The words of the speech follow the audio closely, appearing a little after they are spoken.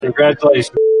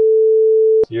Congratulations.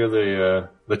 You're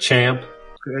the champ.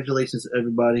 Congratulations,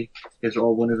 everybody. You guys are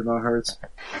all winners in our hearts.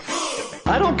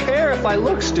 I don't care if I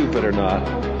look stupid or not.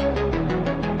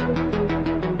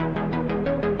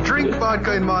 Drink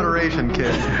vodka in moderation,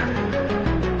 kid.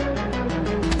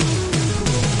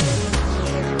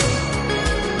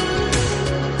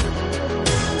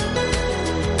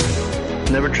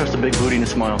 Never trust a big booty and a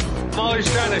smile. I'm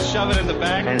always trying to shove it in the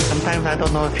back. And sometimes I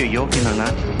don't know if you're joking or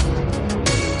not.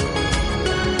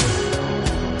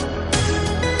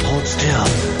 Hold still.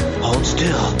 Hold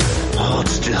still. Hold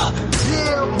still.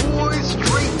 Yeah, boys,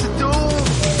 straight to dome.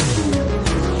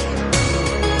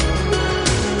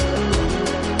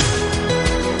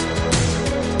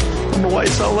 I don't know why you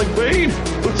sound like Bane.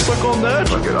 Let's suck on that.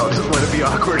 Look it, I'll just let it be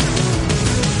awkward.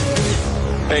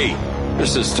 Hey,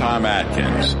 this is Tom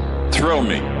Atkins. Thrill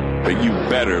me, but you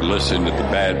better listen to the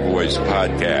Bad Boys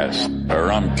podcast,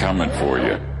 or I'm coming for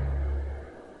you.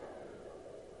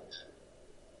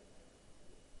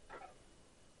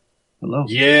 Hello.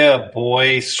 Yeah,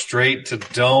 boy, straight to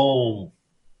dome.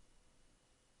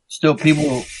 Still,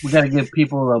 people, we got to give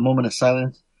people a moment of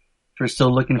silence for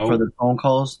still looking for their phone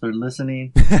calls. They're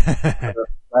listening to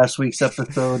last week's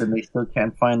episode and they still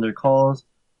can't find their calls.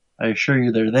 I assure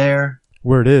you they're there.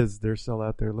 Word is, they're still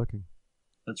out there looking.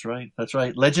 That's right. That's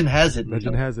right. Legend has it.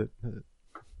 Legend has it.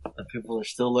 That people are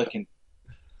still looking.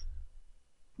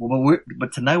 Well,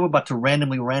 but tonight we're about to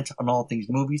randomly rant on all things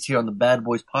movies here on the Bad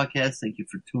Boys podcast. Thank you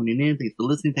for tuning in. Thanks for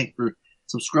listening. Thanks for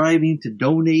subscribing, to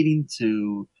donating,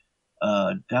 to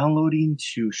downloading,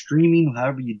 to streaming,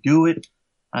 however you do it.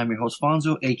 I'm your host,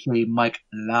 Fonzo, aka Mike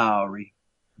Lowry.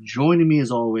 Joining me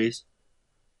as always,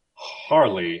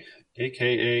 Harley,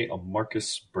 a.k.a.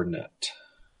 Marcus Burnett.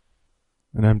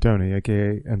 And I'm Tony,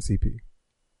 aka MCP.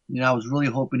 You know, I was really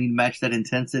hoping he'd match that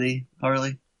intensity,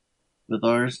 Harley, with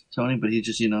ours, Tony, but he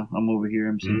just, I'm over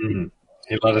here, MCP. Mm-hmm.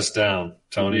 He let us down.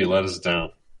 Tony, he let us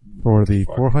down. For the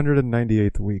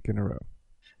 498th week in a row.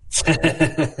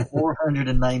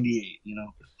 498,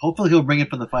 Hopefully he'll bring it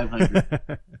for the 500.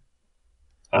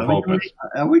 I'm hoping.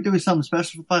 Are we doing something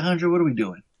special for 500? What are we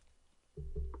doing?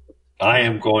 I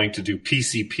am going to do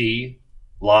PCP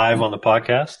live on the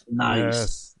podcast.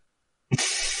 Nice.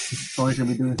 Yes. Tony's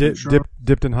gonna be doing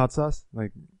dipped in hot sauce?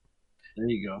 Like, there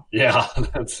you go. Yeah,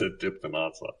 that's it. Dipped in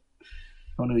hot sauce.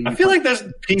 Tony, I feel like this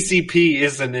PCP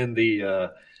isn't in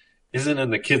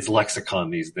the kids' lexicon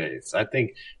these days. I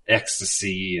think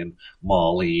ecstasy and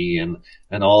Molly and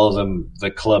all of them,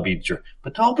 the clubby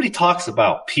but nobody talks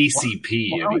about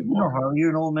PCP anymore. Harley, you're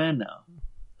an old man now.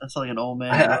 That's like an old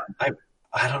man.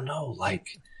 I don't know.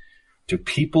 Like, do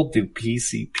people do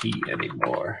PCP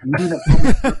anymore?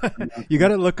 You got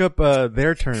to look up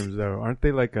their terms though, aren't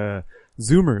they? Like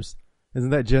Zoomers,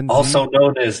 isn't that Gen Z? Also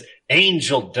known as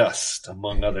angel dust,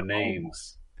 among other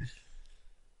names.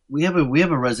 We have a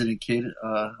resident kid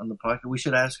on the podcast. We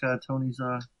should ask Tony's.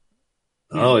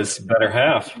 His better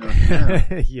half.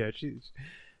 Yeah,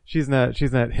 she's not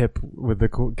hip with the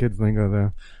cool kids lingo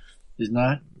though. She's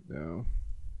not. No.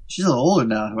 She's a little older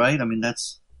now, right? I mean,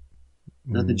 is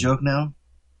that the joke now?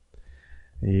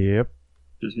 Yep.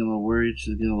 She's getting a little worried.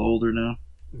 She's getting a little older now.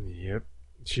 Yep.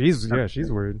 She's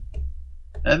worried.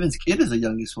 Evan's kid is the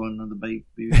youngest one on the baby.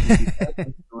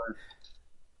 If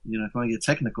you want to get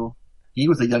technical, he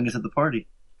was the youngest at the party.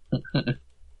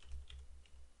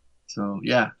 So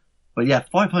yeah, but yeah,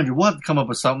 500. We'll have to come up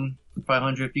with something for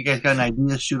 500. If you guys got an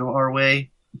idea, shoot them our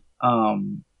way.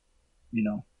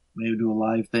 Maybe do a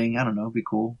live thing. I don't know. It'd be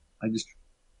cool. I just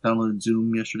downloaded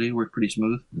Zoom yesterday. Worked pretty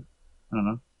smooth. I don't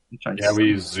know. We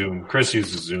use Zoom. Chris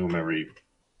uses Zoom every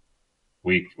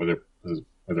week with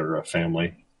her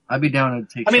family. I'd be down to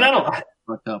take. I don't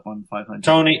fucked up on 500.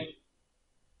 Tony.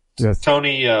 Yes.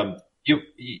 Tony,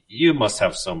 you must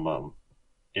have some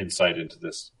insight into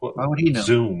this. Why would he know?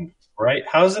 Zoom, right?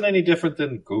 How is it any different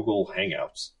than Google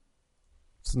Hangouts?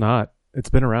 It's not. It's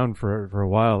been around for a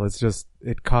while. It's just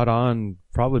it caught on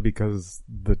probably because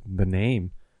the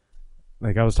name.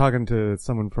 Like I was talking to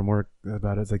someone from work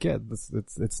about it. It's like, yeah,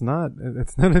 it's not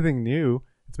anything new.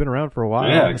 It's been around for a while.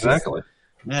 Yeah, exactly.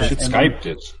 Skype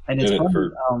did. And it's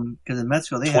funny because in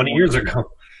Mexico they 20 years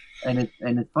ago. And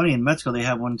it's funny in Mexico they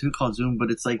have one too called Zoom, but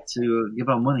it's like to give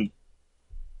out money.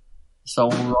 So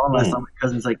when we were on last time, my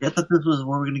cousin's like, I thought this was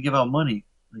where we're going to give out money.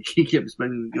 Like he kept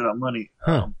expecting to give out money.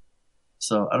 Huh.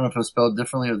 So I don't know if it was spelled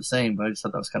differently or the same, but I just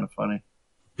thought that was kind of funny.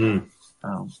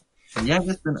 And yeah,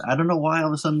 I don't know why all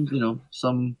of a sudden,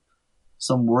 some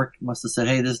work must have said,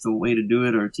 hey, this is the way to do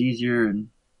it, or it's easier, and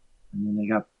then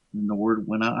the word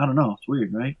went out. I don't know. It's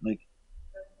weird, right? Like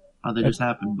how they just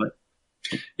happened, but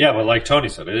yeah, but like Tony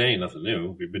said, it ain't nothing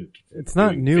new. It's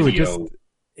not new. Video.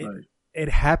 it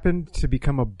happened to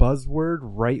become a buzzword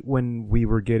right when we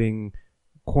were getting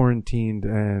quarantined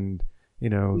and,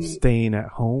 staying at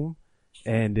home.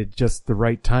 And it just, the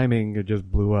right timing, it just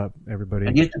blew up. Everybody.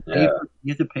 And you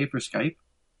have to pay for Skype?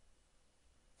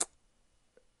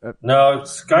 No,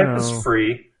 Skype is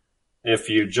free if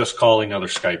you're just calling other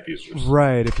Skype users.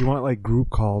 Right. If you want like group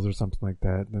calls or something like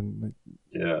that, then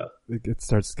it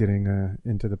starts getting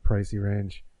into the pricey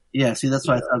range. Yeah, see, that's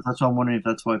why I'm wondering if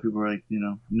that's why people are like,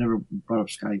 never brought up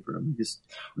Skype or just.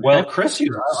 Well, Chris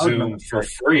uses Zoom for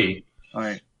free. All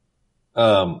right.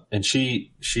 And she's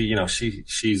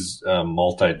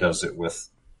does it with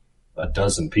a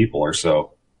dozen people or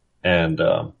so. And,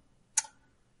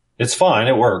 it's fine.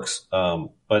 It works.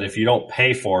 But if you don't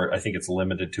pay for it, I think it's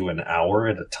limited to an hour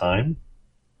at a time.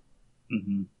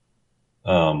 Mm-hmm.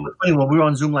 Funny, when we were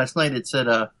on Zoom last night, it said,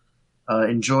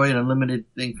 enjoy an unlimited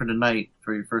thing for the night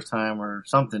for your first time or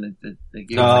something. They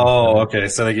gave okay.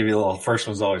 So they give you a little, first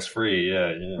one's always free.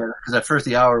 Yeah. Because at first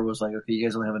the hour was like, okay, you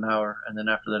guys only have an hour. And then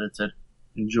after that it said,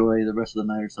 enjoy the rest of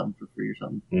the night or something for free or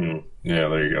something. Mm. Yeah,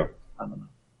 there you go. I don't know.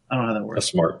 I don't know how that works.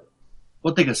 That's smart.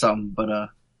 We'll think of something, but,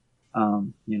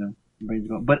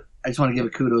 but I just want to give a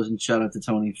kudos and shout out to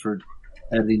Tony for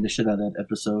editing the shit out of that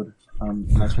episode,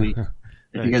 last week.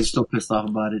 If you guys are still pissed off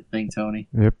about it, thank Tony.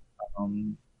 Yep.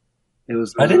 It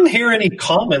was. I didn't hear any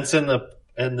comments in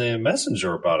the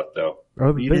messenger about it though.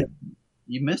 Oh, you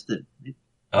missed it.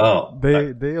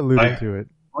 They alluded to it.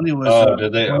 Tony was.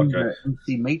 Did they? Okay.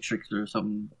 MC Matrix or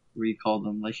something. Where you called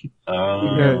them like.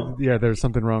 Yeah. There's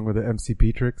something wrong with the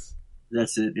MCP tricks.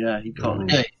 That's it. Yeah, he called.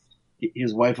 Mm-hmm.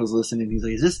 His wife was listening. He's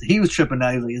like, "Is this?" He was tripping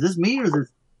out. He's like, "Is this me or is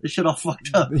this shit all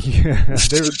fucked up?" Yeah,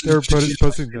 they were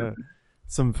posting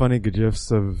some funny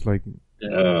gifs of like,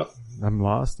 I'm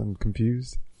lost, I'm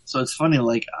confused. So it's funny,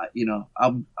 like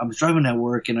I was driving at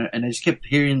work and I just kept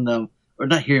hearing them, or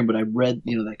not hearing, but I read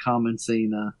that comment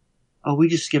saying, "Oh, we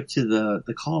just skipped to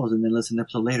the calls and then listened to the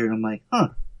episode later." And I'm like, "Huh."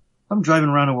 I'm driving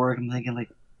around at work. I'm thinking like,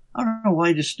 I don't know why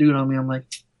it just stewed on me. I'm like,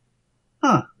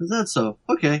 "Huh, is that so?"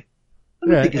 Okay.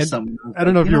 Yeah, and I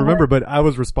don't know if you remember, but I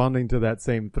was responding to that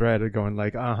same thread going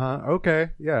like,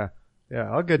 okay, yeah,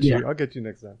 I'll get you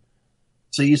next time.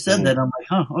 So you said that, I'm like,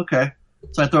 huh, okay.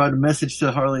 So I throw out a message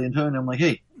to Harley and Tony. I'm like,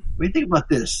 hey, what do you think about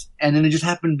this? And then it just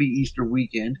happened to be Easter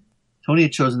weekend. Tony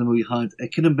had chosen the movie Hunt.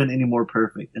 It couldn't have been any more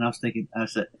perfect. And I was thinking, I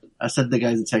said to the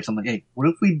guys a text, I'm like, hey, what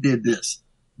if we did this?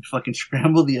 We fucking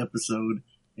scrambled the episode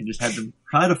and just had them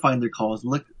try to find their calls,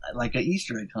 look like an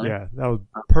Easter egg hunt. Yeah, that was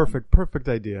perfect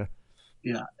idea.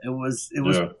 Yeah, it was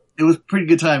pretty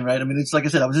good time, right? I mean, it's like I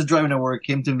said, I was just driving to work,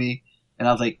 came to me, and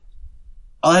I was like,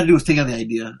 all I had to do was think of the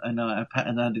idea. And I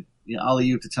had to,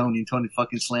 alley-oop to Tony, and Tony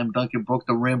fucking slammed dunk it, broke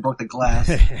the rim, broke the glass.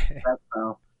 That's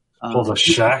how. Pulled a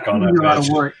shack on that match.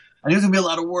 I knew it was going to be a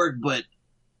lot of work, but,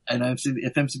 and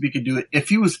if MCB could do it, if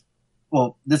he was,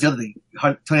 well, this is the other thing.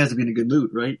 Tony has to be in a good mood,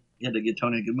 right? You had to get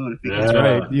Tony in a good mood. That's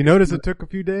right. You notice it took a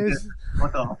few days?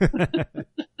 Fuck off.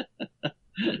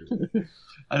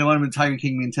 I didn't want him to Tiger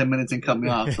King me in 10 minutes and cut me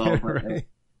off. So right.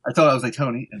 I was like,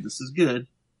 Tony, and this is good.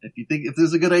 If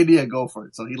there's a good idea, go for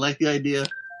it. So he liked the idea.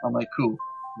 I'm like, cool,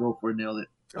 go for it, nailed it.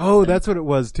 Oh, that's what it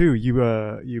was too.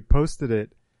 You posted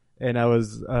it, and I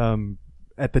was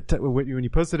at the when you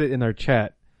posted it in our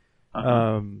chat.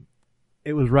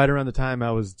 It was right around the time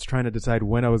I was trying to decide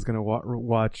when I was going to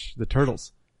watch the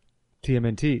Turtles,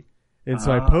 TMNT, and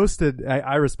so I posted.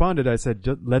 I responded. I said,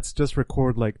 let's just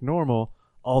record like normal.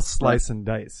 I'll slice and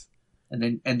dice.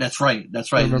 And that's right.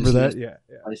 That's right. Remember that? Yeah.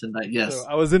 Slice and dice. Yes. So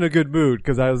I was in a good mood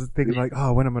because I was thinking like,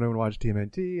 oh, when am I going to watch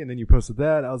TMNT? And then you posted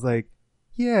that. I was like,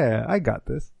 yeah, I got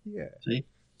this. Yeah.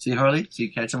 See Harley? So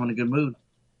you catch him in a good mood.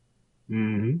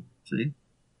 Mm-hmm. See?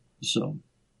 So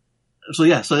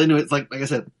yeah. So anyway, it's like I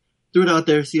said, threw it out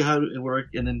there, see how it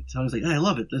worked. And then Tony's like, hey, I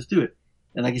love it. Let's do it.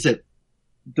 And like you said,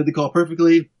 did the call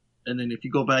perfectly. And then if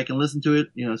you go back and listen to it,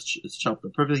 it's chopped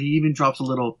up perfectly. He even drops a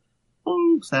little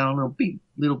boom sound,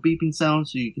 little beeping sound,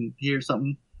 so you can hear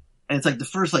something. And it's like the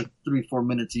first 3-4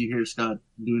 minutes you hear Scott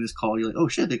doing his call. You're like, oh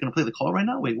shit, they're gonna play the call right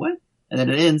now. Wait, what? And then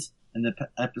it ends, and the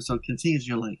episode continues.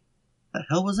 You're like, the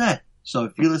hell was that? So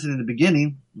if you're listening to the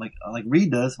beginning, like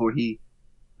Reed does, where because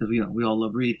we all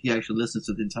love Reed, he actually listens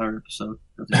to the entire episode.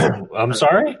 I'm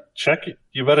sorry. Check it.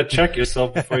 You better check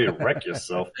yourself before you wreck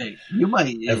yourself. Hey, you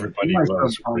might. Everybody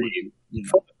loves Reed.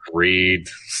 Reed,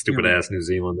 stupid ass New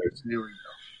Zealanders.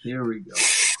 Here we go.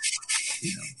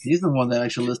 He's the one that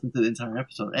actually listened to the entire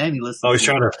episode, and he listened. He's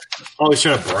trying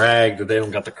to brag that they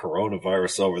don't got the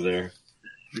coronavirus over there.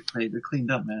 They're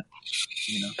cleaned up, man.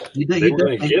 You know, They were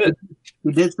going to get it.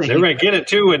 He did say They were going to get it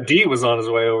too when D was on his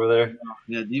way over there.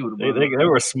 Yeah, D would They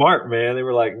were smart, man. They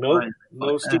were like, nope, Right.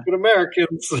 no stupid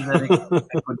Americans.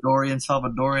 Ecuadorian,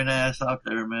 Salvadorian ass out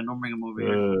there, man. Don't bring him over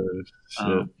here.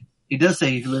 Shit. He does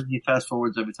say he fast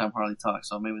forwards every time Harley talks,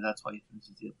 so maybe that's why he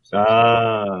finishes the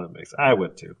episode. That makes sense. I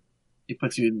would too. He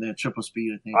puts you in the triple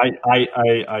speed, I think.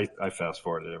 I fast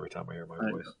forward it every time I hear my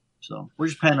voice. So we're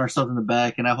just patting ourselves in the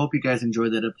back, and I hope you guys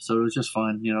enjoyed that episode. It was just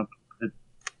fun, you know.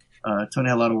 Tony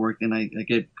had a lot of work, and I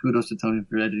give kudos to Tony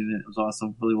for editing it. It was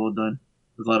awesome, really well done.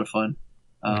 It was a lot of fun.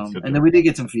 And then we did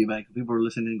get some feedback. People were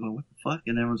listening and going, "What the fuck?"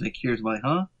 And everyone's like curious, like,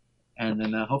 "Huh?" And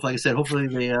then hopefully, like I said, hopefully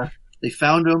they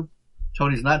found him.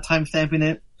 Tony's not time stamping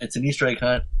it. It's an Easter egg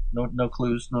hunt. No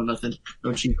clues, no nothing,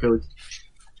 no cheat codes.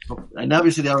 And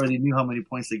obviously, they already knew how many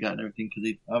points they got and everything because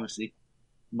they obviously.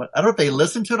 But I don't know if they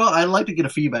listened to it all. I'd like to get a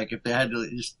feedback if they had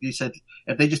to. They said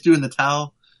if they just threw in the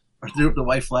towel or threw up the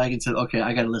white flag and said, "Okay,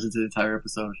 I got to listen to the entire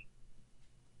episode."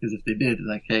 Because if they did, it's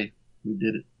like, "Hey, we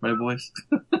did it, right, boys?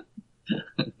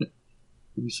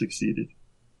 We succeeded."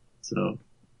 So,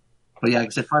 but yeah, like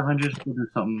I said, 500. We'll do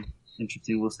something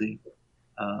interesting. We'll see.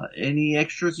 Any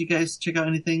extras? You guys check out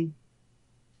anything?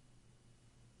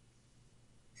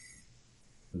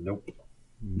 Nope.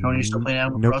 Tony, you still playing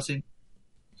Animal Crossing?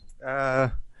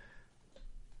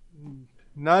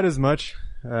 Not as much.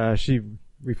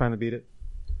 We finally beat it.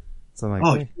 So I'm like,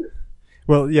 Oh, hey.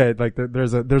 Well, yeah, like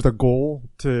there's a goal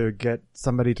to get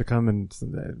somebody to come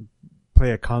and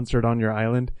play a concert on your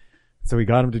island. So we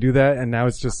got him to do that, and now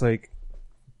it's just like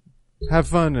have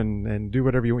fun and do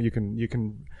whatever you want. You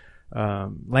can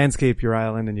landscape your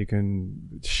island, and you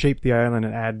can shape the island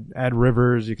and add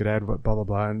rivers. You could add blah blah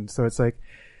blah, and so it's like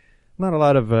not a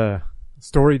lot of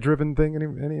story driven thing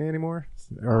anymore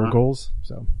or goals.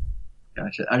 So.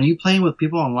 Gotcha. Are you playing with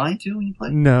people online too when you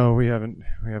play? No, we haven't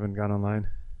gone online.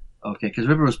 Okay, because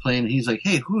River was playing, and he's like,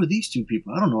 "Hey, who are these two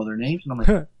people? I don't know their names." And I'm like,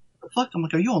 "What the fuck?" I'm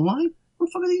like, "Are you online? What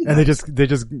the fuck are these?" And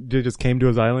guys? they just came to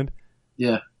his island.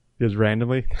 Yeah, just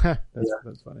randomly.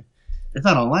 That's funny. It's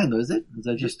not online though, is it? Is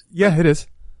that just? Yeah, it is.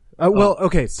 Well,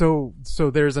 okay, so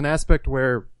there's an aspect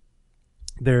where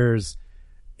there's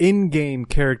in-game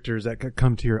characters that could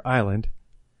come to your island.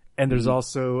 And there's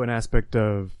also an aspect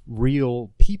of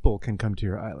real people can come to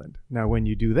your island. Now, when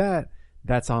you do that,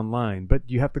 that's online, but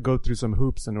you have to go through some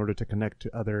hoops in order to connect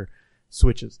to other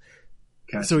switches.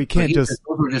 Gotcha. So you can't those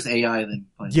were just AI then.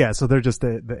 Playing. Yeah, so they're just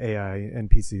the AI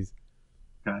NPCs.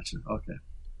 Gotcha. Okay.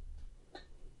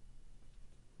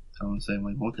 So I'm saying,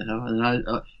 like, what the hell?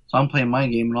 And so I'm playing my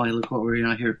game, and all I look what we're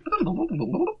not here.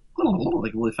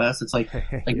 Like really fast. It's like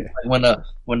yeah.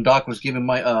 when Doc was giving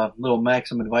my little Max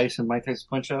some advice in Mike Tyson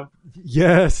Punch Out.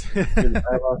 Yes.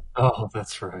 Oh,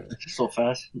 that's right. It's just so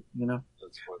fast, you know.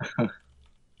 That's funny.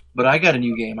 But I got a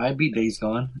new game. I beat Days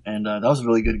Gone, and that was a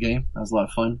really good game. That was a lot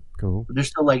of fun. Cool. But there's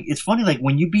still like it's funny like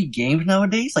when you beat games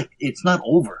nowadays, like it's not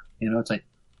over. You know, it's like,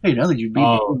 hey, now that you beat,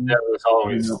 that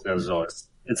was always.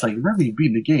 It's like remember you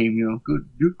beat the game. You know,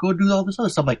 go do all this other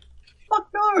stuff. Like. Fuck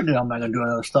no, dude, I'm not gonna do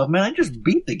other stuff, man. I just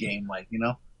beat the game, like, you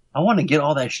know. I want to get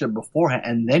all that shit beforehand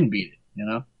and then beat it, you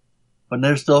know. But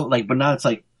there's still like, but now it's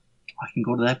like, I can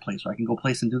go to that place or I can go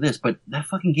place and do this. But that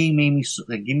fucking game gave me so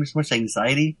much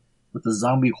anxiety with the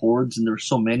zombie hordes, and there were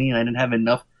so many, and I didn't have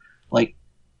enough. Like,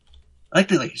 I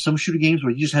like some shooter games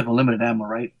where you just have unlimited ammo,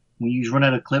 right? When you just run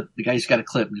out of clip, the guy's got a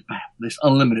clip, it's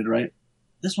unlimited, right?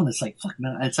 This one is like, fuck,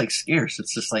 man, it's like scarce.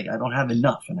 It's just like I don't have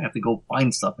enough, and I have to go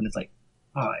find stuff, and it's like.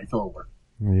 It's over.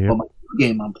 Yep. But my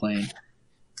game I'm playing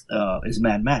is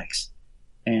Mad Max.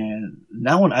 And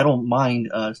that one I don't mind,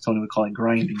 as Tony would call it,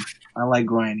 grinding. I like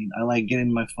grinding. I like getting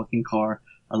in my fucking car.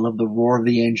 I love the roar of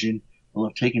the engine. I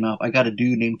love taking off. I got a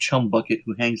dude named Chum Bucket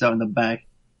who hangs out in the back.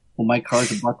 When my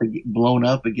car's about to get blown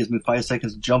up, it gives me 5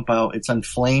 seconds to jump out. It's on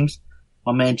flames.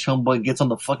 My man Chum Bucket gets on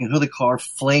the fucking hood of the car,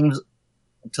 flames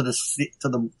to the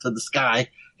sky.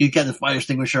 He's got the fire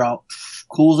extinguisher out,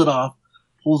 cools it off.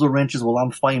 Pulls the wrenches while I'm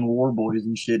fighting war boys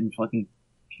and shit and fucking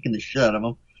kicking the shit out of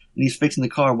them. And he's fixing the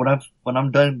car. When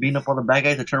I'm done beating up all the bad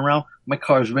guys, I turn around, my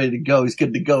car is ready to go. He's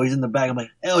good to go. He's in the back. I'm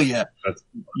like, hell yeah.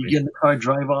 You get in the car,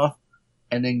 drive off,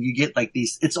 and then you get like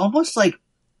these, it's almost like,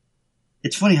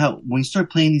 it's funny how when you start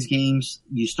playing these games,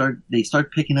 they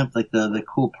start picking up like the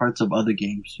cool parts of other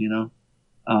games, you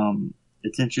know?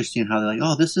 It's interesting how they're like,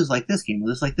 oh, this is like this game, or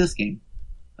this is like this game.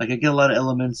 Like I get a lot of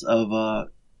elements of,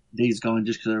 Days Gone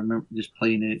just because I remember just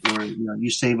playing it, or you know, you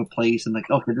save a place and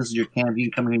like, okay, this is your camp. You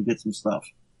can come in and get some stuff,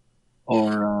 or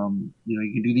you know,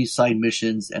 you can do these side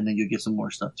missions and then you get some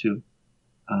more stuff too.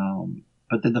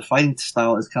 But then the fighting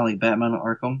style is kind of like Batman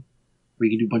Arkham, where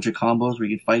you can do a bunch of combos where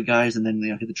you can fight guys and then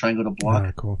hit the triangle to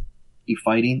block. Cool. keep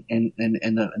fighting, and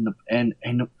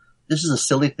this is a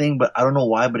silly thing, but I don't know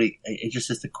why, but it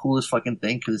just is the coolest fucking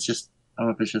thing because it's just, I don't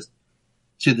know if it's just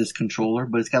to this controller,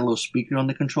 but it's got a little speaker on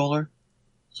the controller.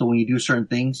 So when you do certain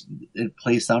things, it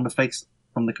plays sound effects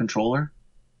from the controller.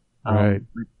 Right.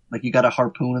 Like you got a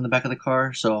harpoon in the back of the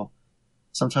car. So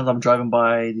sometimes I'm driving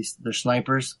by they're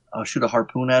snipers. I'll shoot a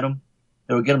harpoon at them.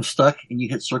 It'll get them stuck and you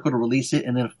hit circle to release it.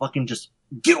 And then fucking just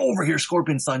get over here,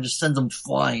 Scorpion Son, just sends them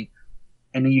flying.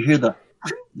 And then you hear the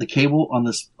cable on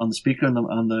the speaker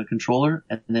on the controller.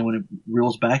 And then when it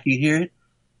reels back, you hear it.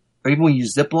 Or even when you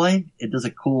zip line, it does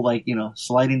a cool, like, you know,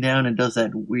 sliding down and does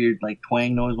that weird, like,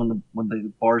 twang noise when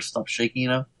the bars stop shaking, you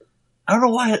know? I don't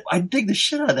know why I dig the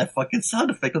shit out of that fucking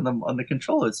sound effect on the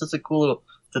controller. It's such a cool little,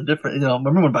 it's a different, you know,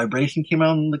 remember when Vibration came out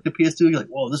on like the PS2? You're like,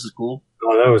 whoa, this is cool.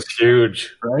 Oh, that was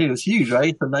huge. Right? It was huge,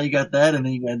 right? So now you got that and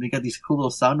then they got these cool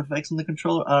little sound effects on the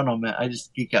controller. I don't know, man. I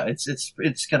just geek out.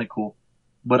 It's kind of cool.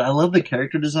 But I love the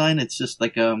character design. It's just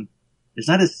like, it's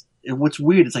not as, what's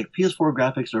weird, it's like PS4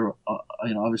 graphics are,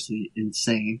 you know, obviously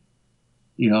insane,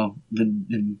 you know,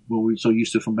 than what we're so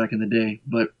used to from back in the day.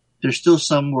 But there's still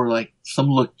some where like, some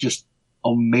look just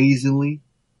amazingly,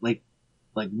 like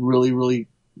really, really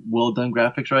well done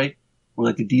graphics, right? Where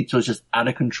like the detail is just out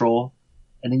of control.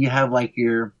 And then you have like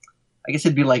I guess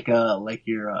it'd be like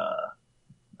your,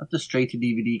 not the straight to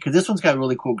DVD, cause this one's got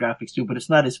really cool graphics too, but it's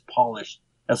not as polished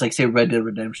as like say Red Dead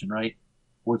Redemption, right?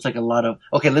 Where it's like a lot of,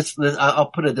 okay,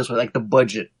 I'll put it this way, like the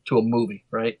budget to a movie,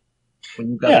 right?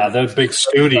 When you got the big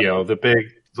studio, the big,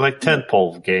 like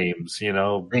tentpole games, you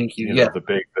know. Thank you. Know, the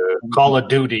big Call of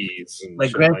Duties, and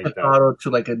like Grand Theft Auto to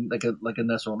like a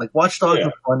nice one. Like Watch Dogs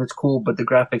is fun, it's cool, but the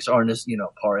graphics aren't as, you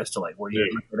know, par as to like where you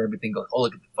look at everything, go, oh,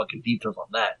 look at the fucking details on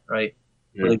that, right?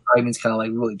 Yeah. Where the driving's kind of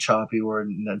like really choppy, or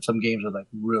some games are like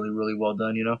really, really well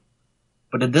done, you know.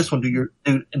 But in this one,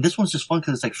 and this one's just fun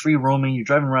because it's like free roaming. You're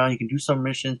driving around. You can do some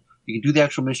missions. You can do the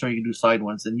actual mission, or you can do side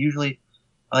ones. And usually,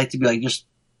 I like to be like,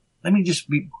 let me just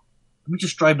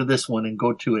drive to this one and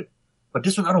go to it. But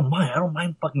this one, I don't mind. I don't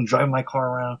mind fucking driving my car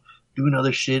around, doing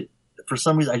other shit. For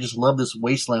some reason, I just love this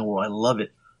wasteland world. I love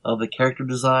it. The character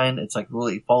design. It's like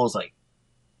really, it follows like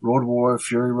Road War,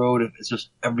 Fury Road. It's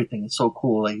just everything. It's so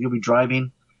cool. Like you'll be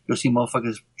driving, you'll see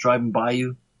motherfuckers driving by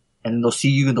you. And then they'll see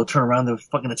you and they'll turn around, they'll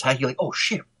fucking attack you like, oh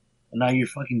shit. And now you're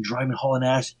fucking driving, hauling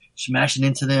ass, smashing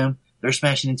into them. They're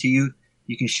smashing into you.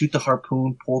 You can shoot the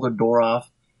harpoon, pull the door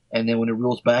off. And then when it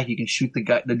rolls back, you can shoot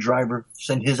the driver,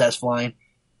 send his ass flying,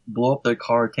 blow up their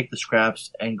car, take the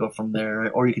scraps and go from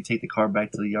there. Or you can take the car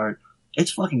back to the yard.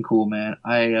 It's fucking cool, man.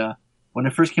 When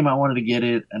it first came out, I wanted to get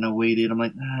it and I waited. I'm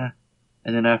like, nah.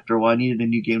 And then after a while, I needed a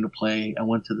new game to play. I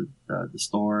went to the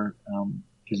store,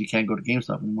 because you can't go to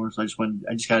GameStop anymore. So I just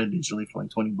got it digitally for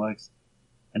like $20.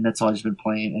 And that's all I've just been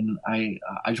playing. And I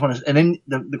just want to, and then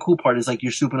the cool part is like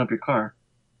you're souping up your car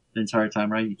the entire time,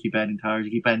 right? You keep adding tires,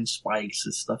 you keep adding spikes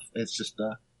and stuff. It's just,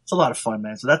 it's a lot of fun,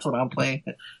 man. So that's what I'm playing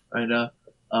right now.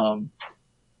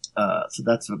 So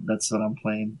that's what I'm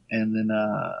playing. And then,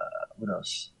 what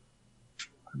else?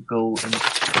 Oh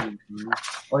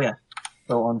yeah.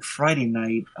 So on Friday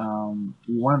night,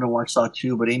 we wanted to watch Saw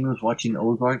 2, but Amy was watching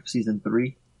Ozark season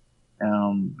 3.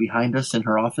 Behind us in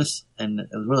her office, and it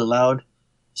was really loud.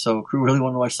 So crew really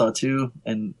wanted to watch Saw 2,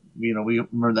 and you know, we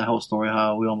remember that whole story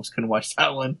how we almost couldn't watch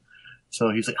that one. So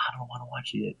he's like, I don't want to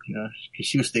watch it yet, you know, because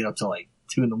she was staying up till like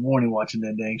 2 a.m. watching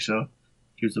that dang show.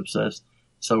 She was obsessed.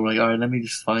 So we're like, all right, let me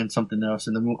just find something else.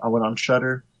 And then I went on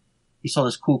Shudder. He saw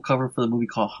this cool cover for the movie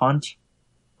called Haunt.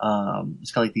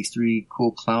 It's got like these 3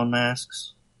 cool clown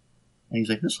masks, and he's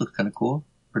like, this looks kind of cool.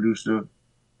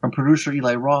 From producer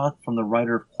Eli Roth, from the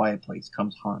writer of Quiet Place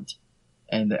comes Haunt.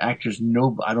 And the actors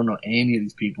I don't know any of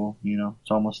these people, you know.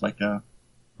 It's almost like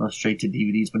not straight to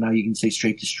DVDs, but now you can say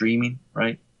straight to streaming,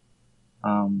 right?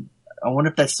 I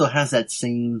wonder if that still has that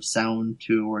same sound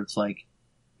too, where it's like,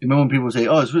 remember when people say,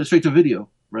 oh, it's straight to video,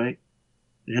 right?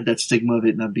 They had that stigma of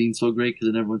it not being so great because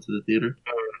it never went to the theater.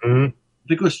 Mm-hmm. I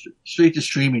think it was straight to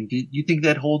streaming. Do you think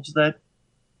that holds that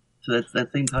to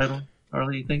that same title,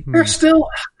 Harley, you think? There's still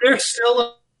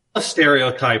a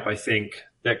stereotype, I think,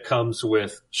 that comes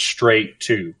with straight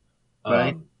to.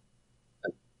 Right.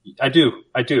 I do.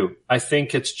 I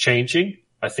think it's changing.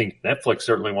 I think Netflix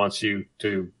certainly wants you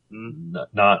to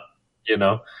not, you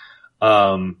know.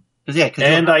 I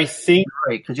think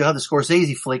right, because you have the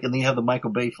Scorsese flick and then you have the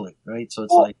Michael Bay flick, right? So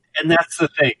it's like, and that's the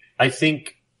thing. I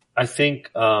think.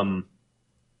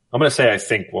 I'm going to say I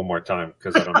think one more time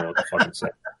because I don't know what to fucking say.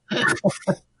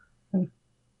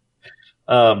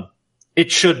 It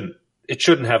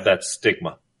shouldn't have that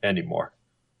stigma anymore.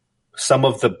 Some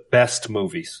of the best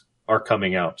movies are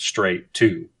coming out straight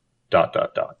to ...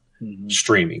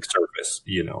 streaming service. service,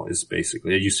 is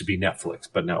basically, it used to be Netflix,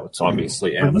 but now it's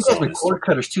obviously But you guys Amazon. record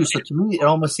cutters too, so to me, it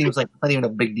almost seems like it's not even a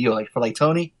big deal. Like for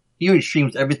Tony, he already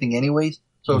streams everything anyways.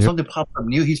 So if something pops up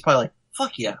new, he's probably like,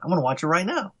 "Fuck yeah, I'm gonna watch it right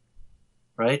now."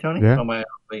 Right, Tony? Yeah. On my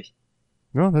face.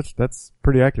 No, that's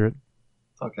pretty accurate.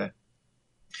 Okay.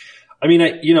 I mean,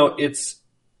 I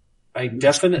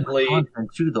definitely. Content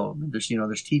too, though. I mean, there's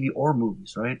TV or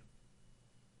movies, right?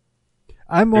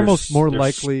 I'm almost more there's-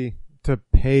 likely to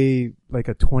pay like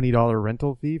a $20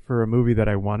 rental fee for a movie that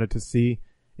I wanted to see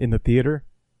in the theater,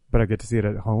 but I get to see it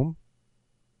at home.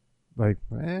 Like,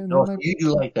 No, so you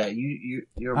do like that.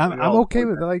 I'm okay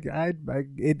with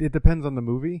it depends on the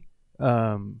movie.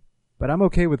 But I'm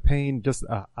okay with paying just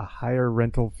a higher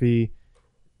rental fee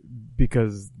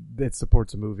because it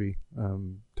supports a movie,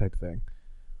 type thing.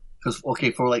 Because,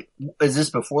 is this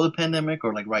before the pandemic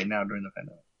or like right now during the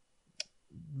pandemic?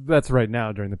 That's right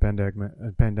now during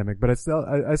the pandemic, but I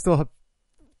still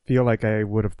feel like I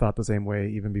would have thought the same way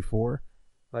even before.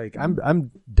 Like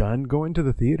I'm done going to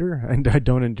the theater, and I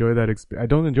don't enjoy that. I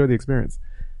don't enjoy the experience.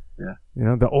 Yeah.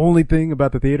 The only thing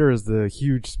about the theater is the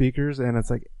huge speakers, and it's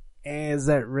like, is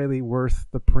that really worth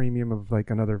the premium of like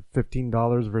another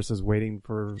 $15 versus waiting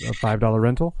for a $5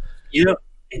 rental?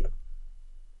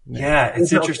 Yeah,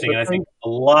 it's interesting. I think a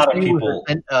lot of people.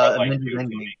 Avengers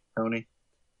Endgame, Tony.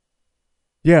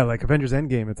 Yeah, like Avengers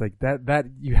Endgame, it's like that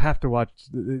you have to watch.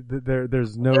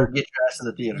 There's no Get your ass to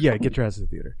the theater. Yeah, get your ass to the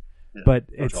theater. Yeah.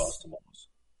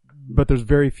 But there's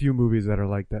very few movies that are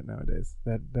like that nowadays.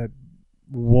 That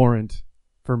warrant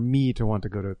for me to want to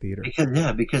go to a theater.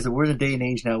 Because we're in a day and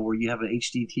age now where you have an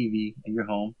HD TV in your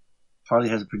home. Harley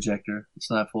has a projector.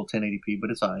 It's not full 1080p, but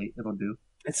it's alright. It'll do.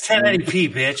 It's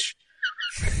 1080p, bitch.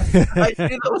 I got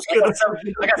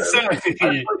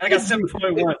 7.1. I got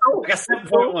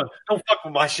 7.1. Don't fuck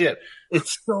with my shit.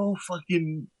 It's so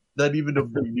fucking not even a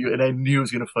big deal, and I knew it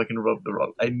was gonna fucking rub the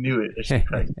wrong. I knew it. I just had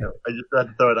to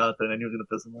throw it out there, and I knew it was gonna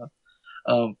piss them off.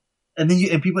 And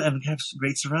then people have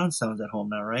great surround sounds at home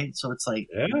now, right? So it's like,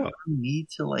 you need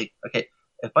to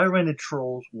if I rented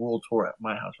Trolls World Tour at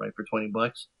my house, right, for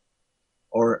 $20,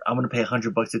 or I'm gonna pay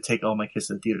 $100 to take all my kids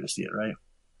to the theater to see it, right?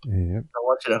 Yeah. I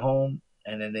watch it at home,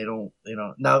 and then they don't,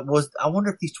 Now, I wonder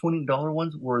if these $20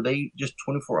 ones, were they just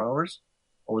 24 hours,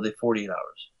 or were they 48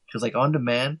 hours? Because on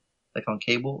demand, like on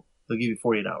cable, they'll give you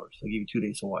 48 hours. They'll give you 2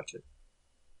 days to watch it.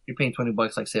 You're paying $20,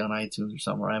 like say on iTunes or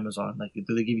something, or Amazon. Like,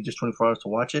 do they give you just 24 hours to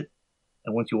watch it?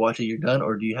 And once you watch it, you're done?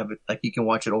 Or do you have it, like you can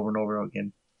watch it over and over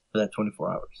again for that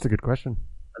 24 hours? It's a good question.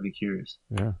 I'd be curious.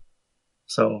 Yeah.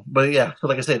 So like I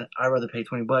said, I'd rather pay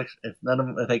 $20. If none of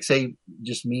them, if like say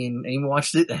just me and Amy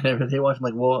watched it and they watched, I'm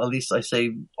like, well, at least I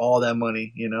saved all that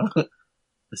money,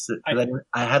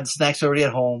 I had the snacks already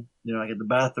at home. I get the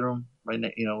bathroom right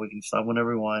now, we can stop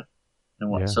whenever we want and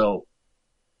what. Yeah. So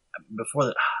before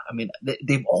that, I mean,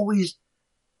 they've always,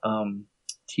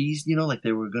 teased, like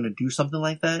they were going to do something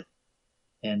like that.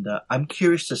 And, I'm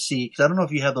curious to see, cause I don't know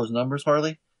if you have those numbers,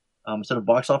 Harley, instead of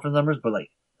box office numbers, but like,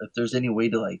 if there's any way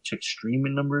to like check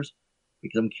streaming numbers,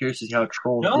 because I'm curious to see how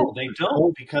Trolls. No, they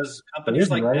don't, because companies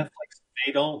like Netflix,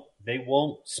 they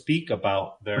won't speak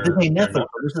about their. But this ain't Netflix.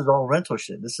 This is all rental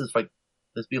shit. This is like,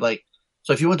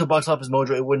 so if you went to Box Office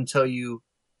Mojo, it wouldn't tell you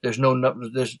there's no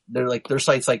numbers. Their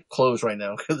site's like closed right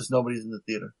now because nobody's in the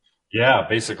theater. Yeah,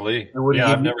 basically. They wouldn't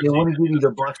give you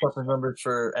the Box Office numbers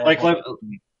for and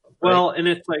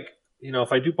it's like,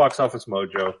 if I do Box Office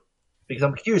Mojo. Because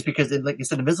I'm curious, because like you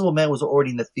said, Invisible Man was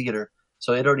already in the theater,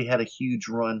 so it already had a huge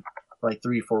run for like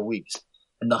 3 or 4 weeks.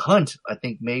 And The Hunt, I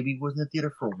think maybe was in the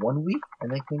theater for 1 week,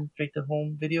 and then came straight to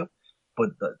home video.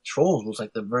 But the Trolls was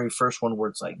like the very first one where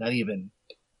it's like not even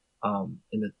in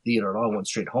the theater at all, went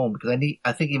straight home. Because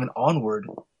I think even Onward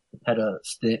had a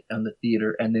stint on the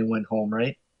theater and then went home,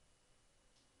 right?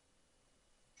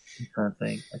 I'm trying to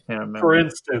think. I can't remember. For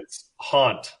instance,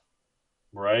 Haunt.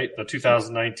 Right? The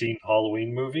 2019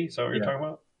 Halloween movie? Is that what you're talking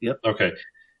about? Yep. Okay.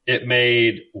 It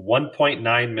made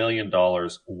 $1.9 million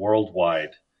worldwide.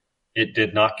 It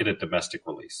did not get a domestic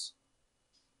release.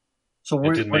 So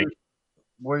where is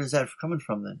that coming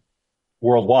from then?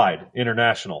 Worldwide,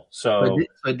 international. So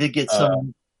it did get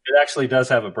some. It actually does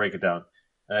have a breakdown.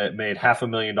 It made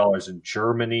 $500,000 in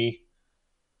Germany,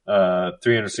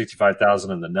 $365,000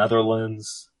 in the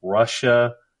Netherlands,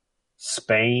 Russia,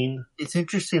 Spain. It's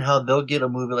interesting how they'll get a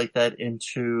movie like that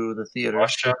into the theater.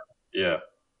 Russia, yeah.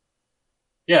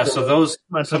 So those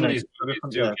some of these movies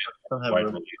do get wide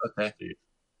release. Okay.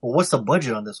 Well, what's the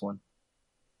budget on this one?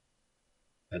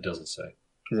 That doesn't say.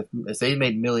 Because if they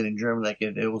made $1 million in Germany, like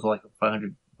it was like a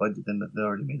 500 budget, then they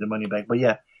already made the money back. But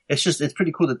yeah, it's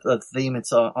pretty cool. The theme.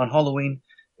 It's on Halloween.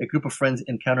 A group of friends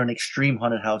encounter an extreme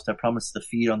haunted house that promises to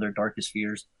feed on their darkest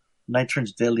fears. night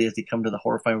turns deadly as they come to the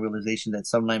horrifying realization that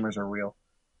some nightmares are real.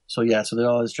 So yeah, so they're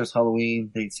always dressed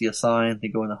Halloween. They see a sign, they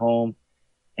go in the home,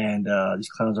 and these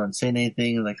clowns aren't saying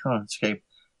anything. They're like, huh, it's okay.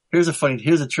 Here's a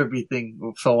trippy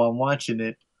thing. So I'm watching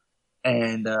it,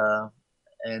 and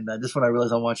this one I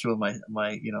realized I'm watching with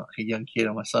my a young kid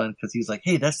and my son, because he's like,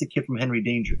 hey, that's the kid from Henry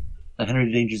Danger. Now,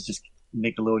 Henry Danger is just a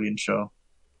Nickelodeon show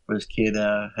where this kid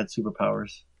had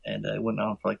superpowers, and it went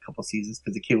on for like a couple seasons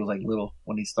because the kid was like little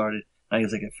when he started. Now he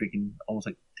was like a freaking almost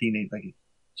like teenage, like a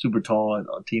super tall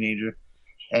teenager.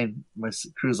 And my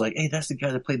crew's like, hey, that's the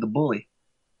guy that played the bully.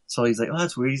 So he's like, oh,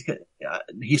 that's weird.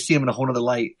 He see him in a whole other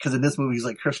light, because in this movie he's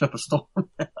like cursing up a storm. I'm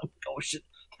like, oh shit,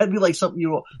 that'd be like something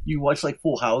you watch like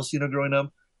Full House, growing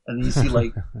up, and then you see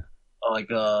like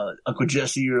Uncle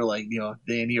Jesse or like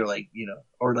Danny or like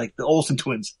or like the Olsen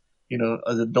twins,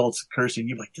 as adults cursing.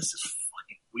 You're like, this is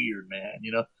fucking weird, man.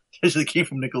 Especially came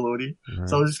from Nickelodeon. Mm-hmm.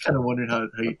 So I was just kind of wondering how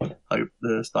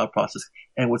the thought process.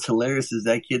 And what's hilarious is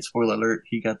that kid, spoiler alert,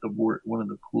 he got one of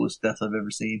the coolest deaths I've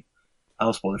ever seen.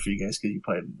 I'll spoil it for you guys because you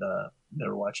probably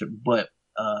never watch it. But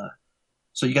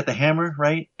so you got the hammer,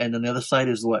 right? And then the other side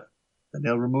is what? The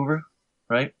nail remover,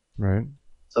 right? Right.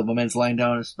 So my man's lying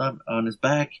down on his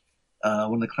back.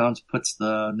 One of the clowns puts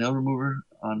the nail remover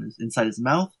inside his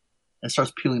mouth and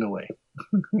starts peeling away.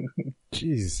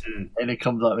 Jeez. And it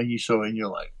comes up and you show it and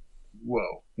you're like,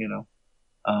 whoa, and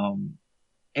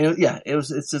yeah, it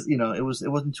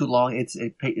wasn't too long.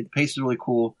 The pace is really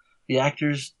cool. The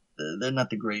actors, they're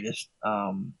not the greatest.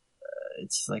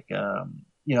 It's like,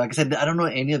 like I said, I don't know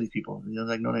any of these people,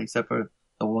 like no one except for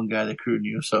the one guy that crewed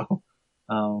you. So,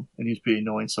 and he was pretty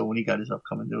annoying. So when he got his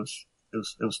upcoming, it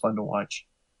was fun to watch.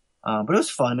 But it was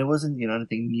fun. It wasn't,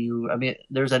 anything new. I mean,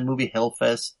 there's that movie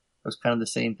Hellfest. It was kind of the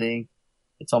same thing.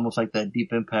 It's almost like that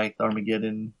Deep Impact,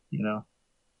 Armageddon,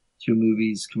 two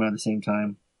movies come out at the same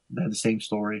time. They have the same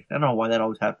story. I don't know why that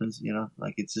always happens,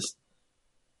 like it's just,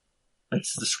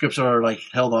 the scripts are like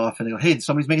held off and they go, hey,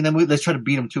 somebody's making that movie. Let's try to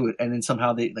beat them to it. And then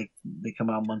somehow they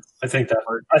come out months. I think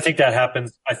that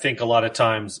happens. I think a lot of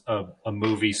times a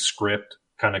movie script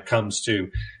kind of comes to,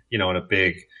 in a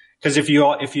big, because if you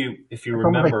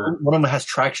remember, one of them has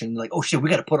traction. Like, oh shit, we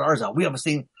got to put ours out. We have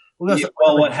the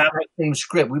what happened? Same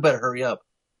script. We better hurry up.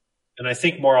 And I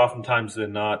think more oftentimes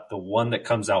than not, the one that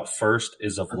comes out first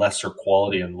is of lesser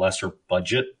quality and lesser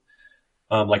budget.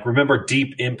 Like remember,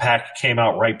 Deep Impact came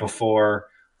out right before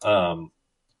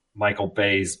Michael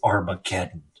Bay's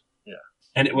Armageddon. Yeah,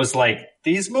 and it was like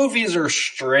these movies are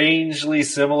strangely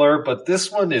similar, but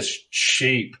this one is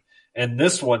cheap. And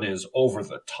this one is over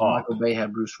the top. Michael Bay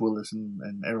had Bruce Willis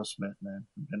and Aerosmith, man.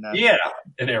 And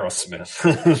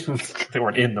Aerosmith. They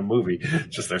weren't in the movie,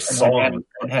 just their song.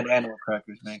 And had Animal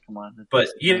Crackers, man. Come on. But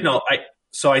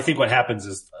I think what happens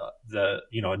is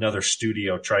another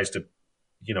studio tries to,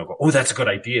 go, oh, that's a good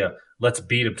idea. Let's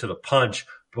beat him to the punch,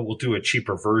 but we'll do a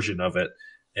cheaper version of it,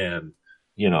 and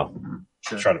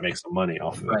try to make some money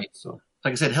off of it. So.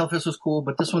 Like I said, Hellfest was cool,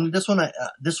 but this one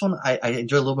I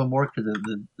enjoy a little bit more because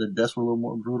the deaths were a little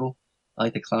more brutal. I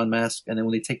like the clown mask, and then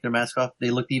when they take their mask off, they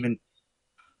looked even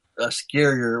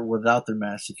scarier without their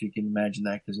mask, if you can imagine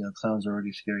that, because clowns are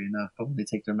already scary enough. But when they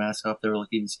take their mask off, they were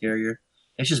looking even scarier.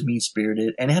 It's just mean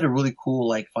spirited, and it had a really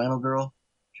cool final girl.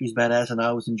 She was badass, and I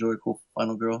always enjoy a cool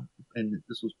final girl. And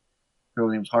this was her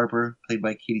name was Harper, played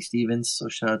by Katie Stevens. So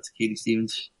shout out to Katie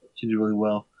Stevens, she did really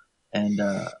well, and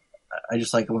I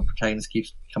just like it when protagonist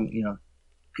keeps coming,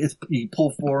 you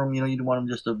pull for him, you don't want him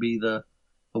just to be the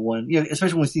one,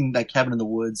 especially when we see that Cabin in the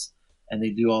Woods and they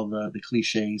do all the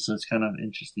cliches. So it's kind of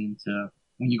interesting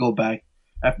when you go back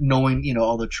after knowing,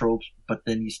 all the tropes, but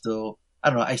then you still, I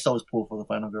don't know, I still always pull for the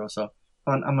final girl. So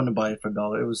I'm going to buy it for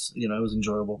 $1. It was, it was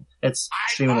enjoyable. It's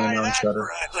streaming on Shudder.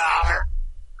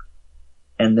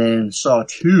 And then Saw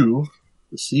 2,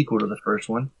 the sequel to the first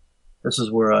one. This is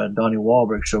where Donnie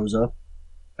Wahlberg shows up.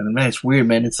 And man, it's weird,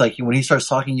 man. It's like when he starts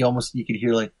talking, you could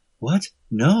hear like, what?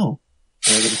 No.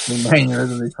 And I get the same manner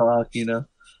as they talk,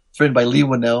 It's written by Lee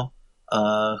Winnell,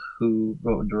 who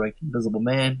wrote and directed Invisible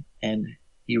Man, and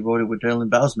he wrote it with Darren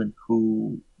Lynn Bousman,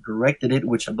 who directed it,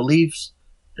 which I believe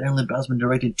Darren Lynn Bousman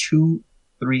directed 2,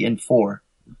 3, and 4.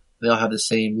 They all have the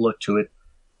same look to it.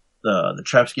 The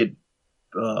traps get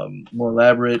more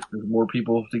elaborate. There's more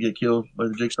people to get killed by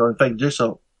the Jigsaw. In fact,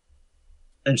 Jigsaw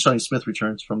and Sonny Smith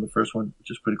returns from the first one,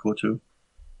 which is pretty cool too.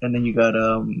 And then you got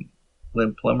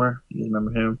Glenn Plummer, you guys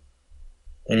remember him?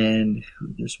 And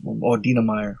there's Dina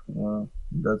Meyer. Who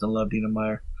doesn't love Dina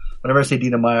Meyer? Whenever I say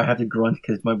Dina Meyer, I have to grunt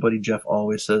because my buddy Jeff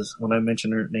always says when I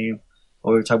mention her name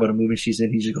or we talk about a movie she's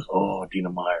in, he just goes, "Oh, Dina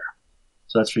Meyer."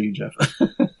 So that's for you, Jeff.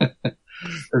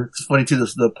 It's funny too.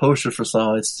 The poster for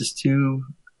Saw, it's just two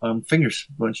fingers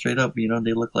going straight up. You know,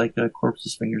 they look like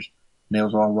corpses' fingers.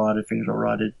 Nails all rotted, fingers all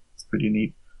rotted. It's pretty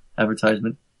neat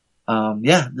advertisement.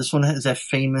 Yeah, this one has that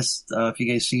famous, if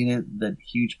you guys seen it, that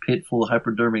huge pit full of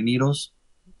hypodermic needles.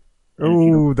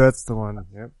 Oh, that's the one.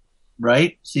 Yep.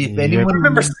 Right? See, if anyone I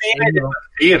remember seeing it in the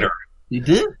theater. You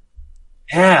did?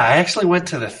 Yeah, I actually went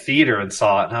to the theater and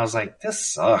saw it, and I was like, this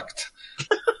sucked.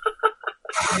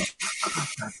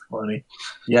 That's funny.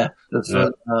 Yeah. That's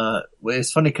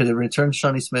it's funny because it returns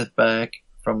Shawnee Smith back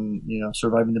from, you know,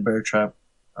 surviving the bear trap.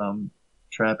 And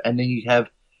then you have,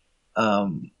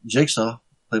 Jigsaw,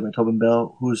 played by Tobin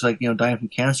Bell, who's like, you know, dying from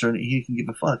cancer, and he can give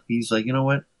a fuck. He's like, you know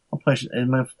what? I'm punishing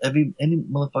any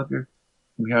motherfucker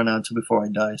from here on out until before I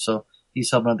die. So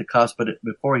he's helping out the cops, but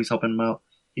before he's helping them out,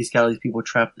 he's got all these people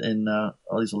trapped in,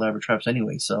 all these elaborate traps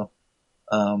anyway. So,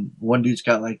 one dude's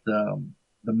got like the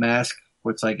mask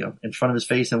where it's like in front of his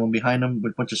face and one behind him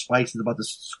with a bunch of spikes. He's about to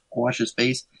squash his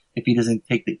face if he doesn't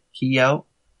take the key out.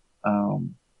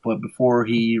 But before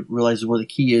he realizes where the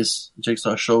key is,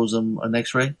 Jigsaw shows him an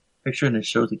x-ray picture, and it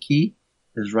shows the key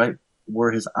is right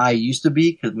where his eye used to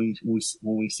be, because when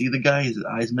we see the guy, his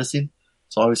eye's missing.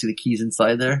 So obviously the key's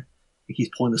inside there. He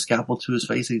keeps pulling the scalpel to his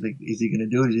face. He's like, is he going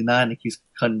to do it? Is he not? And he keeps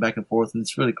cutting back and forth, and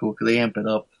it's really cool because they amp it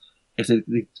up. If they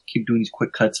keep doing these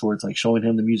quick cuts where it's like showing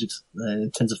him the music's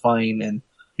intensifying, and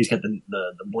he's got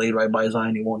the blade right by his eye,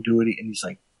 and he won't do it. And he's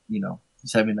like, you know,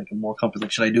 he's having like a more comfort.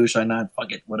 Like, should I do it? Should I not?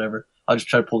 Fuck it, whatever. I'll just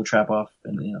try to pull the trap off,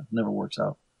 and you know, it never works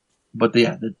out. But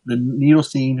the needle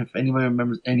scene, if anybody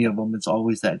remembers any of them, it's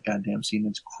always that goddamn scene.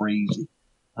 It's crazy.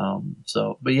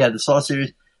 But yeah, the Saw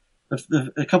series,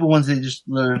 a couple ones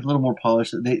they're a little more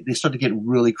polished. They start to get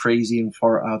really crazy and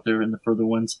far out there in the further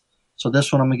ones. So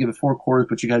this one I'm gonna give it 4 quarters,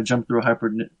 but you got to jump through a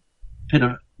pit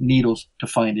of needles to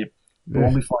find it. It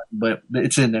won't be fun, but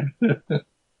it's in there. I'd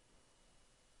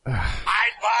buy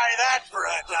that for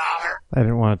 $1. I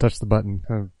didn't want to touch the button.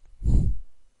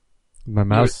 My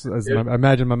mouse, I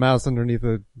imagine my mouse underneath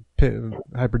a pit of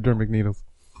hypodermic needles.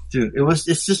 Dude,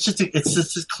 it's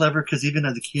just clever because even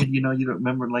as a kid, you know, you don't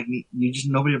remember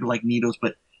nobody ever liked needles,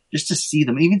 but just to see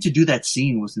them, even to do that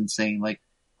scene was insane. Like,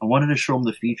 I wanted to show them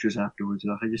the features afterwards.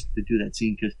 I just to do that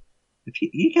scene because if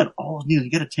you got all those needles,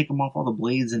 you got to take them off all the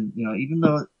blades, and you know,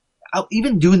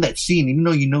 even doing that scene, even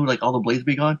though you know like all the blades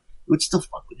be gone, it would still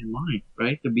fuck with your mind,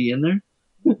 right? To be in there.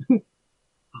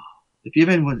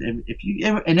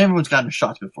 And everyone's gotten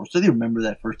shots before, so they remember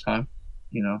that first time.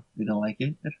 You know, they don't like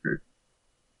it. That hurt.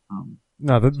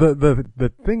 No,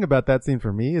 the thing about that scene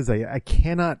for me is I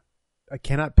cannot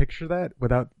picture that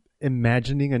without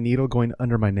imagining a needle going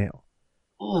under my nail.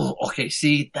 Oh, okay.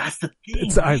 See, that's the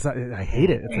thing. I hate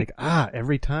it. It's like,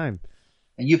 every time.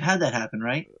 And you've had that happen,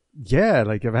 right? Yeah,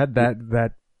 like I've had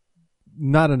that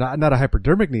not a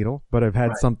hypodermic needle, but I've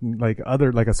had something like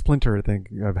a splinter. I think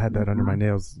I've had that under my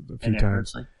nails a few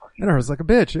times. And it hurts like a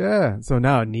bitch. Yeah. So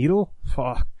now a needle?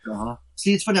 Fuck. Uh-huh.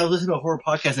 See, it's funny. I was listening to a horror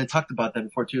podcast and I talked about that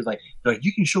before too. It's like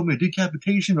you can show me a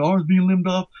decapitation, arms being limbed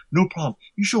off, no problem.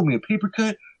 You show me a paper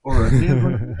cut or a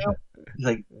nail. He's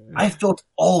like, I felt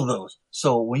all of those.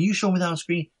 So when you show me that on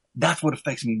screen, that's what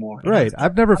affects me more. Right.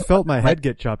 I've never felt my head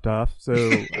get chopped off, so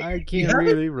I can't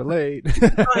really relate.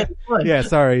 Yeah,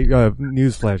 sorry.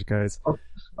 Newsflash, guys. All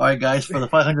right, guys, for the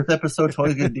 500th episode,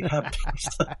 Tony's going to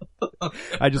decapitate.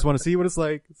 I just want to see what it's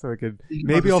like, so I could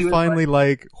maybe I'll finally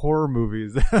like horror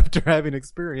movies after having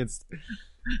experienced.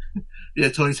 Yeah,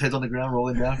 Tony's head's on the ground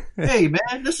rolling down. Hey,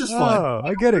 man, this is fun. Oh,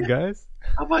 I get it, guys.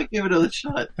 I might give it another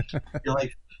shot.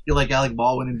 You're like Alec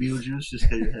Baldwin in Beetlejuice, just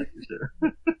get your head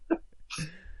there.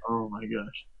 Oh my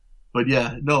gosh. But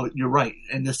yeah, no, you're right.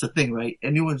 And that's the thing, right?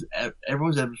 Everyone's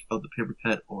ever felt the paper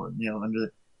cut or a nail under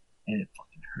it, and it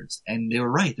fucking hurts. And they were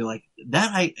right. They're like,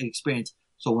 that I experienced.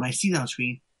 So when I see that on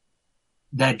screen,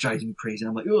 that drives me crazy.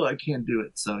 I'm like, oh, I can't do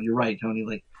it. So you're right, Tony.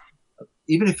 Like,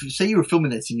 even if you say you were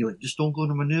filming that scene, you're like, just don't go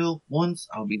to my nail once.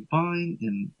 I'll be fine.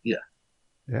 And yeah.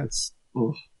 That's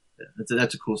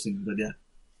a cool scene. But yeah.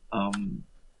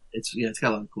 It's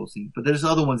got a lot of cool scenes. But there's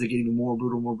other ones that get even more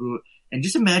brutal. And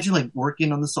just imagine like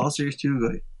working on the Saw series too.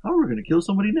 Like, how are we going to kill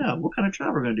somebody now? What kind of trap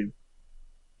are we going to do?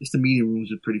 Just the meeting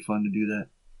rooms are pretty fun to do that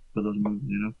for those movies,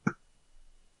 you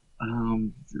know.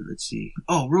 Let's see.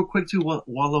 Oh, real quick too, while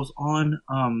I was on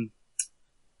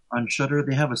Shudder,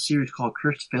 they have a series called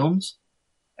Cursed Films,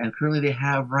 and currently they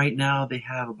have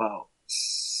about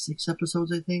 6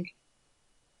 episodes, I think.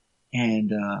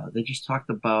 And they just talked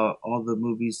about all the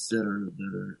movies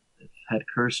that had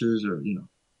curses, or you know,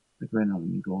 like right now. Let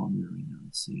me go on there right now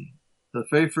and see. The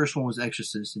very first one was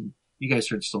Exorcist, and you guys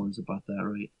heard stories about that,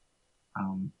 right?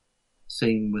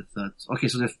 Same with okay,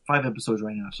 so there's 5 episodes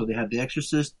right now. So they have The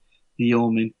Exorcist, The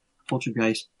Omen,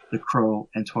 Poltergeist, The Crow,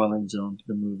 and Twilight Zone,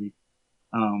 the movie.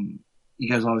 You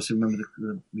guys obviously remember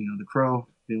The Crow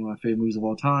being one of my favorite movies of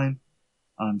all time.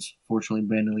 Unfortunately,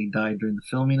 Brandon Lee died during the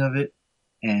filming of it,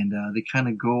 and they kind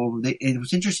of go over. It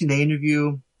was interesting. They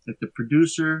interview like the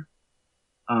producer,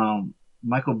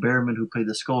 Michael Berryman, who played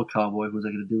the Skull Cowboy, who was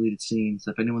like in a deleted scene.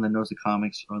 So if anyone that knows the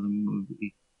comics or the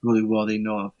movie really well, they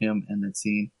know of him and that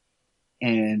scene.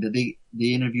 And they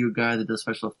interview a guy that does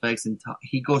special effects, and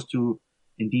he goes through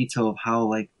in detail of how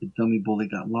like the dummy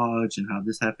bullet got lodged and how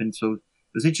this happened. So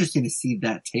it was interesting to see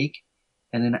that take.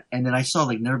 And then I saw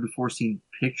like never before seen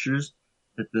pictures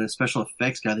that the special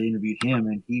effects guy, they interviewed him,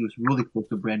 and he was really close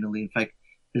to Brandon Lee. In fact,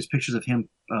 there's pictures of him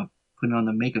putting on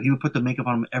the makeup. He would put the makeup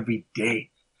on him every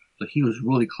day. So he was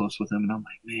really close with him. And I'm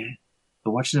like, man,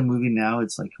 but watching the movie now,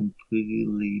 it's like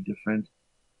completely different.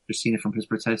 You're seeing it from his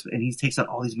perspective. And he takes out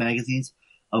all these magazines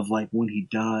of like when he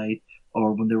died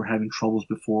or when they were having troubles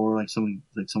before, like some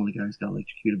of the guys got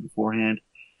electrocuted beforehand.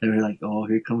 They were like, oh,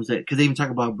 here comes that. Cause they even talk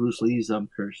about Bruce Lee's,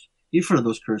 curse. You've heard of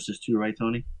those curses too, right,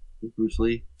 Tony? With Bruce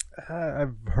Lee?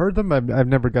 I've heard them. I've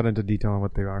never got into detail on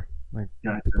what they are. Like,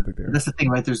 people think they are. That's the thing,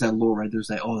 right? There's that lore, right? There's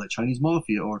that, the Chinese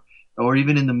mafia, or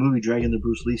even in the movie Dragon, the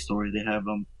Bruce Lee story, they have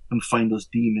him find those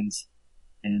demons,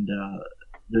 and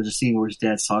there's a scene where his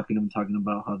dad's talking to him, talking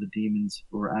about how the demons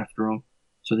were after him.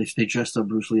 So they dressed up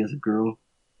Bruce Lee as a girl,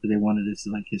 but they wanted his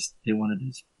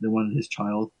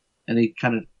child, and they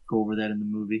kind of go over that in the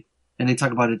movie, and they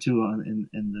talk about it too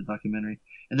in the documentary.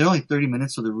 And they're only 30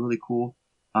 minutes, so they're really cool.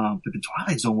 But the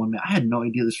Twilight Zone one, man, I had no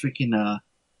idea this freaking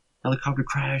helicopter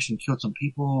crashed and killed some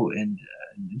people, and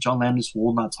John Landis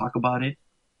will not talk about it.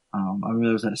 I remember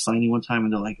I was at a signing one time,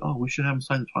 and they're like, "Oh, we should have him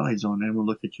sign the Twilight Zone." And everyone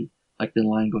looked at you like the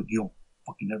line, "Go, you don't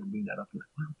fucking never bring that up." You're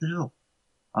like, "What the hell?"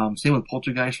 Same with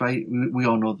Poltergeist, right? We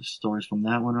all know the stories from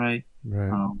that one, right?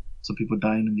 Right. Some people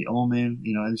dying in The Omen,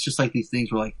 and it's just like these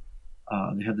things where like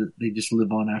they just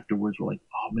live on afterwards. We're like,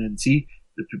 "Oh man, see,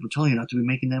 the people telling you not to be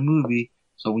making that movie."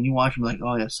 So when you watch them, like,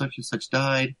 oh yeah, such and such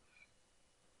died.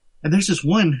 And there's this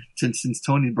one, since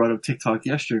Tony brought up TikTok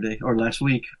yesterday or last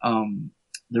week,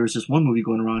 there was this one movie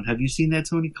going around. Have you seen that,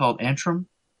 Tony, called Antrum?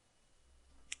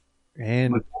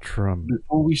 Antrum.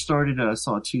 Before we started,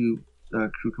 Saw 2,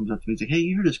 crew comes up to me and says, "Hey,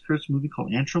 you heard this cursed movie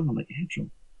called Antrum?" I'm like, "Antrum?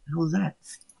 What the hell is that?"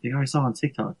 They already saw it on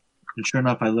TikTok. And sure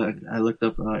enough, I looked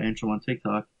up Antrum on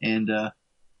TikTok, and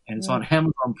it's on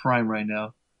Amazon Prime right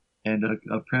now. And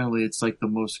apparently it's like the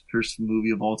most cursed movie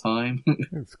of all time.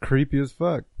 It's creepy as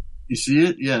fuck. You see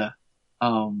it? Yeah.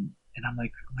 And I'm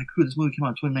like, cool, this movie came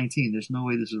out in 2019. There's no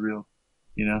way this is real.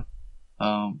 I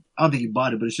don't think you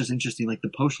bought it, but it's just interesting. Like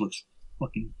the post looks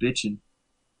fucking bitchin'.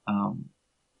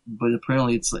 But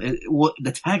apparently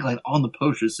the tagline on the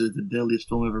poster says the deadliest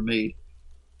film ever made.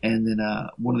 And then,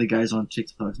 one of the guys on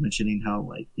TikTok is mentioning how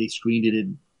like they screened it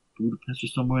in Budapest or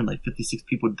somewhere and like 56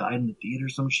 people died in the theater or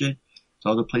some shit. So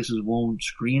other places won't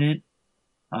screen it.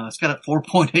 It's got a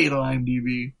 4.8 on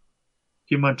IMDb.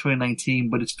 Came out in 2019,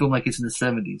 but it's filmed like it's in the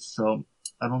 70s. So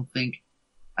I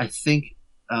think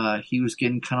he was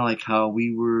getting kind of like how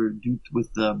we were duped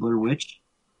with Blair Witch,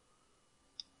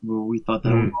 where we thought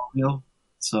that was real.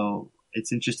 So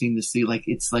it's interesting to see, like,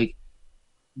 it's like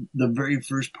the very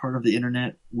first part of the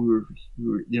internet. We were,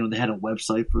 they had a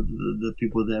website for the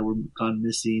people that were gone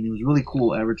missing. It was a really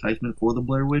cool advertisement for the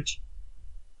Blair Witch.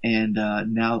 And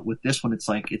now with this one, it's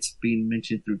like it's being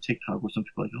mentioned through TikTok, where some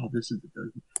people are like, "Oh, this is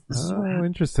what happened."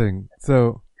 Interesting.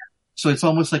 So it's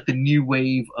almost like the new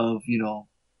wave of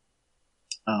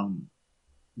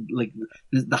like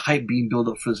the hype being built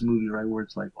up for this movie, right? Where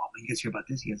it's like, "Oh, man, you guys hear about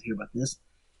this? You guys hear about this?"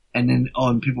 And then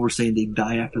people were saying they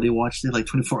die after they watched it, like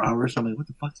 24 hours. So I'm like, "What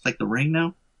the fuck? It's like The Ring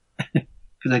now?"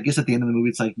 Because I guess at the end of the movie,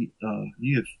 it's like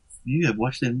you have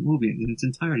watched that movie in its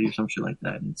entirety or some shit like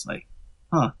that, and it's like,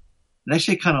 huh. And that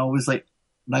shit kind of always, like,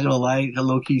 not gonna lie,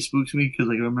 low key spooks me, because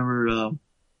like I remember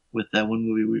with that one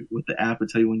movie with the app, it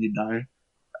tell you when you die.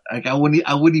 Like I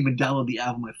wouldn't even download the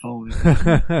app on my phone.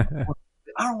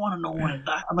 I don't want to know when I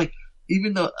die. I'm like,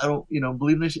 even though I don't,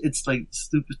 believe in this, it's like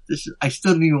stupid. I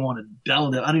still didn't even want to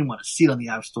download it. I didn't even want to see it on the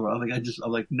App Store. I'm like,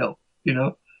 no,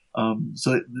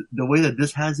 So the way that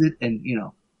this has it, and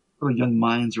little young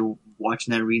minds are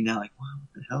watching that, reading that, like, wow,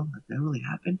 what the hell? Like, that really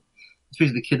happened?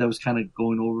 Especially the kid that was kind of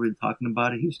going over and talking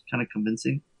about it. He was kind of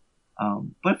convincing.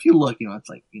 But if you look, it's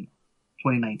like,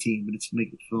 2019, but it's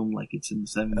making it film like it's in the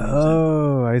 70s.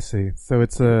 Oh, I see. So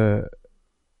it's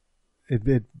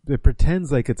it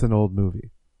pretends like it's an old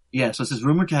movie. Yeah, so it says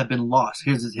rumored to have been lost.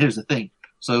 Here's the thing.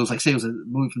 So it was like, say it was a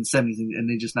movie from the 70s and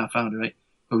they just now found it, right?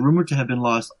 But rumored to have been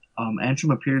lost,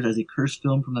 Antrum appears as a cursed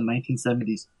film from the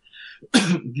 1970s.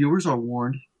 Viewers are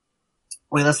warned.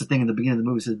 Well, that's the thing in the beginning of the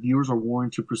movie. It says viewers are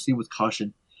warned to proceed with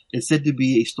caution. It's said to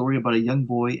be a story about a young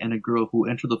boy and a girl who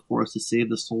enter the forest to save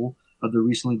the soul of their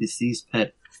recently deceased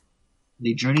pet.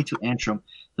 They journey to Antrim,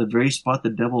 the very spot the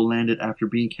devil landed after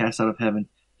being cast out of heaven.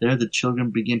 There, the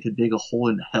children begin to dig a hole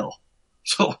in hell.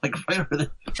 So, like, right over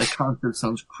there, that concept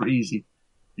sounds crazy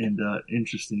and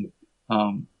interesting.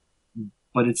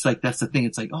 But it's like, that's the thing.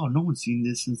 It's like, oh, no one's seen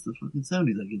this since the fucking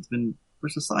 70s. Like, it's been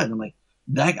pushed aside. And I'm like,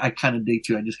 that I kind of dig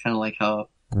too. I just kind of like how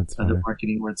the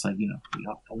marketing where it's like,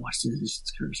 I'll watch this,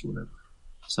 it's cursed or whatever.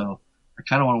 So I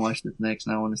kind of want to watch this next,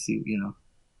 and I want to see,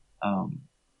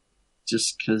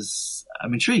 just because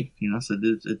I'm intrigued, so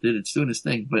it's doing its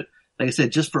thing. But like I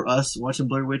said, just for us watching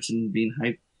Blair Witch and being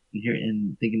hyped and here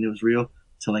and thinking it was real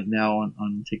to like now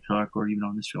on TikTok or even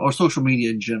on this show or social media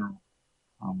in general,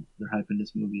 they're hyping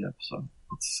this movie up. So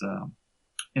it's,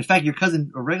 in fact, your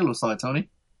cousin Regulo saw it, Tony.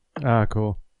 Ah,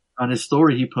 cool. On his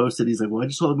story, he posted, he's like, well, I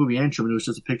just saw the movie Antrim, and it was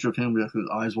just a picture of him with his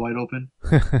eyes wide open.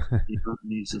 And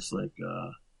he's just like,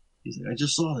 I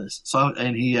just saw this.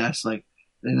 And he asked, like,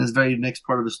 in this very next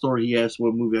part of the story, he asked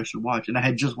what movie I should watch. And I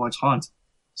had just watched Haunt.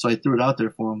 So I threw it out there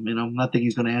for him. And I'm not thinking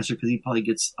he's going to answer because he probably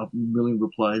gets a million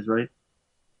replies, right?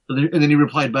 And then he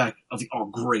replied back. I was like, oh,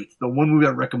 great. The one movie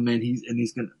I recommend, he's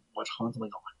going to watch Haunt. I'm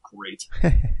like, oh, great.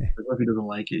 Like, what if he doesn't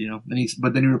like it,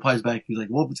 but then he replies back. He's like,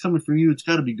 well, if it's coming from you, it's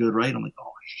got to be good, right? I'm like,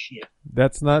 oh, shit.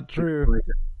 That's not true.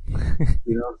 So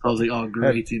I was like, oh,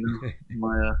 great.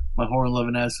 My horror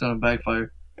loving ass is going to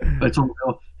backfire. But I told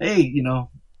him, hey,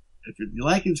 if you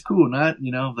like it, it's cool. Not,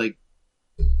 like,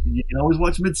 you can always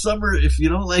watch Midsummer if you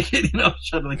don't like it,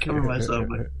 trying to like cover myself.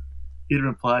 But he didn't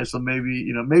reply, so maybe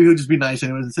he'll just be nice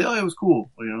anyways and say, oh, it was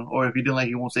cool. Or if he didn't like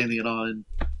it, he won't say anything at all, and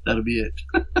that'll be it.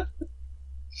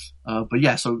 But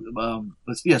yeah, so,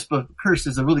 but Cursed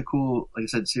is a really cool, like I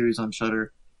said, series on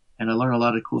Shudder, and I learned a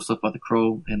lot of cool stuff about The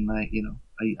Crow, and I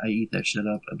eat that shit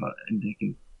up and I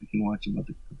can watch about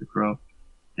the Crow,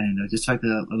 and just the fact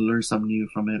that I learned something new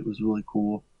from it was really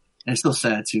cool, and it's still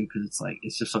sad too, cause it's like,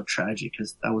 it's just so tragic,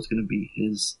 cause that was gonna be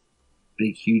his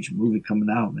big, huge movie coming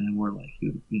out, man. We're like,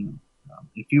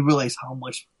 if you realize how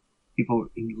much people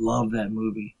love that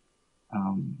movie,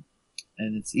 and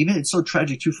it's so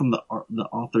tragic too from the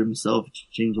author himself,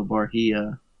 James O'Barr.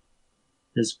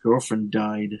 His girlfriend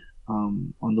died,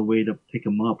 on the way to pick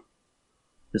him up.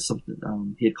 There's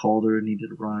something, he had called her and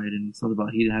needed a ride, and something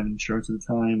about he didn't have insurance at the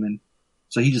time, and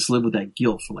so he just lived with that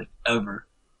guilt for like ever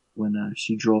when,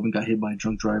 she drove and got hit by a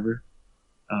drunk driver,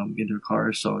 into her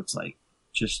car. So it's like,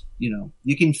 just,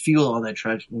 you can feel all that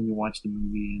tragic when you watch the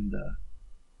movie, and,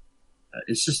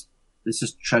 it's just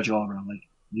tragic all around. Like,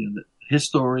 his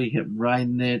story, him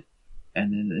riding it,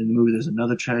 and then in the movie there's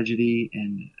another tragedy,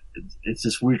 and it's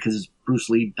just weird because Bruce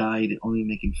Lee died only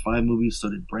making 5 movies, so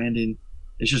did Brandon.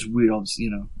 It's just weird, all this,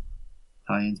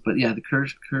 tie-ins. But yeah, the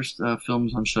Cursed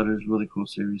films on Shudder is a really cool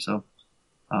series, so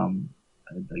I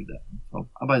like that. So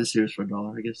I'll buy the series for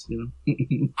 $1, I guess, I'd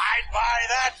buy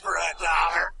that for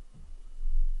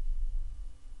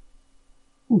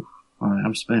 $1. Alright,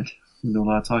 I'm spent. I'm doing a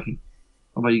lot of talking.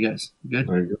 How about you guys? You good?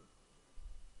 Very good.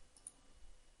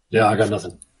 Yeah, I got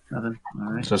nothing. Nothing.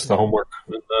 All right. Just the homework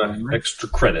and the extra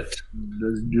credit.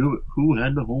 Let's do it. Who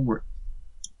had the homework?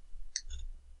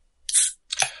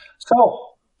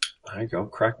 So, I go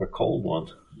crack a cold one.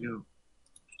 Yo,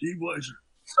 Steve Weiser.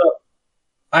 So,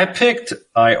 I picked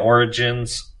I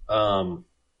Origins.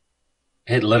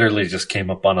 It literally just came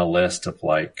up on a list of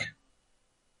like,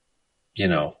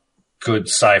 good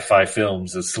sci-fi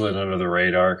films that slid under the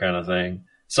radar kind of thing.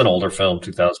 It's an older film,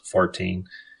 2014.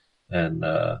 And,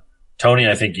 Tony,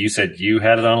 I think you said you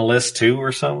had it on a list too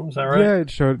or something. Is that right? Yeah,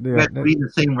 it showed. You guys read the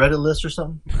same Reddit list or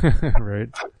something? Right.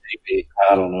 Maybe.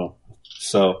 I don't know.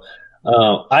 So,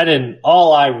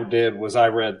 all I did was I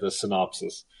read the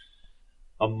synopsis.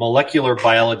 A molecular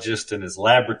biologist and his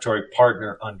laboratory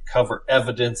partner uncover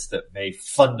evidence that may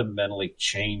fundamentally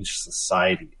change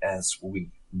society as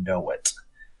we know it.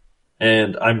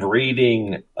 And I'm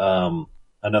reading,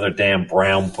 another Dan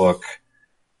Brown book.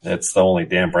 It's the only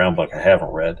Dan Brown book I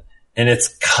haven't read. And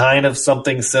it's kind of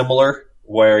something similar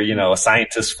where, a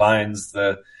scientist finds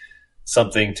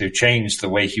something to change the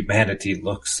way humanity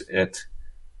looks at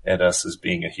us as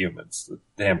being a humans. The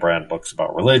Dan Brown book's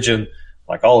about religion,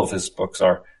 like all of his books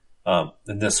are.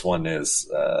 And this one is,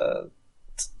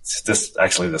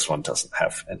 this one doesn't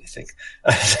have anything.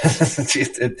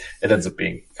 It ends up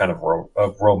being kind of a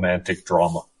romantic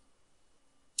drama.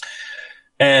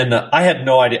 And I had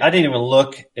no idea. I didn't even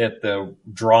look at the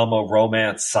drama,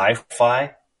 romance,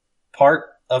 sci-fi part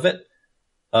of it.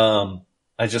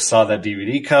 I just saw that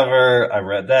DVD cover. I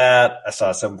read that. I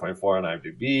saw 7.4 on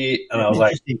IMDb, and I was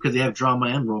like, because they have drama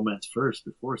and romance first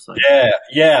before sci-fi.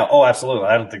 Yeah. Oh, absolutely.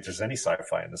 I don't think there's any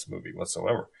sci-fi in this movie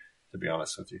whatsoever. to be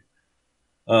honest with you.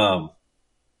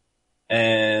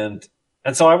 And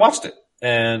so I watched it,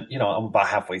 and I'm about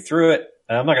halfway through it,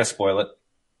 and I'm not gonna spoil it.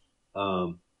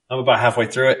 I'm about halfway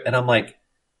through it, and I'm like,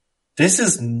 this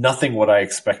is nothing what I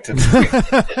expected.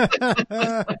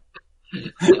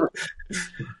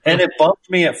 And it bumped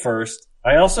me at first.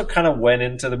 I also kind of went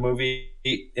into the movie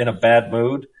in a bad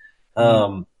mood.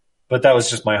 But that was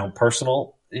just my own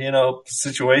personal,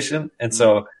 situation. And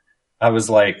so I was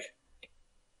like,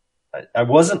 I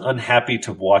wasn't unhappy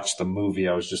to watch the movie.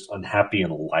 I was just unhappy in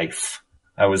life.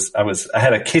 I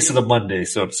had a case of the Monday,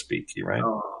 so to speak, right?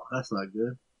 Oh, that's not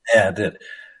good. Yeah, I did.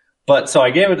 But so I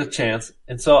gave it a chance.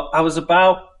 And so I was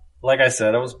about, like I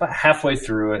said, I was about halfway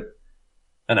through it,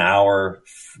 an hour,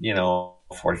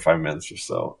 45 minutes or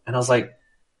so. And I was like,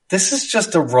 this is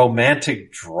just a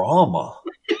romantic drama.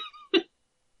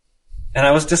 And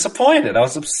I was disappointed. I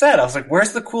was upset. I was like,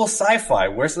 where's the cool sci-fi?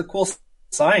 Where's the cool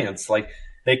science? Like,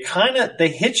 they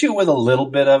hit you with a little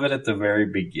bit of it at the very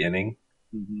beginning.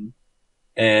 Mm-hmm.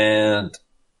 And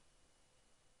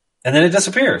then it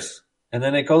disappears. And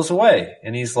then it goes away.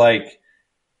 And he's like,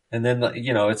 and then,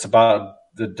 it's about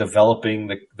the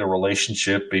developing the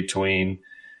relationship between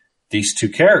these two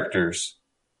characters.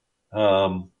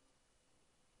 And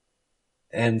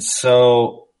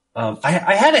so,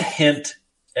 I had a hint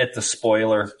at the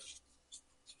spoiler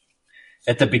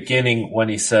at the beginning when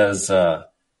he says, the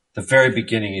very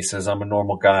beginning, he says, I'm a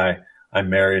normal guy. I'm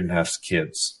married and have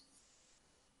kids.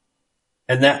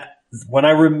 And that, when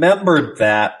I remembered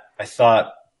that, I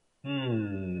thought,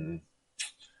 I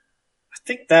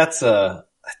think that's a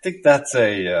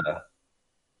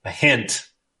hint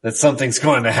that something's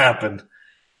going to happen.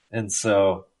 And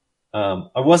so, I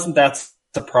wasn't that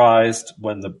surprised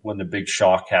when the big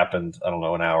shock happened, I don't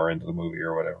know, an hour into the movie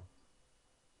or whatever.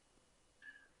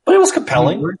 But it was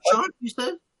compelling. You were shocked, you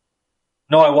said?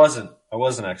 No, I wasn't. I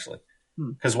wasn't actually.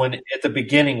 Because at the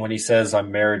beginning, when he says,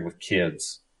 I'm married with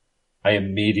kids, I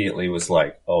immediately was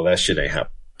like, oh, that shit ain't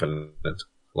happening.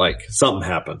 Like, something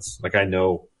happens. Like, I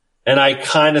know. And I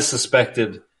kind of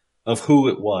suspected of who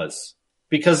it was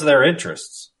because of their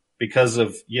interests. Because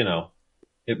of,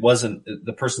 it wasn't,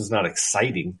 the person's not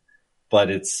exciting, but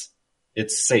it's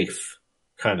safe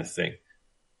kind of thing.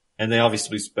 And they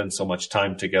obviously spend so much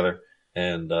time together.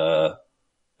 And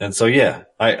so, yeah,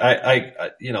 I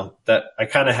that I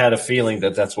kind of had a feeling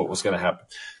that that's what was going to happen.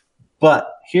 But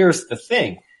here's the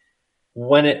thing.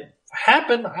 When it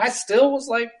happened, I still was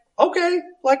like, okay,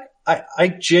 like I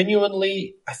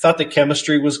genuinely, I thought the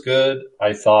chemistry was good.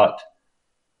 I thought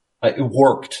it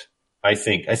worked. I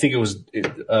think it was,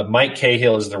 Mike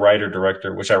Cahill is the writer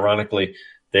director, which ironically,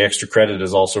 the extra credit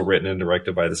is also written and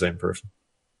directed by the same person.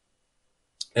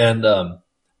 And,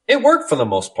 it worked for the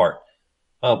most part.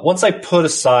 Once I put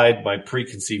aside my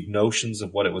preconceived notions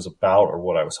of what it was about or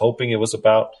what I was hoping it was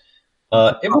about,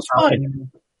 it was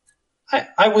fine.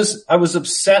 I was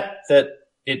upset that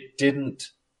it didn't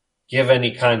give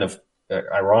any kind of,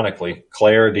 ironically,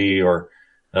 clarity, or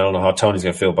I don't know how Tony's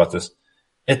going to feel about this,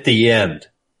 at the end,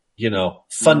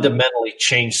 fundamentally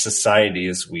change society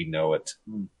as we know it.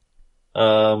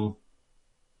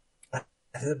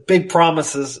 Big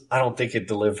promises. I don't think it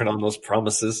delivered on those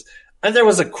promises. And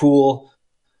there's a cool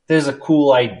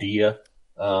idea,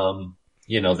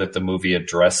 that the movie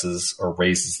addresses or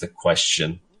raises the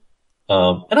question.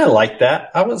 And I like that.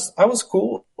 I was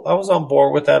cool. I was on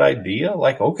board with that idea.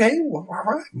 Like, okay, well, all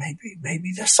right,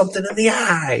 maybe there's something in the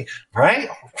eye, right?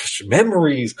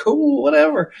 Memories, cool,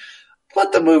 whatever.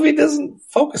 But the movie doesn't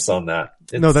focus on that.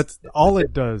 No, that's all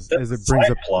it does is it brings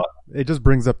up plot. It just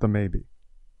brings up the maybe.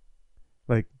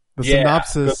 Like the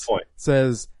synopsis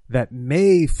says that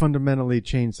may fundamentally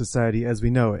change society as we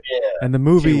know it. Yeah, and the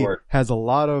movie has a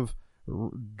lot of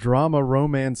drama,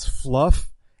 romance, fluff,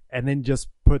 and then just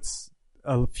puts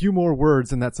a few more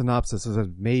words in that synopsis and says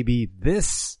maybe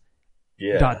this ...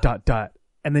 And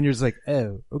then you're just like,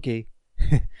 oh, okay.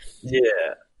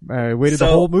 Yeah. I waited the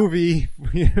whole movie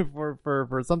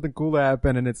for something cool to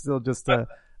happen, and it's still just a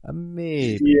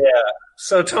maybe. Yeah.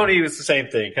 So Tony was the same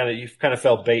thing. You kind of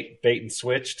felt bait and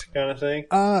switched kind of thing.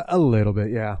 A little bit,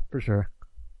 yeah, for sure.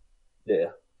 Yeah.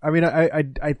 I mean,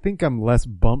 I think I'm less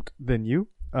bumped than you.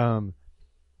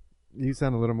 You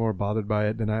sound a little more bothered by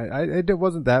it than I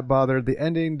wasn't that bothered. The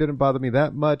ending didn't bother me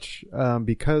that much,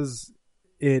 because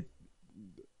it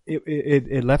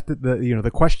left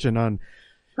the question on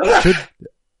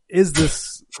is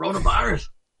this coronavirus?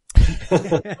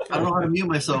 I don't know how to mute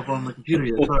myself on the computer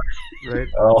yet. Sorry. Right?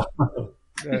 Oh,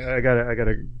 I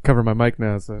gotta cover my mic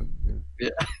now. So yeah,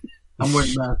 I'm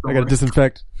wearing a mask. I gotta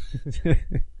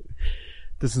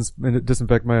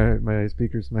disinfect my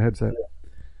speakers, my headset.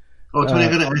 Oh, Tony,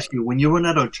 I gotta ask you, when you run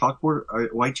out of chalkboard, or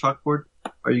white chalkboard,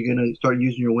 are you gonna start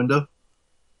using your window?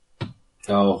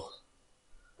 Oh,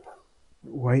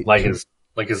 White. like his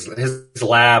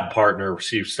lab partner,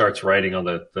 she starts writing on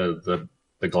the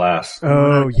glass.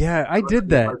 Oh yeah, I did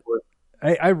that.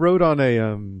 I wrote on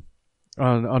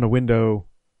a window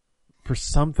for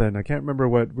something. I can't remember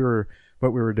what we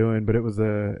were doing, but it was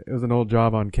an old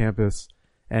job on campus,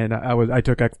 and I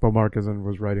took expo markers and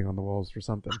was writing on the walls for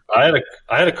something. I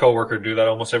had a coworker do that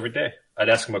almost every day. I'd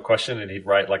ask him a question and he'd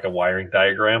write like a wiring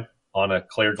diagram on a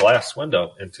clear glass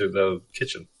window into the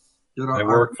kitchen. Dude, It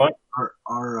worked fine.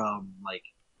 Our mate,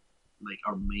 like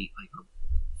our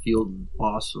field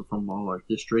boss from all our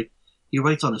district, he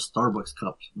writes on his Starbucks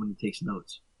cups when he takes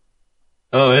notes.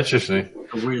 Oh, interesting.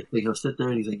 The weirdest thing, he'll sit there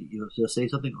and he's like, he'll say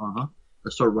something, I'll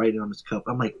start writing on his cup.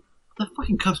 I'm like, that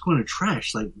fucking cup's going to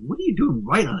trash. Like, what are you doing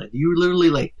right on it? Do you literally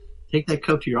like take that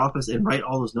cup to your office and write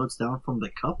all those notes down from the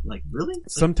cup? Like, really?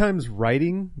 Sometimes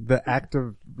writing, the act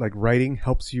of like writing,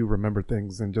 helps you remember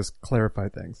things and just clarify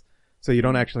things. So you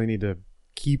don't actually need to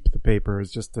keep the paper.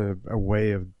 It's just a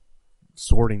way of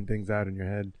sorting things out in your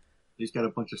head. He's got a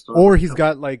bunch of Starbucks Or he's cups.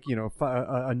 got like,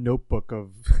 a notebook of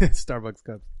Starbucks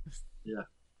cups. Yeah.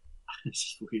 It's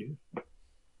just weird.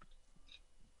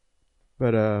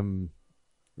 But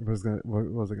what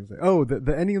was I gonna say? Oh,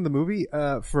 the ending of the movie.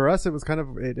 For us, it was kind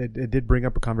of it did bring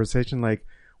up a conversation like,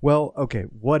 well, okay,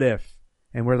 what if?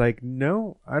 And we're like,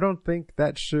 no, I don't think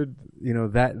that should,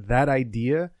 that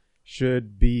idea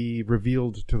should be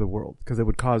revealed to the world because it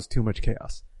would cause too much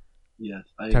chaos. Yes,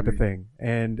 type of thing.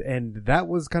 And that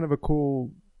was kind of a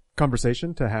cool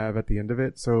conversation to have at the end of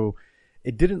it. So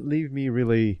it didn't leave me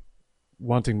really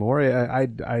wanting more.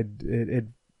 It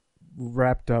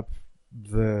wrapped up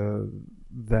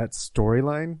that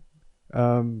storyline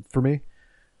for me.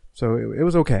 So it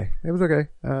was okay. It was okay.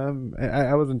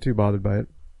 I wasn't too bothered by it.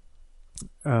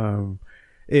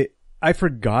 I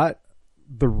forgot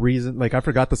the reason, like I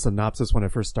forgot the synopsis when I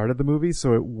first started the movie,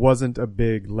 so it wasn't a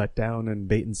big letdown and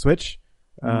bait and switch.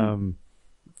 It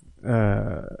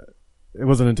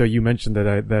wasn't until you mentioned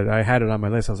that I had it on my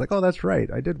list. I was like, oh, that's right.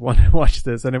 I did want to watch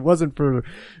this, and it wasn't for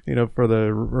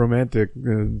the romantic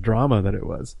drama that it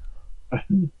was.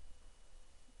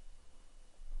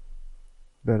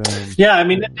 But yeah, I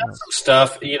mean, it does some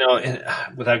stuff,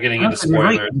 without getting into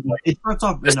spoilers. Right. It starts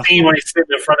off The scene when he's sitting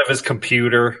in front of his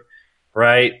computer,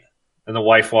 right? And the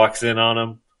wife walks in on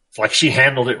him. It's like she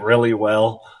handled it really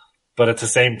well, but at the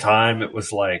same time, it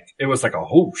was like a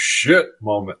oh shit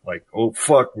moment. Like, oh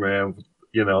fuck, man,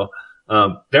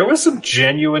 there was some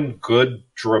genuine good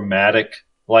dramatic,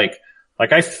 like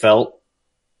I felt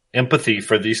empathy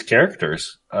for these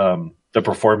characters. The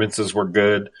performances were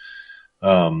good.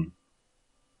 There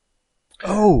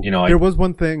was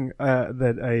one thing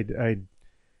that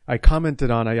I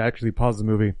commented on. I actually paused the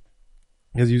movie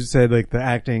because you said like the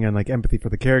acting and like empathy for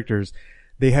the characters.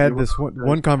 They had this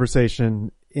one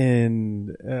conversation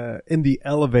in the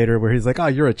elevator where he's like, "Oh,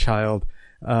 you're a child,"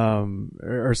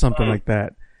 or something like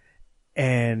that.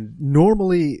 And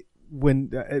normally when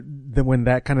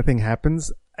that kind of thing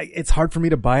happens, it's hard for me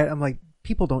to buy it. I'm like,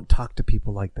 people don't talk to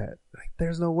people like that. Like,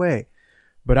 there's no way.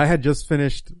 But I had just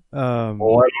finished. Well, I don't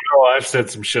know. I've said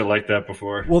some shit like that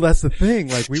before. Well, that's the thing.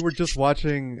 Like, we were just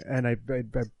watching, and I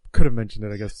could have mentioned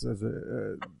it, I guess.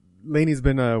 Lainey's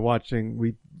been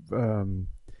watching on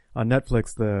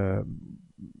Netflix the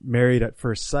Married at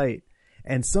First Sight,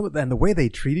 and the way they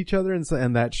treat each other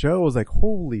and that show was like,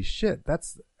 holy shit.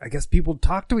 I guess people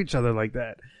talk to each other like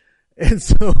that. And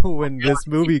so when this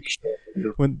movie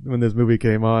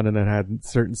came on and it had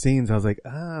certain scenes, I was like,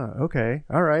 okay,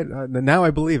 all right, now I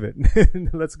believe it.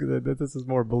 This is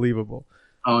more believable.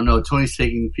 Oh no, Tony's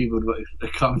taking people to a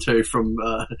commentary from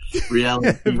reality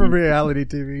TV. From reality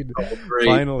TV. Oh, great.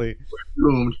 Finally, we're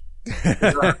doomed.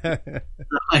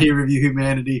 I review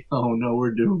humanity. Oh no,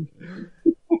 we're doomed.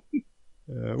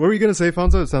 What were you going to say,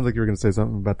 Fonzo? It sounds like you were going to say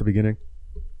something about the beginning.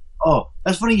 Oh,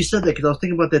 that's funny you said that because I was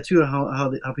thinking about that too.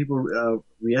 How people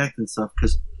react and stuff.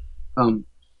 Because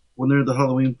when they're at the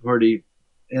Halloween party,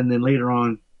 and then later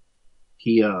on,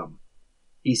 he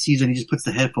sees her and he just puts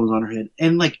the headphones on her head,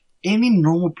 and like any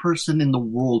normal person in the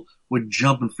world would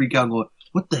jump and freak out and go,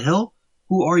 "What the hell?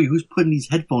 Who are you? Who's putting these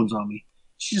headphones on me?"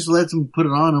 She just lets him put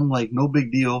it on him like no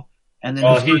big deal. And then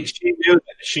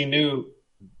she knew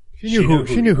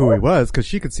who he was because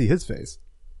she could see his face.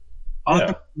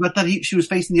 Yeah. But that she was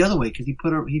facing the other way because he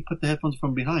put the headphones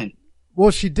from behind.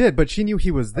 Well, she did, but she knew he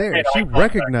was there. She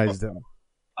recognized him.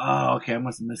 Oh, okay. I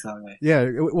must have missed that way. Yeah.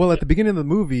 Well, at the beginning of the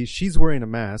movie, she's wearing a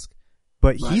mask,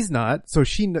 but he's not. So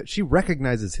she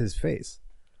recognizes his face.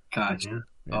 Gotcha.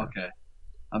 Yeah. Okay.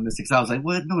 Mystics. I was like,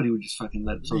 what? Nobody would just fucking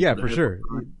let it. Yeah, for sure.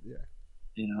 Yeah.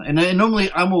 You know, and normally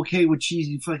I'm okay with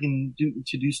cheesy fucking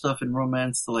do stuff in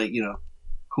romance to like, you know,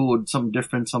 cool, something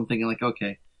different, something and like,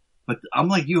 okay. But I'm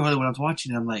like you, Harley, when I was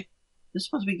watching it, I'm like, this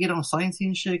supposed to be get on sciencey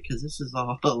and shit, cause this is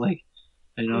all like,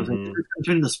 you know, I was like,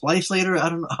 turn into Splice later. I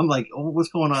don't know. I'm like, oh, what's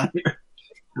going on here?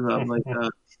 Cause I'm like,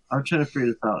 I'm trying to figure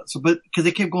this out. So, but, cause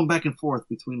they kept going back and forth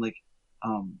between like,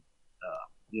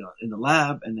 you know, in the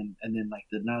lab and then like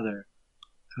now they're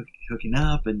hooking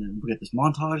up and then we got this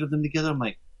montage of them together. I'm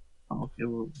like, oh, okay,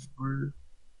 well, we're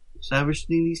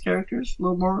establishing these characters a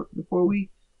little more before we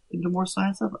into more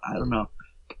science stuff. I don't know.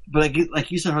 But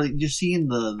like you said, Harley, just seeing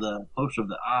the poster of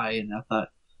the eye, and I thought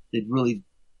they'd really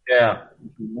do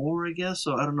more, I guess.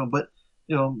 So I don't know, but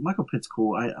you know, Michael Pitt's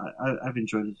cool. I've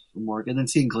enjoyed his work, and then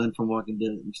seeing Glenn from Walking Dead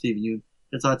and Stephen Yeun,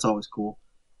 that's always cool.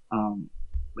 And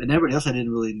everybody else I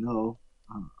didn't really know,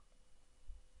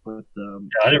 but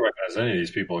I didn't recognize any of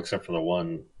these people except for the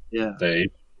one. Yeah.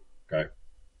 Okay.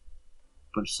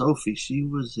 But Sophie, she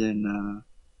was in.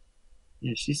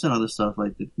 She's done other stuff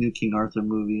like the new King Arthur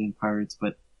movie and Pirates,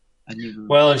 but I never.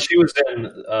 Well, and she was in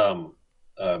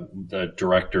the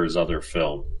director's other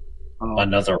film,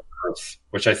 Another Earth,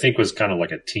 which I think was kind of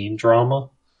like a teen drama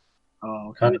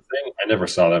kind of thing. I never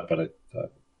saw that, but I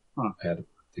had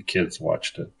the kids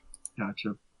watched it.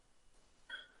 Gotcha.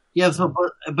 Yeah, so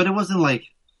but it wasn't like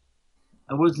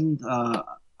I wasn't.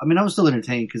 I mean, I was still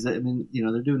entertained because I mean, you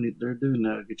know, they're doing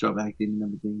a good job acting and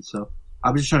everything. So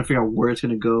I was just trying to figure out where it's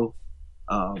going to go.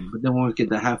 But then when we get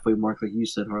the halfway mark, like you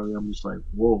said, Harley, I'm just like,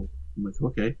 whoa. I'm like,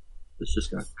 okay, this just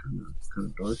got kind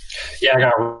of dark. Yeah, I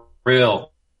got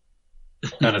real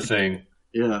kind of thing.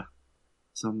 Yeah.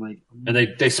 So I'm like, and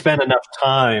they spend enough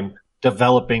time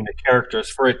developing the characters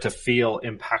for it to feel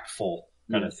impactful,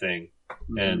 kind of thing.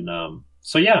 Mm-hmm. And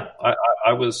so yeah,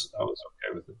 I was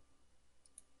okay with it.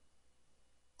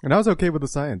 And I was okay with the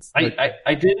science.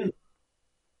 I didn't.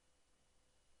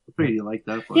 Pretty like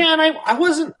that. But. Yeah, and I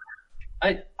wasn't.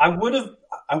 I would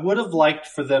have liked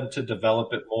for them to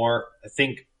develop it more. I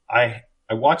think I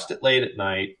watched it late at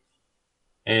night,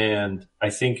 and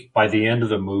I think by the end of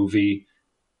the movie,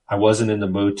 I wasn't in the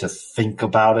mood to think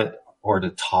about it or to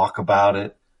talk about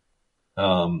it.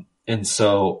 And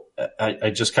so I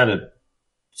just kind of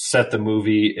set the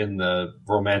movie in the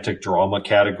romantic drama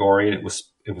category, and it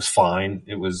was fine.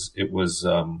 It was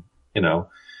you know.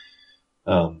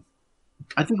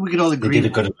 I think we could all agree. They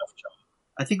did a good enough job.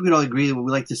 I think we'd all agree that we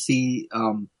like to see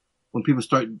when people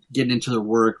start getting into their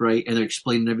work, right, and they're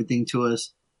explaining everything to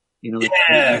us. You know,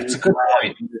 it's a good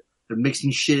point. They're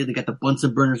mixing shit. They got the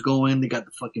Bunsen burners going. They got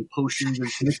the fucking potions. They're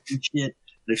mixing shit.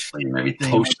 They're explaining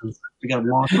everything. Potions. We got a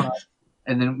montage,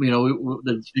 and then you know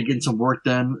they're getting some work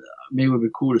done. Maybe it would be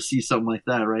cool to see something like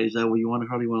that, right? Is that what you want, or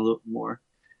how do you want a little more?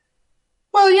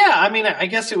 Well, yeah. I mean, I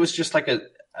guess it was just like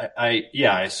I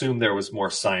assume there was more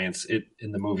science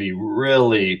in the movie.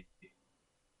 Really,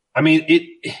 I mean,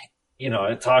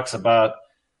 it talks about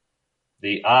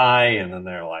the eye, and then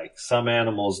they're like, some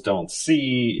animals don't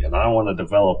see, and I want to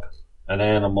develop an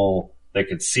animal that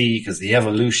could see because the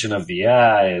evolution of the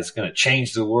eye is going to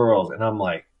change the world. And I'm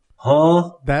like,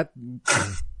 huh?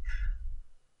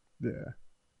 Yeah.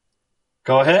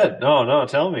 Go ahead. No,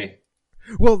 tell me.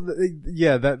 Well,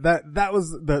 yeah, that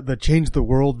was the change the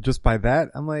world just by that.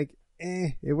 I'm like,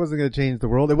 it wasn't going to change the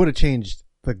world. It would have changed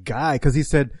the guy because he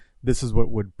said this is what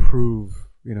would prove,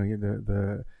 you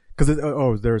know, because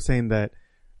they were saying that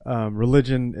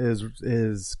religion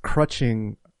is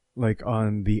crutching like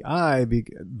on the eye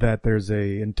that there's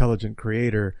a intelligent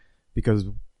creator because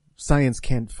science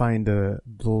can't find the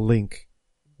link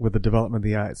with the development of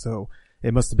the eye, so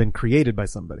it must have been created by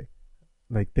somebody.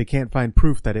 Like they can't find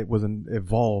proof that it wasn't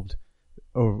evolved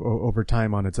over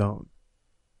time on its own.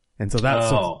 And so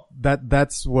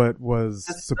that's what was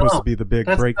supposed to be the big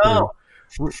breakthrough. Dumb.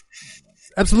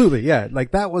 Absolutely, yeah.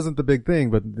 Like that wasn't the big thing,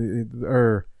 but and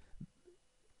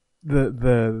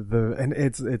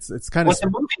it's kind of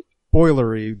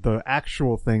spoilery. The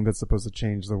actual thing that's supposed to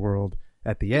change the world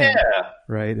at the end,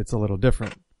 right? It's a little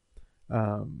different.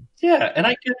 Yeah, and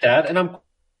I get that, and I'm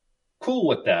cool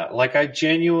with that. Like I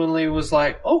genuinely was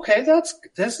like, okay,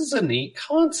 this is a neat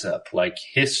concept, like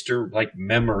history, like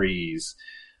memories.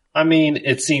 I mean,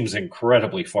 it seems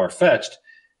incredibly far-fetched,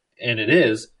 and it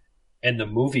is, and the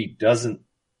movie doesn't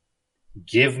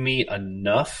give me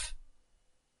enough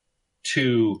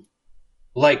to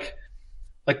like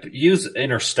use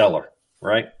Interstellar,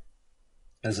 right?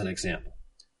 As an example.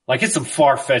 Like it's some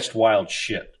far-fetched wild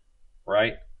shit,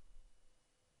 right?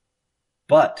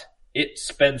 But it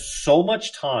spends so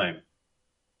much time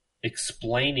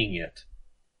explaining it.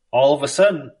 All of a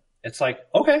sudden, it's like,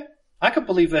 okay, I could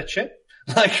believe that shit.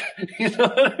 Like, you know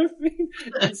what I mean?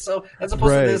 And so, as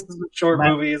opposed to this is a short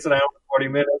movie, it's an hour and 40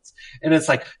 minutes, and it's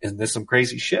like, isn't this some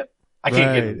crazy shit? I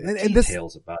can't get into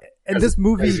details about it. And this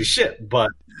movie, crazy shit, but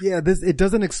yeah, it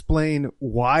doesn't explain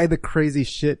why the crazy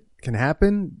shit can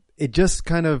happen. It just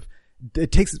kind of,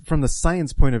 it takes it from the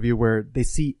science point of view where they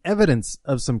see evidence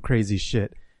of some crazy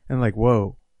shit and like,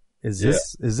 whoa, is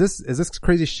this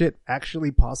crazy shit actually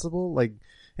possible? Like,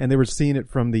 and they were seeing it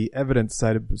from the evidence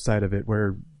side of it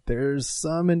where there's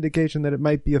some indication that it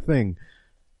might be a thing.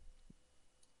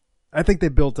 I think they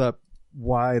built up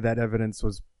why that evidence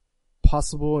was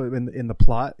possible in the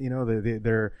plot. You know,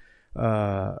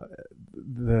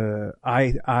 the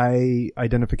eye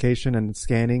identification and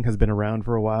scanning has been around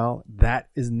for a while. That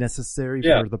is necessary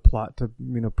for the plot to,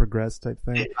 you know, progress type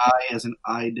thing. The eye as an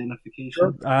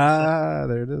identification. Ah,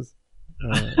 there it is.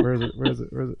 Where is it?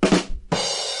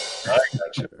 I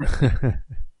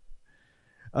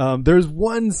gotcha. There's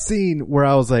one scene where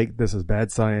I was like, this is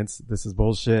bad science. This is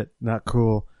bullshit. Not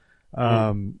cool.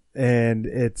 And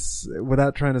it's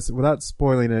without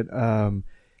spoiling it.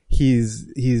 He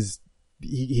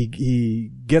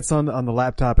gets on the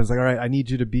laptop and is like, all right, I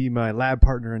need you to be my lab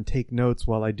partner and take notes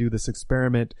while I do this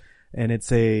experiment. And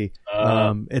it's a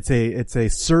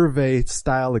survey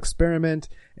style experiment.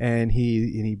 And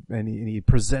he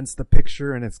presents the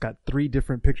picture and it's got 3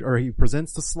 different pictures, or he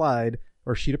presents the slide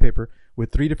or sheet of paper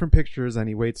with 3 different pictures and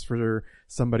he waits for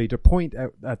somebody to point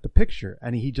at the picture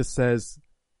and he just says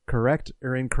correct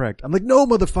or incorrect. I'm like, no,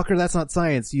 motherfucker, that's not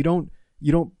science. You don't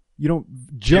judge. You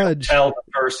tell the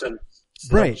person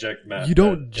subject matter. You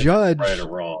don't judge right or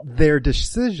wrong. Their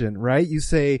decision, right? You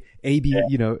say A, B,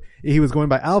 you know, he was going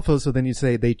by alpha. So then you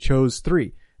say they chose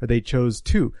 3 or they chose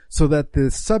 2 so that the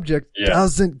subject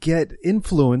doesn't get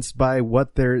influenced by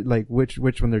what they're like, which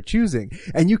one they're choosing.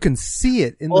 And you can see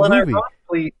it in the movie. Ironically,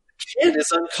 the kid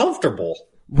is uncomfortable.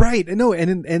 Right. No.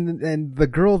 And the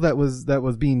girl that was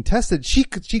being tested, she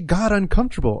got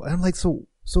uncomfortable. And I'm like, so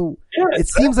it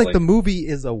seems like the movie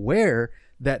is aware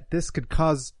that this could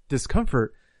cause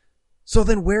discomfort. So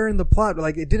then where in the plot,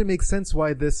 like, it didn't make sense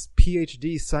why this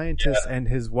PhD scientist and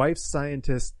his wife's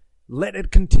scientist let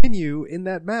it continue in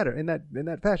that matter, in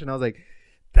that fashion. I was like,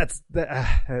 that's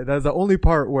the only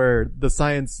part where the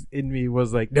science in me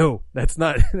was like, no, that's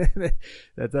not,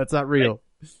 that's not real.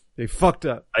 They fucked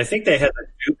up. I think they had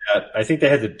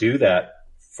to do that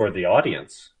for the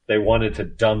audience. They wanted to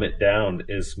dumb it down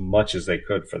as much as they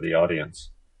could for the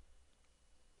audience.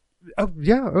 Oh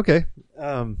yeah, okay.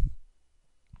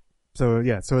 So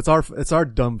it's our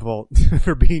dumb fault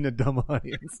for being a dumb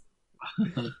audience.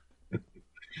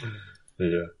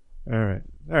 Yeah. All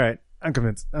right. I'm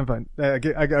convinced. I'm fine. I'll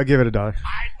give it $1. I'd buy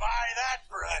that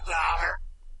for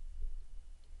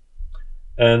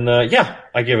 $1. And I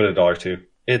give it $1 too.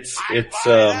 It's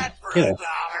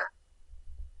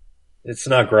it's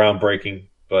not groundbreaking,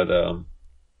 but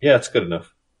it's good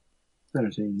enough. It's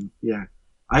entertaining. Yeah.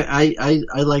 I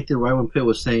liked it right when Pitt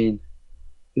was saying,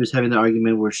 he was having the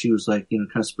argument where she was like, you know,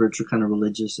 kind of spiritual, kind of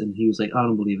religious, and he was like, I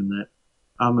don't believe in that.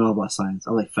 I'm all about science.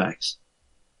 I like facts.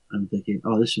 I'm thinking,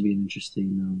 this should be an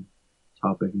interesting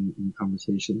topic and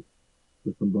conversation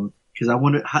with them both. Because I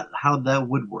wonder how that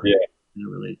would work. Yeah. In a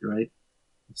relate, right?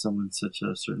 If someone's such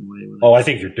a certain way. I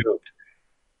think you're doomed.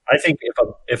 I think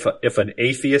if an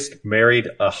atheist married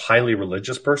a highly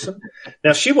religious person,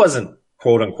 now she wasn't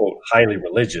quote unquote highly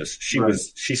religious.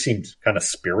 She seemed kind of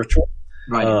spiritual.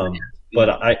 Right. But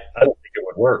I don't think it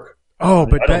would work. Oh,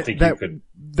 but I don't think you could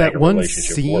that one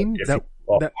scene that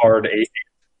hard atheist.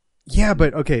 Yeah,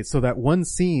 but okay, so that one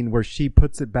scene where she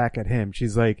puts it back at him,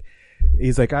 he's like,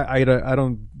 I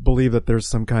don't believe that there's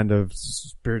some kind of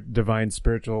divine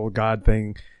spiritual God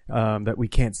thing, that we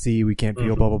can't see, we can't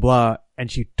feel, blah, blah, blah.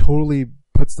 And she totally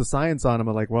puts the science on him.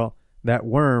 I'm like, well, that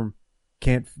worm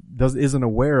isn't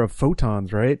aware of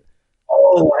photons, right?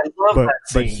 Oh, I love that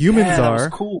scene. But humans are. That was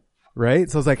cool.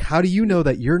 Right? So it's like, how do you know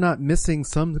that you're not missing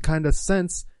some kind of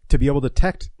sense to be able to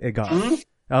detect a God? Mm-hmm.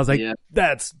 I was like,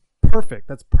 that's perfect.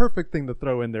 That's perfect thing to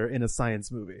throw in there in a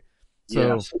science movie. So,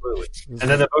 yeah, absolutely. And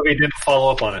then the movie didn't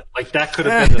follow up on it. Like, that could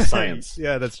have been the science.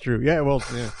 Yeah, that's true. Yeah, well,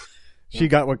 yeah. She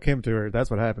got what came to her. That's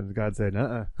what happened. God said,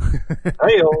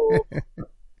 Hey-o.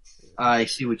 I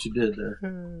see what you did there.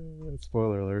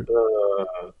 Spoiler alert.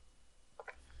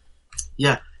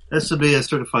 Yeah, that should be a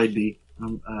certified B.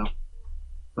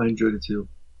 I enjoyed it too.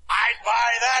 I'd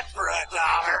buy that for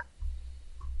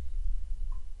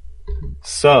 $1.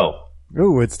 So.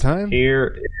 Oh, it's time.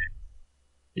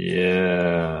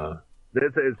 Yeah.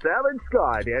 This is Savage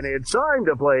Scott, and it's time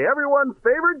to play everyone's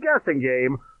favorite guessing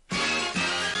game.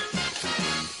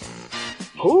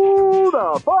 Who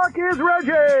the fuck is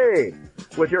Reggie?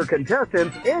 with your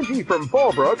contestants Angie from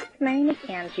Fallbrook, My name is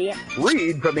Angie.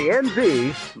 Reed from the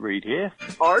NZ, Reed here.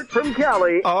 Art from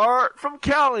Cali, Art from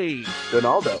Cali.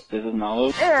 Donaldo, This is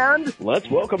Nalo. and let's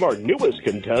welcome our newest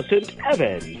contestant,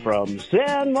 Evan from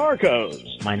San Marcos.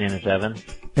 My name is Evan.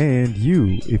 And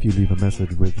you, if you leave a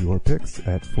message with your picks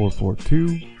at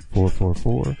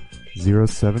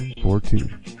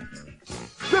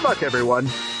 442-444-0742. Good luck, everyone.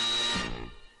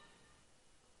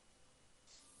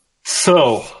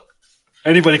 So,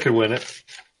 anybody could win it,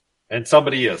 and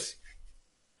somebody is.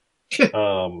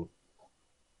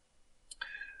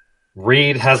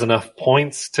 Reed has enough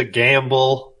points to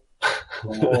gamble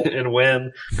and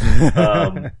win.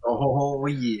 Oh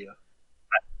yeah.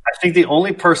 I think the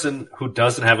only person who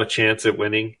doesn't have a chance at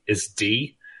winning is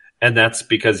D, and that's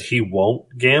because he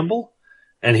won't gamble,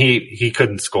 and he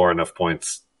couldn't score enough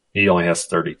points. He only has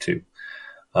 32.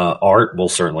 Art will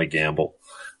certainly gamble.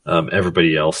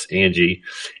 Everybody else, Angie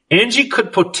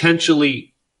could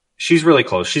potentially, she's really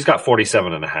close. She's got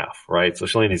 47.5, right? So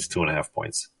she only needs 2.5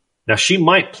 points. Now she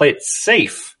might play it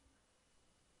safe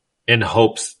in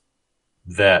hopes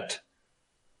that,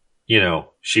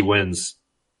 she wins.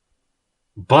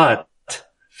 But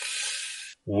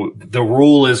the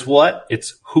rule is what?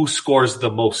 It's who scores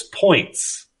the most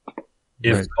points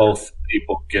if Right. both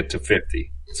people get to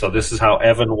 50. So this is how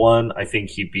Evan won. I think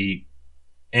he beat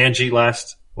Angie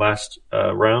last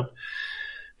round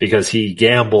because he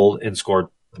gambled and scored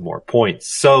more points.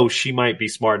 So she might be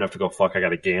smart enough to go, fuck, I got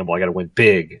to gamble. I got to win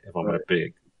big if I'm going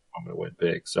to win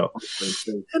big. So,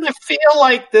 and I feel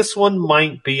like this one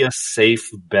might be a safe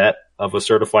bet of a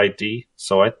certified D.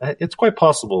 So it's quite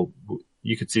possible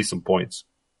you could see some points.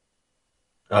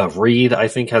 Reed, I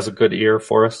think, has a good ear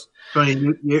for us.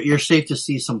 Tony, you're safe to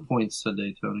see some points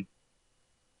today, Tony.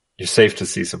 You're safe to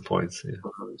see some points. Yeah.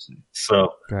 So,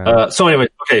 Okay. so anyway,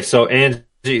 okay. So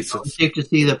Angie, so It's safe to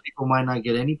see that people might not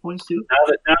get any points too. now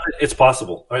that it's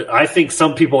possible. I think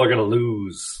some people are going to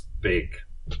lose big.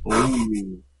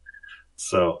 Ooh.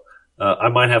 So I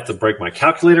might have to break my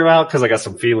calculator out because I got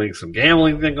some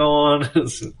gambling thing going on.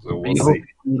 So we'll You see. hope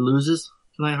he loses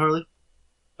tonight, Harley?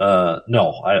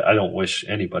 No, I don't wish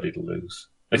anybody to lose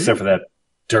except for that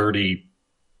dirty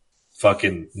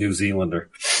fucking New Zealander.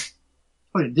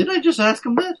 Wait, did I just ask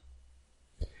him that?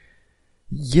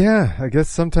 Yeah, I guess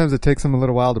sometimes it takes them a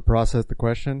little while to process the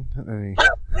question. I mean,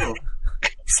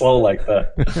 Slow like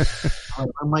that.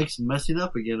 My mic's messing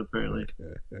up again, apparently.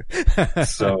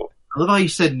 So I love how you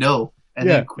said no and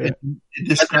Yeah, then quit. It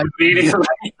described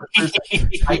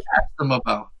I asked him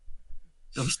about.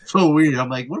 It was so weird. I'm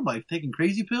like, what am I, taking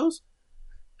crazy pills?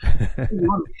 You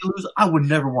want me to lose? I would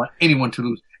never want anyone to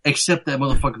lose except that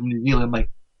motherfucker from New Zealand. I'm like,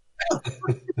 what the fuck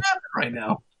is happening right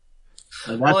now?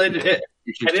 And well, that's-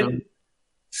 I didn't.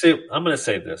 See, I'm going to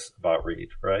say this about Reed,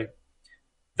 right?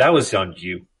 That was on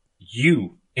you.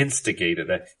 You instigated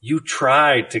that. You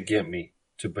tried to get me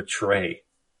to betray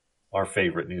our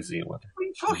favorite New Zealander. What are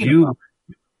you talking about?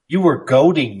 You were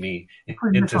goading me What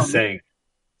are you into talking- saying,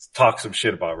 talk some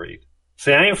shit about Reed.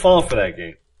 See, I ain't falling for that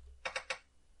game.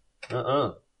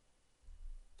 You're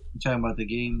talking about the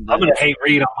game. I'm going to hate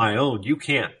Reed on my own. You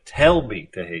can't tell me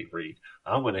to hate Reed.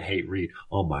 I'm going to hate Reed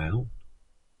on my own.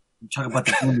 You talk about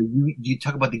the game that you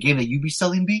talk about the game that you be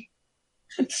selling, B?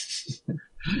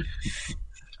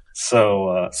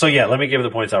 So yeah, let me give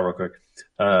the points out real quick.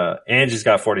 Angie's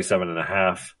got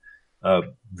 47.5.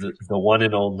 The one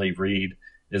and only Reed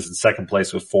is in second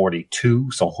place with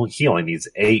 42. So he only needs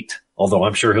 8, although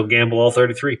I'm sure he'll gamble all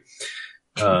 33.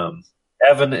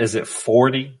 Evan is at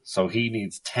 40, so he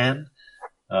needs 10.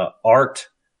 Art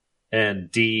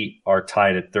and D are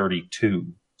tied at 32.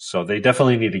 So they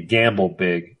definitely need to gamble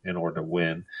big in order to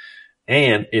win.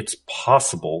 And it's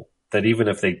possible that even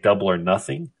if they double or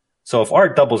nothing, so if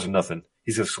Art doubles or nothing,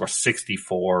 he's going to score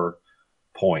 64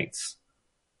 points.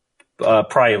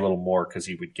 Probably a little more because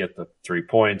he would get the 3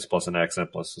 points plus an accent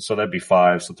so that'd be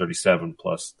 5, so 37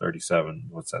 plus 37.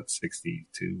 What's that?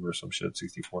 62 or some shit,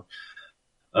 64.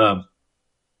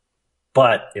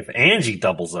 But if Angie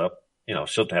doubles up,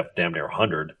 she'll have damn near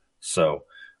 100. So,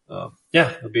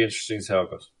 yeah, it'll be interesting to see how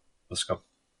it goes. Let's go.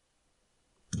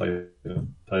 Play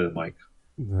the mic.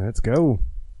 let's go.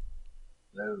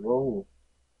 Roll.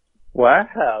 Well,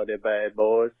 howdy, bad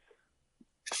boys.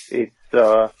 It's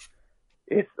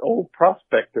old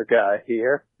prospector guy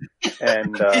here,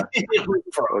 and well,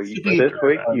 this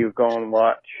week you're gonna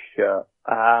watch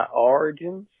I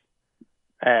Origins,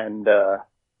 and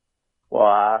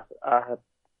well, I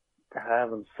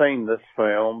haven't seen this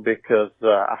film because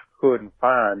I couldn't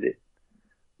find it,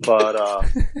 but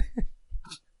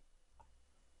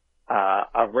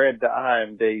I read the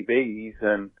IMDb's,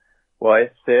 and well,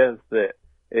 it says that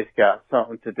it's got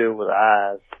something to do with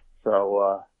eyes.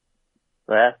 So,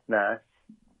 that's nice.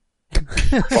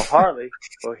 Well, Harley,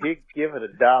 he'd give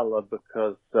it $1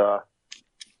 because,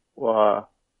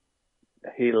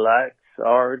 he likes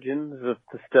origins of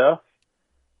the stuff.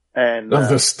 And, Of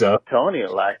the stuff. Tony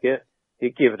would like it.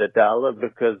 He'd give it $1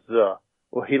 because,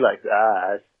 he likes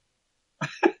eyes.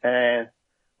 And,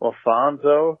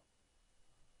 Fonzo,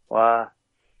 I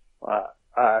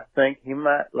think he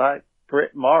might like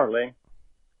Britt Marling.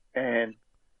 And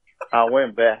I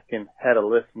went back and had a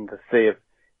listen to see if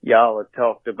y'all had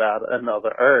talked about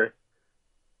Another Earth,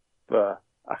 but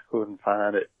I couldn't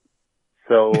find it.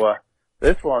 So,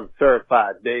 this one's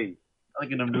certified D. I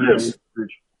like an research.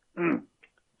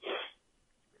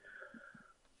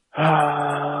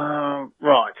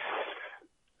 Right.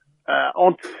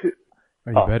 On to...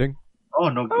 Are you betting? Oh,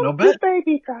 no bet.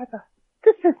 Baby Driver.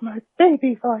 This is my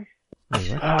baby voice.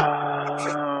 Right.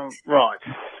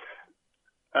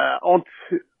 On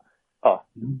to... No.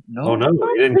 Oh, no.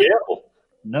 He didn't gamble.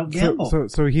 No gamble.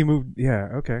 So he moved. Yeah.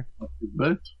 Okay.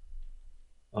 But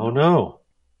Oh, no.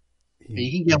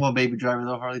 he can gamble on Baby Driver,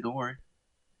 though, Harley. Don't worry.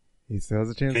 He still has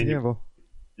a chance Can to you- gamble.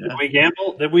 Did we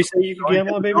gamble? Did we say you could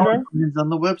gamble on Baby Driver? It's on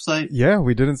the website. Yeah,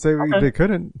 we didn't say they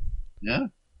couldn't. Yeah.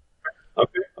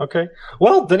 Okay.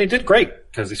 Well, then he did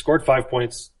great because he scored 5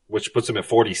 points, which puts him at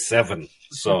 47.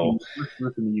 So,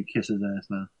 Listen to you kiss his ass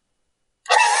now.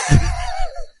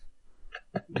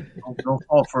 Don't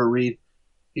fall for a read.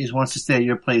 He just wants to stay at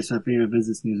your place if he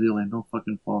visits New Zealand. Don't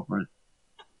fucking fall for it.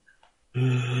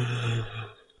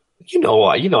 you know,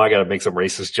 I got to make some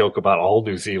racist joke about all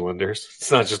New Zealanders.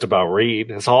 It's not just about Reed.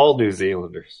 It's all New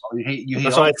Zealanders. Oh, you hate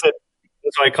That's all- why I said.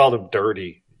 That's why I called him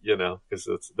dirty. Because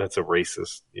that's a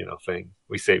racist, thing.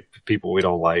 We say people we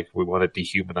don't like. We want to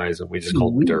dehumanize them. We just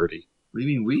call them dirty. What do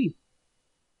you mean we?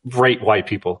 Right, white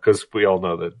people, because we all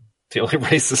know that the only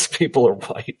racist people are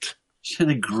white. Shit,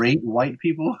 the great white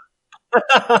people.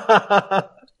 Now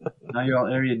you're all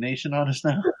Aryan Nation on us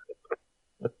now.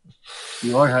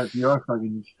 You are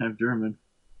fucking half German.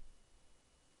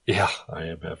 Yeah, I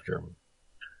am half German.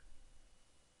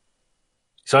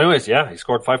 So, anyways, yeah, he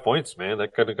scored 5 points, man.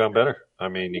 That could have gone better. I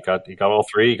mean, he got all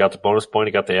three. He got the bonus point.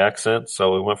 He got the accent.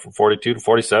 So he went from 42 to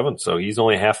 47. So he's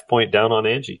only half a point down on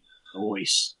Angie.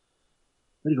 Nice.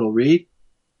 Way to go, Reed.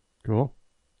 Cool.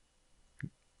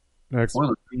 Next.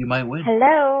 Well, you might win.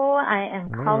 Hello, I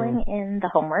am calling in the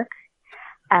homework.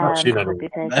 She's not Hope you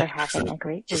guys are having a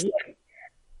great week.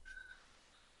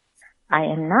 I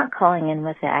am not calling in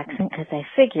with the accent because I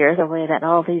figure the way that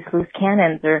all these loose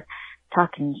cannons are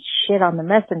talking shit on the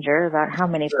messenger about how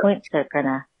many points they're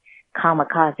gonna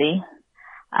kamikaze.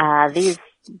 These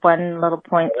one little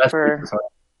point for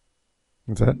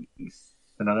What's that?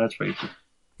 No, that's racist.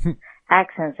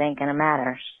 accents ain't gonna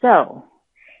matter. So,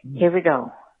 here we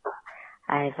go.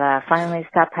 I've finally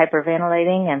stopped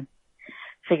hyperventilating and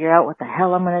figure out what the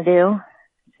hell I'm gonna do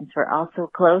since we're all so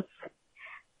close.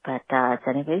 But it's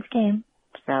anybody's game.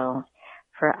 So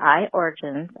for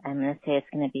iOrigins, I'm gonna say it's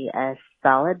gonna be a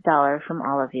solid $1 from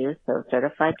all of you, so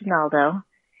certified Donaldo.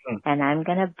 And I'm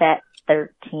gonna bet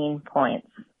 13 points.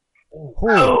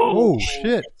 Oh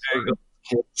shit.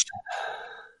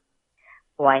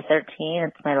 Why 13?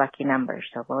 It's my lucky number,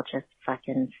 so we'll just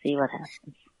fucking see what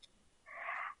happens.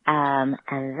 And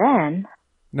then...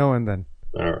 No, and then.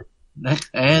 All right.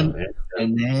 And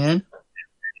then...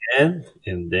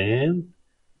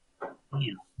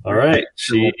 All right.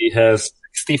 She has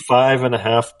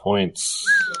 65.5 points.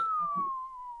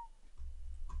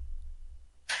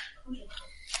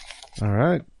 All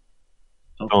right.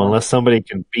 So unless somebody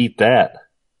can beat that.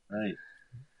 Right.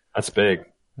 That's big.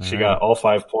 She got all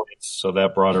 5 points, so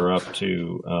that brought her up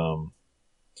to,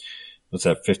 what's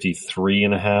that,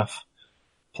 53.5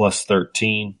 plus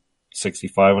 13,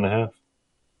 65.5.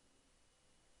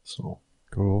 So.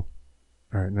 Cool.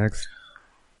 All right, next.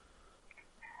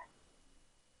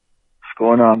 What's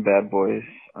going on, bad boys?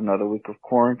 Another week of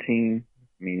quarantine,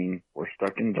 meaning we're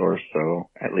stuck indoors, so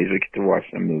at least we get to watch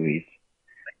some movies.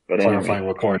 But anyway,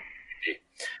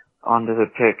 on to the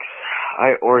picks.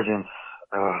 iOrigins.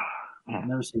 I've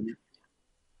never seen it.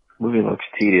 Movie looks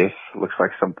tedious. Looks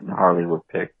like something Harley would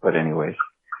pick, but anyways.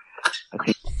 I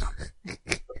think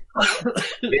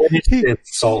He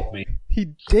insult me.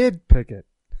 He did pick it.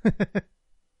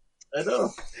 I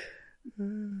know.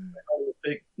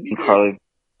 Harley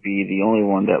be the only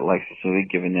one that likes this movie,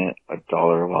 giving it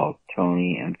 $1, while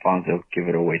Tony and Fonzo give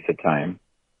it a waste of time.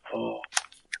 Oh.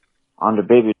 On to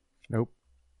Baby. Nope.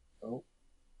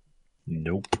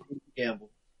 Gamble.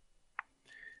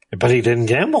 But he didn't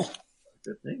gamble.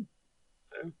 Good thing.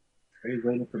 He's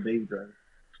waiting for Baby Driver.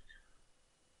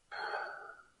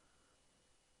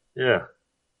 Yeah.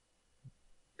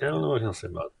 I don't know what else to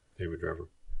say about Baby Driver.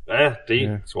 D.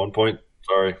 Yeah. It's 1 point.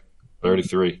 Sorry.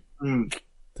 33.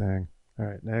 Dang. All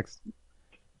right, next.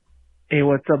 Hey,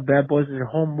 what's up, bad boys? It's your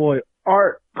homeboy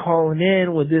Art calling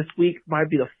in with this week might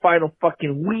be the final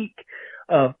fucking week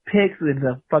of picks and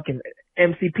the fucking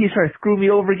MCP trying to screw me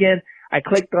over again. I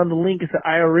clicked on the link. It's the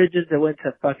iOrigins. It went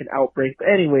to fucking Outbreak. But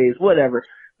anyways, whatever.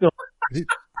 So,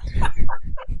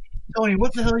 Tony,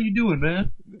 what the hell are you doing,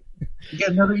 man? You got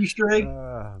another Easter egg?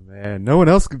 Oh, man. No one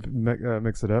else could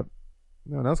mix it up.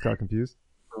 No one else got confused.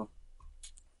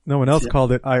 No one else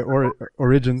called it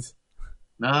Origins.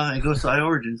 Nah, it goes to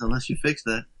iOrigins unless you fix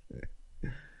that.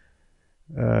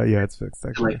 Yeah, it's fixed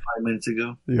actually. Like 5 minutes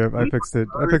ago. Yeah, I fixed it.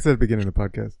 I fixed it at the beginning of the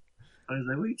podcast. I was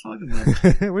like, what are you talking about?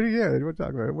 What are you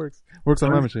talking about? It works. Works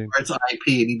on my machine. It's IP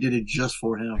and he did it just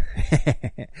for him.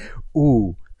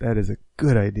 Ooh, that is a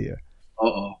good idea.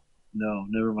 Uh-oh. No,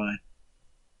 never mind.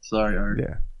 Sorry, Art.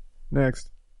 Yeah.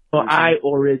 Next. Well,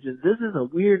 iOrigins. This is a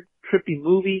weird, trippy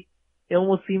movie. It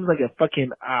almost seems like a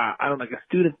fucking, like a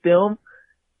student film.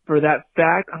 For that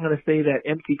fact, I'm gonna say that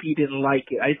MCP didn't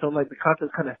like it. I just don't like the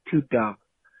concept's kind of too dumb.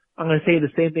 I'm gonna say the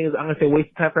same thing as, I'm gonna say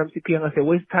waste of time for MCP. I'm gonna say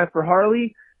waste of time for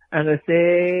Harley. I'm gonna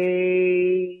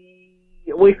say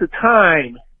waste of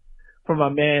time for my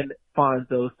man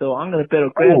Fonzo. So I'm gonna bet a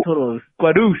grand total of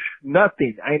squadoosh,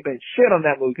 nothing. I ain't bet shit on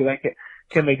that movie because I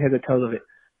can't make heads or tails of it.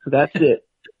 So that's it.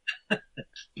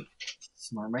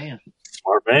 Smart man.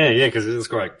 Smart man, yeah, because he didn't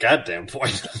score a goddamn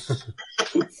point.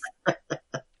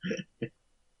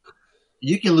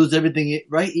 You can lose everything,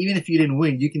 right? Even if you didn't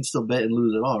win, you can still bet and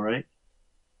lose it all, right?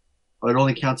 Or it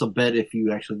only counts a bet if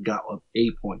you actually got a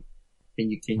point. Can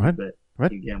you bet?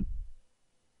 What? You gamble.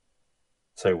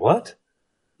 Say what?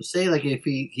 Say like if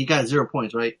he got 0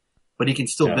 points, right? But he can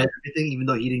still bet everything even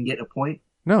though he didn't get a point.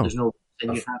 No. There's no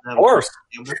reason you have to have of course.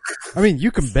 I mean, you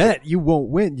can bet. You won't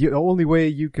win. The only way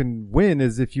you can win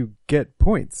is if you get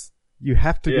points. You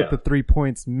have to get the 3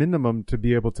 points minimum to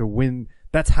be able to win.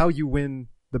 That's how you win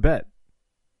the bet.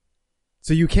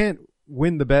 So you can't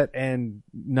win the bet and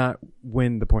not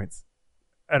win the points.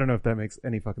 I don't know if that makes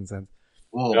any fucking sense.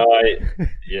 Whoa.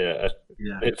 Yeah.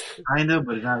 I know,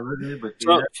 but not really. But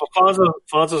so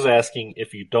Fonzo's asking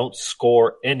if you don't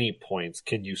score any points,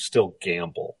 can you still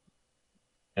gamble?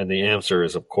 And the answer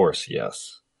is, of course,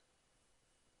 yes.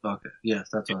 Okay. Yes,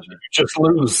 that's what I was saying. You just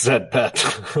lose that bet.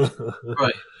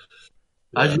 Right.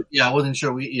 Yeah. I wasn't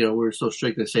sure. We're so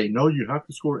strict to say no. You have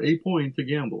to score a point to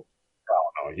gamble.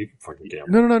 No, you can fucking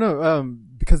gamble. No.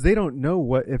 Because they don't know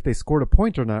what if they scored a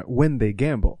point or not when they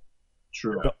gamble.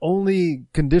 True. The only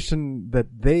condition that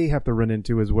they have to run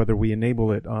into is whether we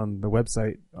enable it on the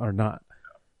website or not,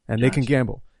 and they can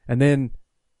gamble. And then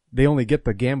they only get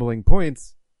the gambling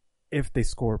points if they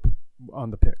score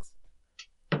on the picks.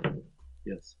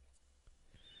 Yes.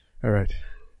 All right.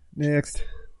 Next.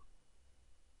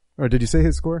 Or did you say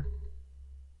his score?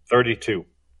 32.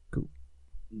 Cool.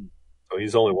 So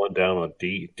he's only one down on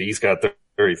D. D's got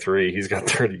 33. He's got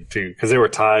 32 because they were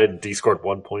tied. D scored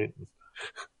 1 point.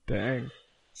 Dang.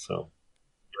 So,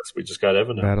 yes, we just got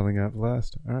Evan now. Battling out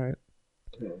last. All right.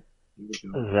 Evan.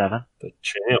 The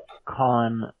champ.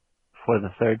 Calling for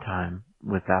the third time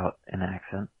without an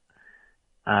accent.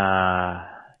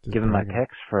 Giving my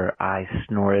picks for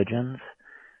iSnorigins.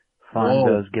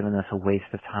 Fonzo's giving us a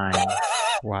waste of time.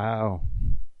 Wow.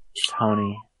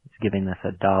 Tony is giving this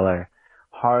 $1.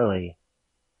 Harley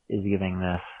is giving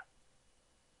this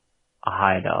a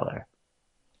high $1.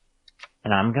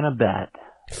 And I'm gonna bet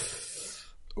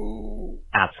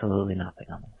absolutely nothing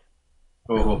on this.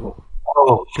 Oh,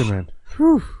 good man.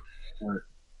 Whew. Wait,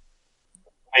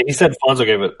 he said Fonzo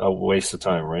gave it a waste of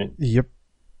time, right? Yep.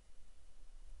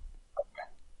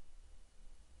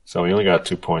 So he only got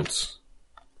 2 points.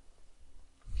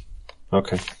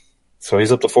 Okay. So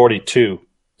he's up to 42.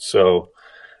 So,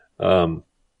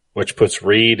 which puts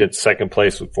Reed at second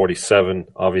place with 47.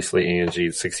 Obviously, Angie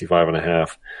at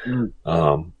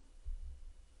 65.5.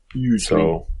 Huge.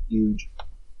 So huge.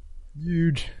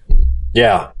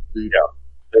 Yeah. They're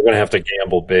going to have to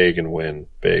gamble big and win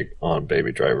big on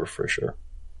Baby Driver for sure.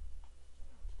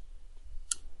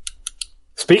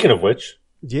 Speaking of which,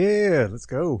 yeah, let's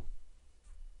go.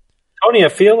 Tony, I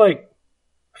feel like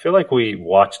we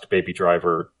watched Baby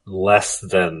Driver less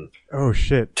than 2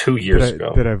 years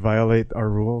ago. Did I violate our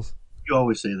rules? You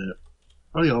always say that.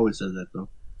 Tony always says that though.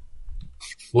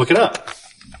 Look it up.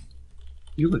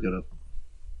 You look it up.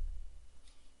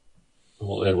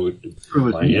 Well, it would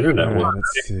my internet. Right,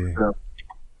 let's see.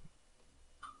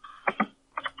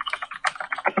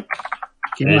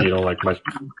 And you don't like my.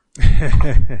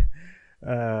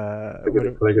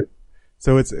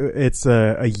 So it's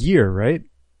a year, right?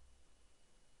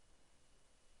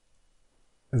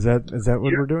 Is that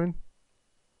what we're doing?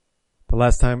 The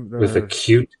last time with a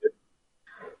Q-tip.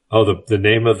 Oh, the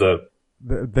name of the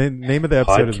name of the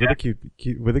episode is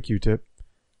podcast? with a Q-tip,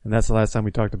 and that's the last time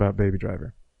we talked about Baby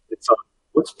Driver.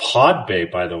 What's Podbay,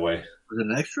 by the way? Was it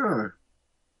an extra or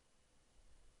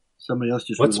somebody else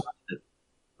just What's- rewatched it?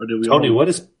 Or did we Tony, all- what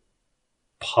is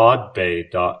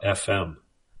Podbay.fm?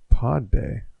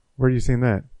 Podbay. Where are you seeing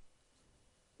that?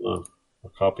 Oh,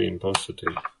 I'll copy and post it to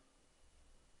you.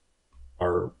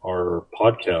 Our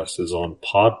podcast is on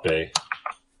Podbay.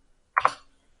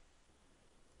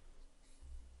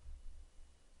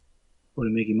 What,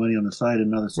 making money on the side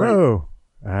and another site? Whoa.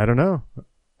 I don't know.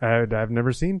 I've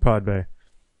never seen Podbay.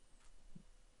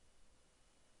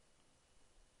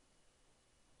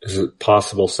 Is it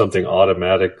possible something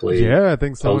automatically Yeah, I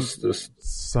think posts this?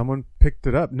 someone picked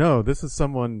it up. No, this is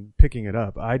someone picking it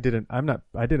up. I didn't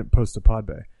post to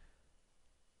Podbay.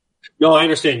 No, I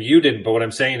understand you didn't, but what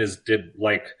I'm saying is, did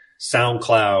like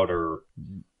SoundCloud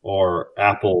or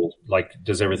Apple, like,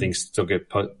 does everything still get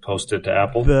posted to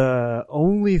Apple? The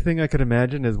only thing I could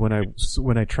imagine is when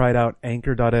I tried out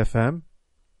Anchor.fm,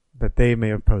 that they may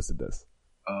have posted this.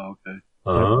 Oh, okay.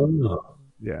 Oh.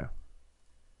 Yeah.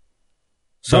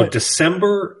 So But-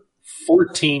 December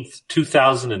 14th,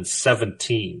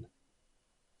 2017.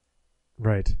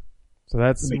 Right. So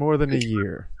that's more than a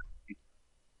year.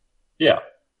 Yeah.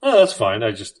 Oh, that's fine.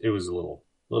 It was a little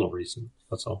recent.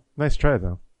 That's all. Nice try,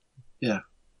 though. Yeah.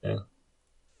 Yeah.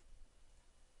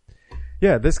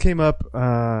 Yeah, this came up,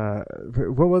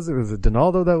 what was it? Was it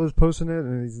Donaldo that was posting it?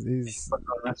 And he's on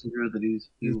Messenger that he's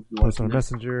posting on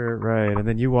Messenger, right? And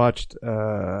then you watched,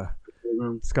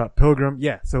 Scott Pilgrim.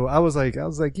 Yeah. So I was like,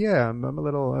 yeah,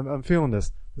 I'm feeling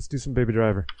this. Let's do some Baby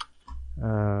Driver.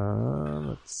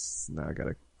 Now I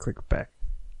gotta click back.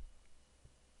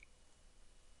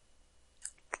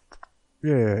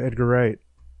 Yeah, Edgar Wright.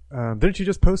 Didn't you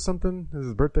just post something? Is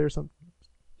his birthday or something?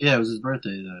 Yeah, it was his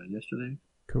birthday yesterday.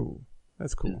 Cool.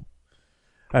 That's cool. Yeah.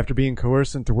 After being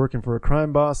coerced into working for a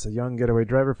crime boss, a young getaway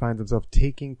driver finds himself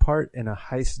taking part in a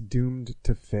heist doomed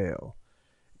to fail.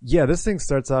 Yeah, this thing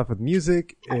starts off with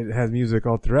music. It has music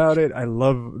all throughout it. I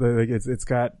love it's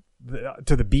got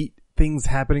to the beat things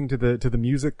happening to the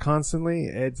music constantly.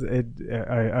 It's a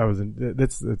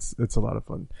lot of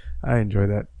fun. I enjoy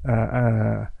that.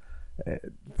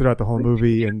 Throughout the whole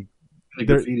movie, and the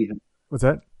graffiti. What's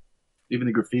that? Even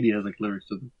the graffiti has like lyrics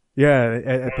to them. Yeah,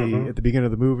 at the beginning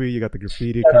of the movie, you got the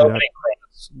graffiti coming up.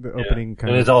 The opening kind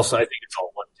and of. it's also, I think it's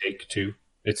all one take too.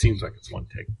 It seems like it's one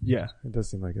take. Yeah, it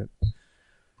does seem like it.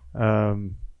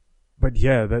 But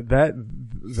yeah,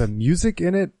 the music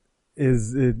in it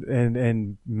is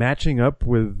and matching up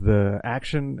with the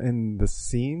action in the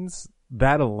scenes,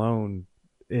 that alone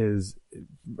is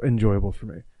enjoyable for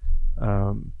me.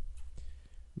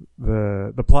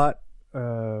 The plot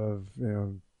of,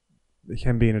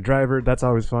 him being a driver, that's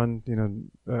always fun.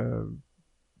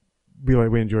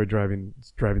 We enjoy driving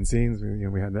scenes.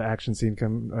 We had the action scene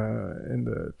come in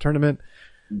the tournament.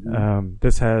 Mm-hmm.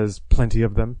 This has plenty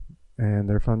of them, and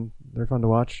they're fun to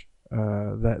watch.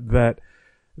 That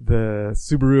the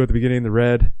Subaru at the beginning, the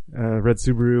red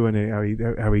Subaru, and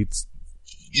how he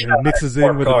mixes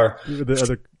in with the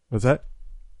other. What's that?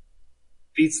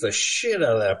 Beats the shit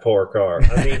out of that poor car.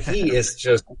 I mean, he is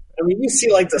just. I mean, you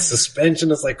see like the suspension.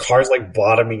 It's like cars like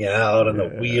bottoming out, and the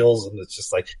wheels, and it's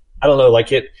just like I don't know,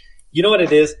 like it. You know what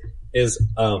it is?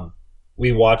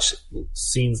 We watch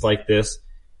scenes like this,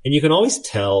 and you can always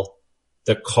tell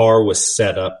the car was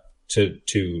set up to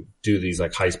do these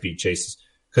like high speed chases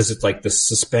because it's like the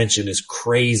suspension is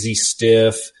crazy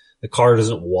stiff. The car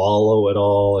doesn't wallow at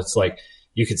all. It's like.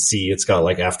 You can see it's got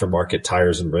like aftermarket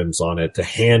tires and rims on it to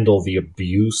handle the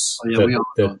abuse.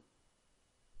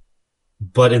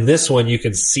 But in this one, you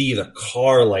can see the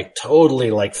car like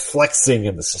totally like flexing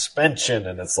in the suspension,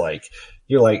 and it's like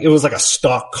you're like it was like a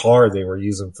stock car they were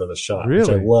using for the shot, which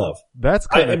I love. That's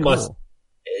kind of cool.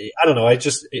 I don't know. I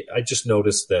just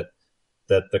noticed that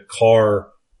the car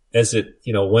as it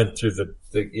went through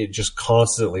it just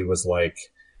constantly was like.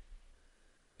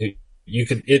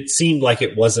 It seemed like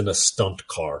it wasn't a stunt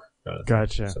car.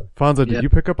 Gotcha. So. Fonzo, did you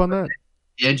pick up on that?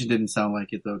 The engine didn't sound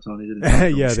like it though, Tony.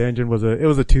 Yeah, the engine was a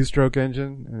 2-stroke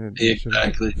engine.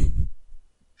 Exactly.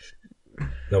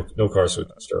 No cars with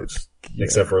strokes,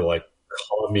 except for like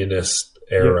communist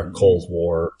era Cold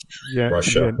War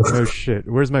Russia. Yeah, no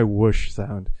shit. Where's my whoosh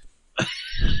sound?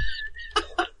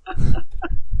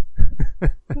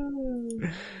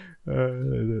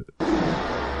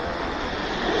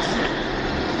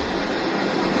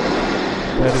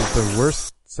 That is the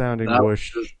worst sounding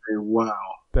whoosh. Wow.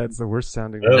 That's the worst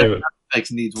sounding whoosh.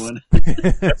 X needs one.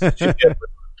 That's what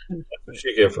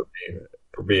you get for me.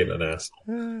 for being an ass.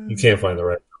 You can't find the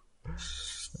right.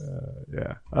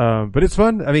 Yeah. But it's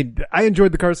fun. I mean, I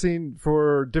enjoyed the car scene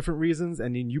for different reasons,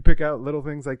 and then you pick out little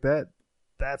things like that.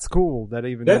 That's cool. That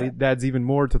adds even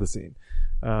more to the scene.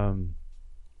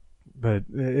 But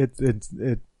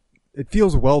it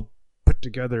feels well put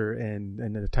together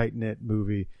and a tight knit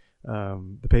movie.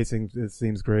 The pacing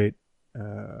seems great.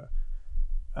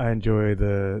 I enjoy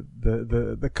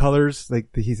the colors.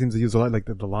 Like he seems to use a lot, like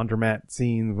the laundromat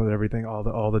scene with everything,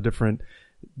 all the different.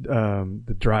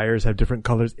 The dryers have different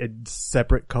colors, a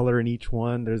separate color in each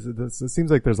one. It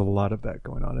seems like there's a lot of that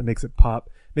going on. It makes it pop,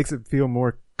 makes it feel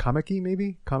more comic-y,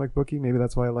 maybe comic booky. Maybe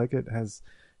that's why I like it.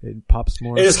 It pops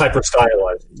more. It is hyper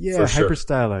stylized. Yeah, hyper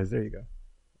stylized. There you go.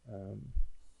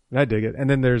 And I dig it. And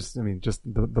then there's, I mean, just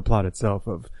the plot itself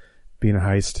of being a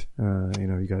heist.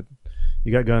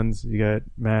 You got guns, you got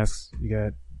masks, you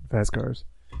got fast cars,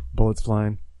 bullets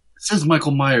flying. This is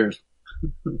Michael Myers.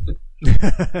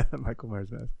 Michael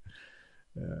Myers mask.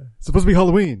 It's supposed to be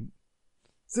Halloween.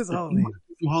 This is Halloween.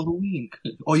 Halloween.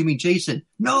 Oh, you mean Jason?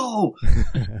 No.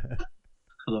 I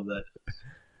love that.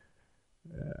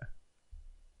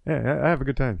 Yeah, I have a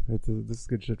good time. This is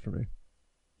good shit for me.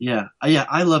 Yeah.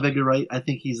 I love Edgar Wright. I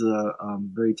think he's a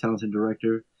very talented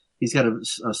director. He's got a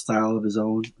style of his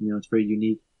own. It's very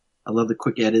unique. I love the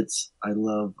quick edits. I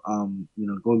love,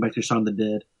 going back to Shaun of the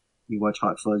Dead. You watch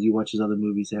Hot Fuzz, you watch his other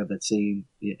movies, they have that same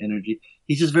energy.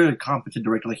 He's just very competent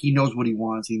director. Like, he knows what he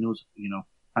wants. He knows,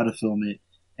 how to film it.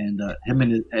 And, him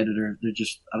and his editor, they're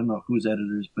just, I don't know who's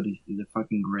editors, but they're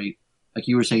fucking great. Like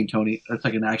you were saying, Tony, it's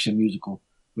like an action musical.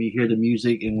 When you hear the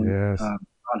music and when, John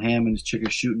Hamm and his chick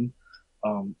are shooting,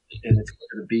 and it's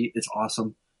clear to beat, it's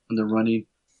awesome when they're running.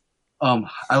 I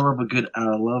love a good,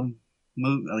 love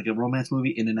movie, like a romance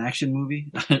movie in an action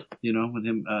movie, with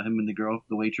him and the girl,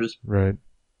 the waitress. Right.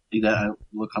 That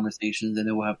little conversations, and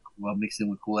then we'll mix in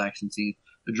with cool action scenes.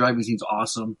 The driving scene's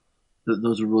awesome.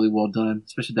 Those are really well done,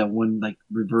 especially that one like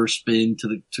reverse spin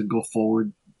to go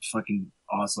forward. Fucking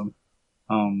awesome.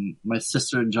 My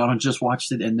sister and John just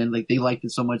watched it, and then like they liked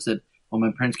it so much that when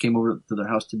my parents came over to their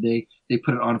house today, they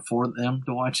put it on for them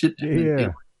to watch it.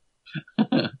 Yeah.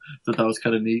 So that was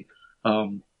kind of neat.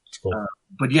 Cool.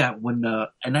 But yeah,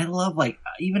 and I love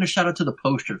even a shout out to the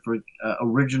poster for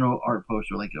original art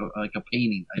poster, like a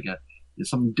painting,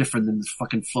 something different than this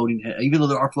fucking floating head. Even though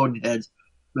there are floating heads,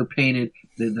 they're painted.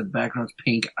 The background's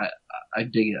pink. I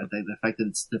dig it. I think the fact that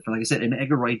it's different. Like I said, and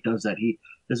Edgar Wright does that. He's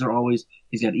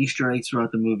got Easter eggs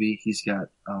throughout the movie. He's got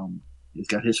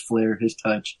his flair, his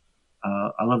touch.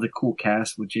 I love the cool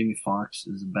cast with Jamie Foxx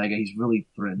as a bad guy. He's really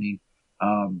threatening.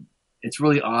 It's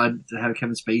really odd to have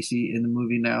Kevin Spacey in the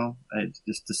movie now.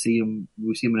 Just to see him,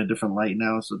 we see him in a different light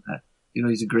now. So that,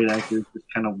 he's a great actor. It's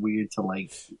just kind of weird to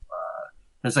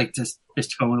that's like just his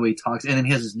tone, the way he talks. And then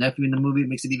he has his nephew in the movie. It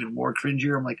makes it even more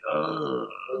cringier. I'm like, oh,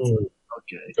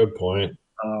 okay. Good point.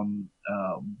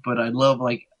 But I love,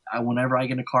 whenever I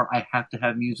get in a car, I have to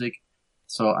have music.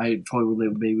 So I totally relate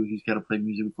with Baby. He's got to play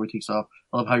music before he takes off.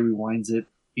 I love how he rewinds it.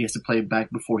 He has to play it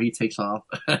back before he takes off.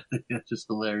 That's just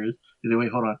hilarious. Anyway,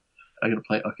 hold on. I gotta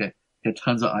play. Okay. He had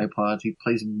tons of iPods. He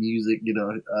plays music, I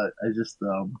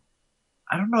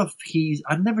don't know if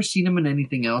I've never seen him in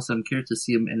anything else. I'm curious to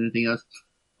see him in anything else.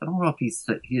 I don't know if he's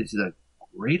a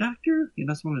great actor.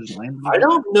 Some of his lines. I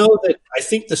don't know that. I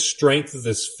think the strength of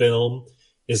this film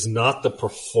is not the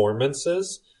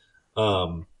performances.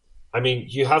 You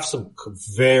have some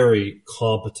very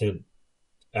competent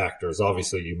actors.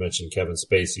 Obviously, you mentioned Kevin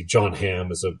Spacey. John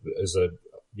Hamm is a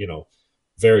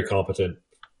very competent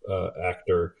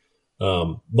actor.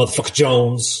 Motherfucker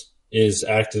Jones is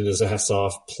acting his ass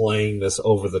off, playing this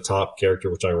over the top character,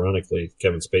 which ironically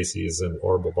Kevin Spacey is in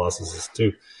Horrible Bosses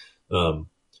too.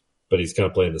 But he's kind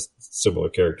of playing this similar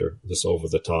character, this over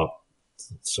the top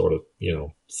sort of,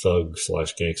 thug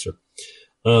 / gangster.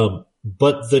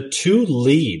 But the two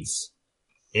leads,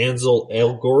 Ansel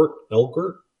Elgort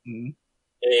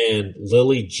and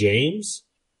Lily James,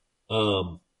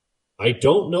 I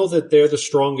don't know that they're the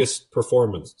strongest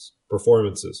performances.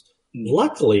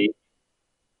 Luckily,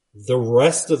 the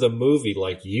rest of the movie,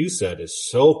 like you said, is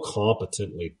so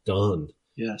competently done.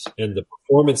 Yes. And the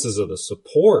performances of the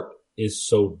support is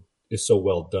so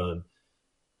well done.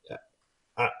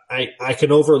 I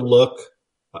can overlook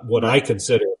what I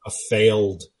consider a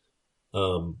failed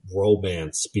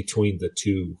romance between the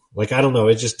two. I don't know.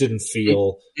 It just didn't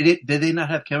feel. Did they not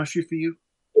have chemistry for you?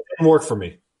 It didn't work for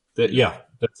me.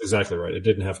 That's exactly right. It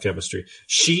didn't have chemistry.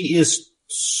 She is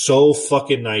so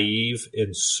fucking naive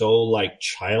and so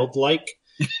childlike.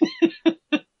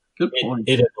 Good point.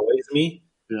 It annoys me.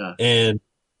 Yeah. And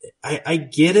I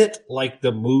get it.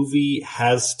 The movie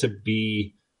has to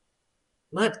be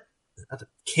not.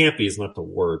 campy is not the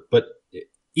word, but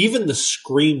even the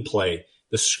screenplay,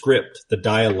 the script, the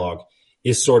dialogue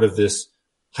is sort of this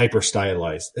hyper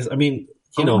stylized. I mean,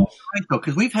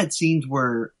 because we've had scenes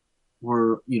where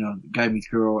guy meets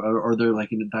girl, or they're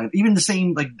like in a diner, even the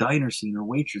same like diner scene or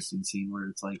waitressing scene where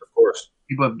it's like, of course,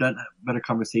 people have done better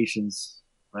conversations,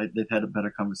 right? They've had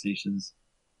better conversations,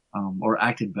 or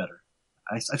acted better.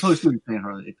 I totally see what you're saying,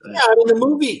 Harley. I mean, the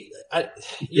movie, I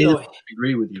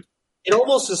agree with you. It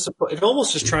almost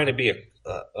is trying to be a,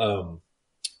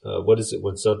 what is it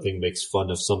when something makes fun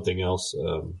of something else?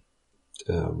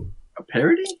 A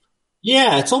parody?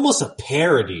 Yeah, it's almost a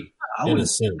parody in a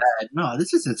sense. No,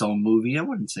 this is its own movie. I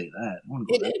wouldn't say that. Well,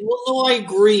 no, I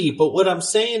agree. But what I'm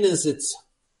saying is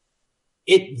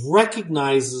it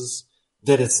recognizes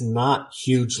that it's not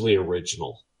hugely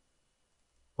original,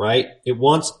 right?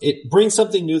 It brings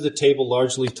something new to the table,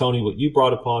 largely, Tony, what you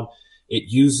brought upon. It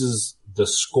uses the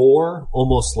score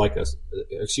almost like it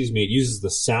uses the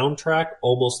soundtrack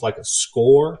almost like a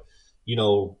score.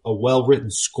 A well-written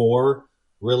score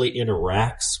really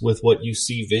interacts with what you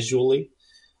see visually.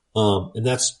 And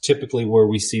that's typically where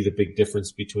we see the big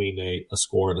difference between a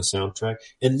score and a soundtrack.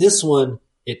 And this one,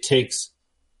 it takes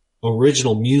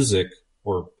original music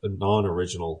or a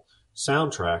non-original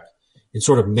soundtrack and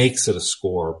sort of makes it a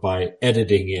score by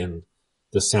editing in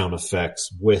the sound effects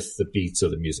with the beats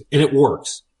of the music. And it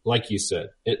works, like you said.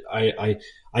 I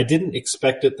didn't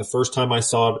expect it the first time I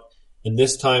saw it, and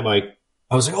this time I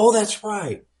was like, oh, that's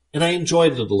right. And I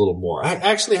enjoyed it a little more. I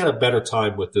actually had a better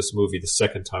time with this movie the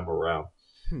second time around.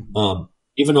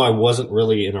 Even though I wasn't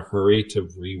really in a hurry to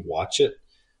rewatch it,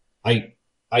 I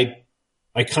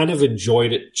kind of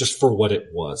enjoyed it just for what it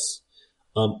was.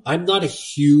 I'm not a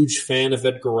huge fan of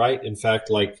Edgar Wright. In fact,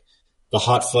 like the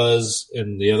Hot Fuzz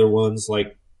and the other ones,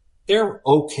 like they're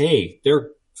okay. They're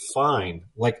fine.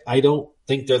 Like I don't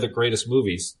think they're the greatest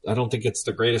movies. I don't think it's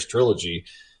the greatest trilogy.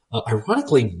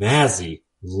 Ironically, Mazzy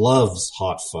loves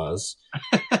Hot Fuzz.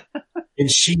 And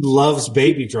she loves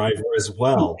Baby Driver as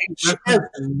well. She has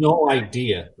no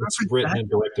idea it's written and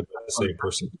directed by the same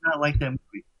person. I do not like that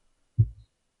movie.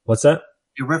 What's that?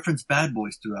 You reference Bad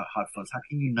Boys throughout Hot Fuzz. How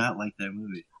can you not like that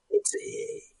movie?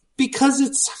 Because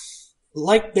it's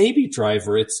like Baby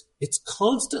Driver. It's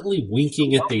constantly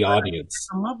winking at the audience. It's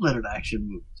a love letter to action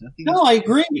movies. No, I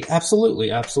agree. Absolutely.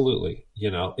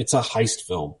 It's a heist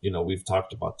film. We've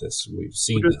talked about this. We've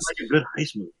seen this. Like a good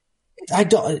heist movie. I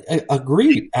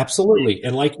agree. Absolutely.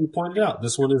 And like you pointed out,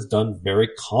 this one is done very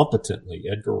competently.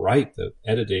 Edgar Wright, the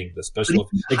editing, the special.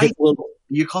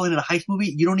 You're calling it a heist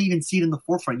movie? You don't even see it in the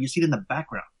forefront. You see it in the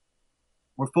background.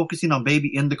 We're focusing on Baby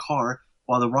in the car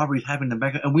while the robbery's happening in the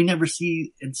background, and we never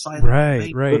see inside.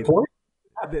 Right. Good point.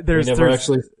 There's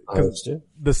actually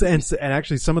and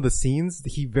actually some of the scenes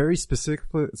he very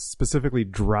specifically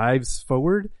drives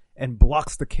forward and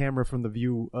blocks the camera from the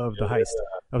view of the heist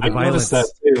of the violence. I noticed that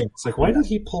too. It's like, why did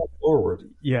he pull forward?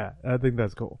 Yeah, I think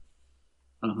that's cool.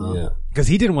 Yeah, because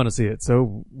he didn't want to see it,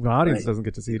 so the audience doesn't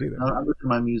get to see it either. I listen to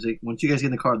my music. Once you guys get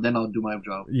in the car, then I'll do my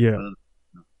job.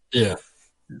 Yeah.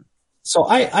 So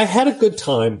I had a good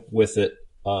time with it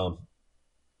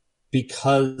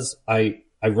because I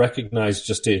recognized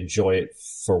just to enjoy it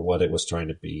for what it was trying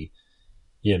to be.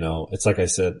 It's like I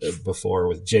said before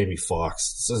with Jamie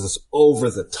Foxx. This is this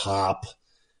over-the-top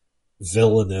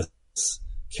villainous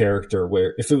character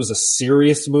where if it was a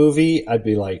serious movie, I'd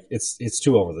be like, it's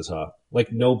too over the top.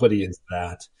 Like nobody is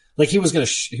that. Like he was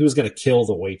gonna kill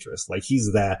the waitress. Like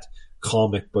he's that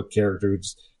comic book character who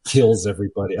just kills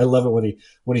everybody. I love it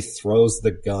when he throws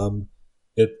the gum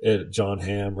at John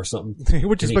Hamm or something.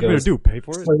 What you expect me to do? Pay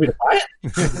for it? Me to buy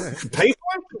it? Pay for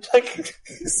it? Like,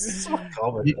 so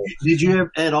common. Did you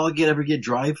ever get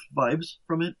Drive vibes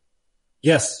from it?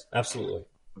 Yes, absolutely.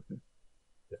 Okay.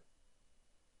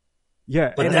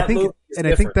 Yeah, but and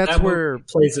I think that's where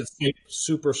plays it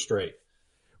super straight.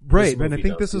 Right, and I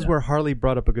think this is where Harley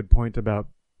brought up a good point about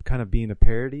kind of being a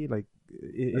parody. Like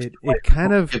it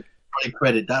kind of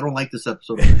credit. I don't like this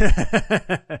episode.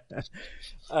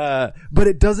 But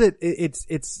it does it.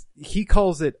 It's he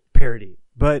calls it parody,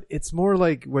 but it's more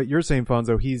like what you're saying,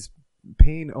 Fonzo. He's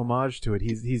paying homage to it.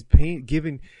 He's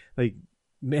giving like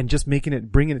and just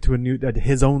bringing it to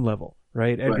his own level.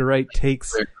 Right? Edgar Wright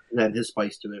takes his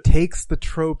spice to it. Takes the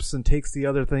tropes and takes the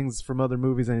other things from other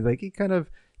movies, and he kind of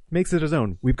makes it his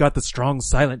own. We've got the strong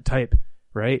silent type,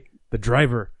 right? The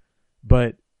driver,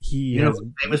 but he is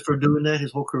famous for doing that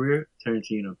his whole career.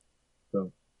 Tarantino,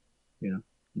 so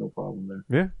no problem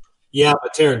there. Yeah,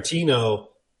 but Tarantino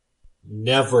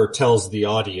never tells the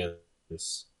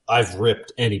audience, "I've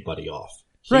ripped anybody off."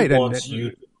 He wants you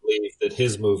to believe that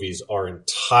his movies are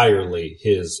entirely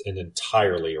his and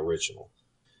entirely original.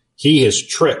 he has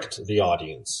tricked the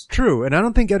audience. True, and I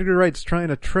don't think Edgar Wright's trying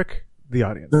to trick the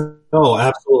audience. No,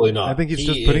 absolutely not. I think he's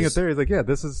just putting it there. He's like, yeah,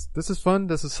 this is fun.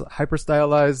 This is hyper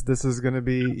stylized. This is going to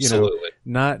be,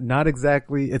 not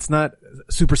exactly. It's not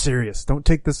super serious. Don't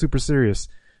take this super serious.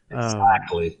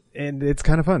 Exactly. And it's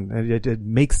kind of fun. It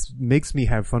makes me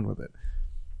have fun with it.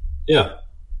 Yeah.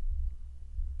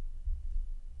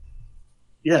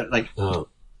 Yeah, like all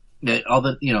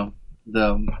the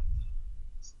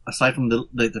aside from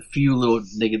the few little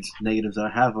negatives that I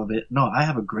have of it, no, I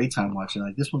have a great time watching it.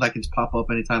 Like this one, I can just pop up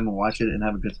anytime and watch it and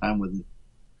have a good time with it.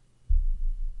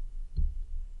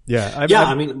 Yeah,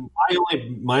 I mean,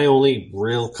 my only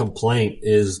real complaint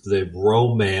is the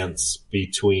romance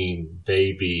between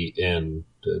Baby and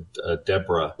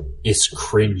Deborah is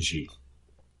cringy.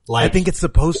 I think it's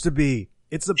supposed to be.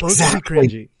 It's supposed to be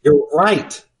cringy. You're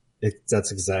right.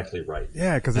 That's exactly right.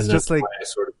 Yeah, because it's just like I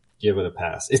sort of give it a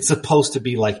pass. It's supposed to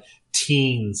be like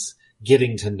teens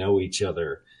getting to know each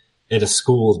other at a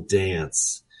school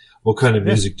dance. What kind of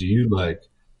music do you like?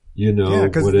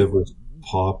 Whatever's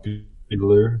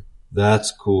popular.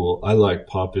 That's cool. I like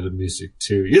popular music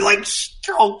too. You're like,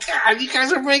 oh God, you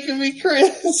guys are making me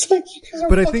cringe.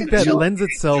 But I think that lends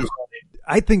itself.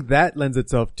 I think that lends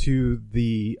itself to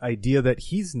the idea that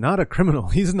he's not a criminal.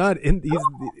 He's not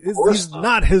he's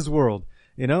not his world,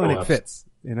 and it fits.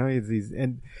 He's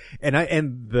and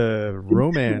the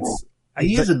romance.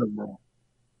 He is in the world.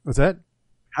 What's that?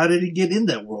 How did he get in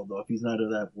that world though? If he's not in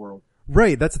that world,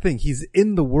 right? That's the thing. He's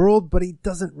in the world, but he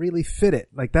doesn't really fit it.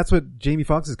 Like that's what Jamie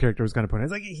Foxx's character was kind of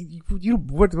pointing. It's like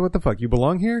what the fuck? You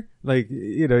belong here? Like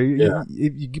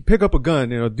you pick up a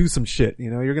gun, do some shit.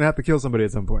 You're gonna have to kill somebody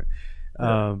at some point.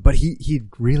 But he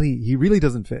really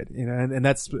doesn't fit, and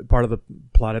that's part of the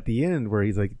plot at the end where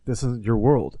he's like, this isn't your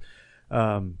world.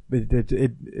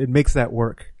 It makes that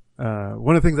work.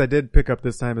 One of the things I did pick up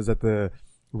this time is that the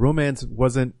romance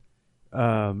wasn't,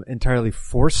 entirely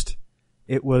forced.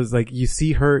 It was like he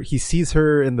sees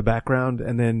her in the background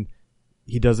and then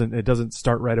it doesn't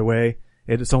start right away.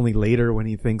 It's only later when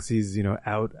he thinks he's,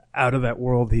 out of that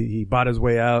world. He bought his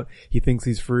way out. He thinks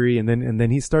he's free and then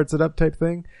he starts it up type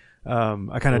thing.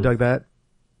 I kind of dug that.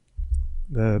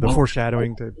 The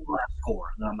foreshadowing to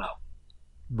I'm out.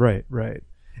 Right.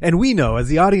 And we know, as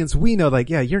the audience, like,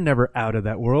 yeah, you're never out of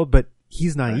that world, but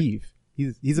he's naive.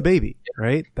 Right. He's a baby,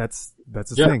 right? That's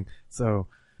his thing. So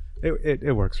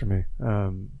it works for me.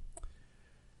 I'm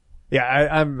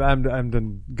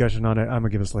done gushing on it. I'm gonna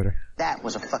give us later. That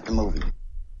was a fucking movie.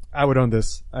 I would own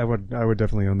this. I would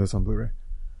definitely own this on Blu-ray.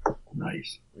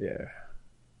 Nice. Yeah.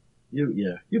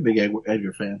 You're a big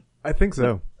Edgar fan. I think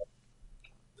so.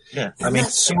 Yeah, I mean,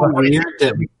 it's so weird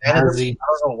that I don't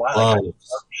know why. I love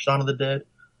Shaun of the Dead.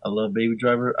 I love Baby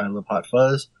Driver. I love Hot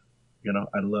Fuzz.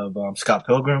 I love Scott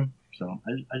Pilgrim. So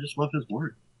I just love his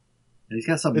work. And he's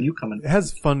got something new coming. It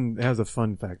has fun. It has a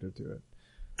fun factor to it.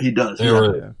 He does.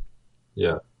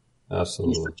 Yeah,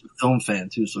 absolutely. He's such a film fan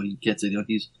too, so he gets it.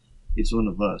 He's one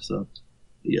of us. So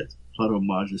yeah, a lot of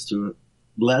homages to it.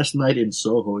 Last Night in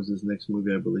Soho is his next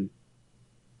movie, I believe.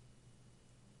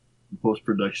 Post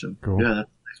production. Cool. Yeah.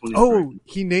 That's when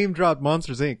he name dropped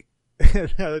Monsters Inc. I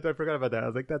forgot about that. I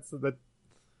was like, that's such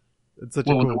a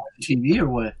cool. When they're watching TV or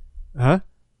what? Huh?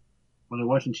 When they're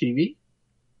watching TV?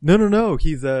 No.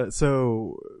 He's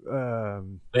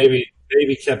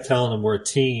Baby kept telling him we're a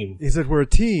team. He said we're a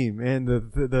team, and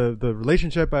the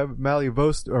relationship I value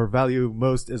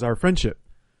most is our friendship.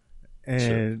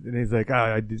 And he's like,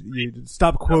 you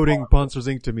stop quoting Monsters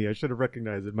Inc. to me. I should have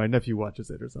recognized it. My nephew watches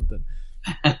it or something.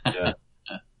 Yeah.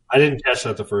 I didn't catch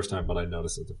that the first time, but I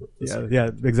noticed it the first time. Yeah,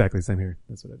 exactly. Same here.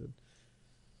 That's what I did.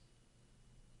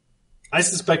 I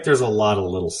suspect there's a lot of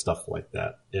little stuff like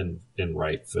that in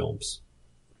Wright films.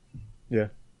 Yeah.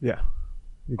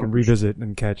 You can revisit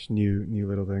and catch new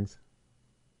little things.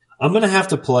 I'm going to have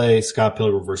to play Scott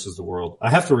Pilgrim versus the World. I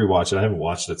have to rewatch it. I haven't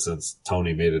watched it since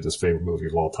Tony made it his favorite movie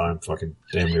of all time, fucking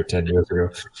damn near 10 years ago.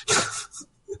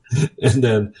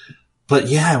 But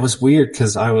yeah, it was weird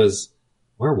because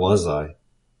where was I?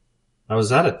 I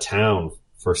was out of town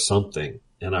for something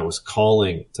and I was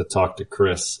calling to talk to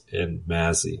Chris and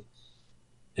Mazzy.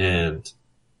 And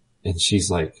she's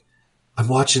like, I'm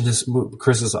watching this movie.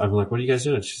 I'm like, what are you guys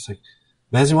doing? She's like,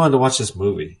 Mazzy wanted to watch this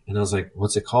movie. And I was like,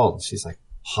 what's it called? And she's like,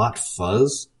 Hot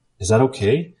Fuzz? Is that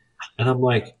okay? And I'm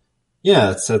like,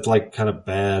 yeah, it's that like kind of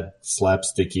bad,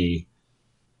 slapsticky,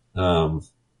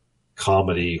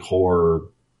 comedy horror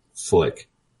flick.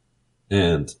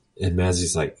 And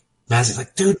Mazzy's like,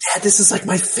 dude, Dad, this is like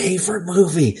my favorite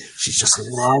movie. She just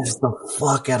loves the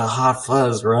fuck out of Hot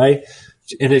Fuzz, right?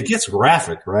 And it gets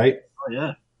graphic, right? Oh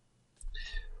yeah.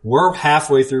 We're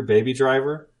halfway through Baby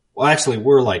Driver Well, actually,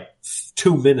 we're like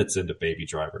 2 minutes into Baby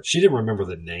Driver. She didn't remember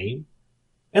the name,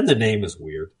 and the name is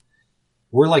weird.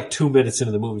 We're like 2 minutes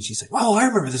into the movie. She's like, "Oh, I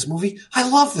remember this movie. I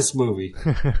love this movie."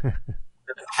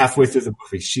 Halfway through the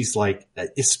movie, she's like,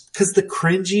 "It's because the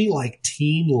cringy like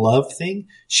teen love thing."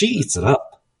 She eats it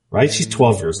up, right? She's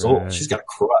 12 years old. She's got a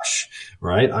crush,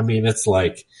 right? I mean, it's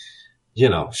like, you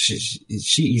know, she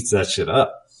eats that shit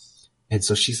up. And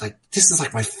so she's like, "This is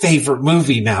like my favorite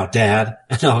movie now, Dad."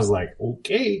 And I was like,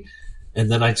 "Okay."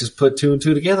 And then I just put 2 and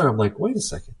 2 together. I'm like, "Wait a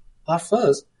second, Hot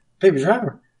Fuzz, Baby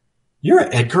Driver. You're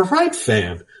an Edgar Wright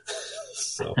fan."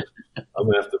 So I'm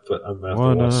gonna have to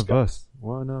watch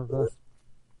One of us.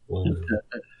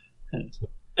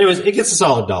 Anyways, it gets a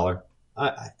solid $1.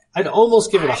 I'd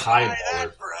almost give it a high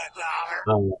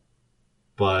 $1.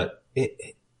 But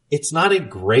it's not a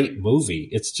great movie.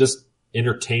 It's just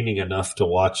entertaining enough to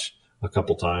watch a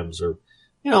couple times, or,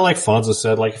 you know, like Fonzo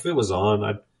said, like if it was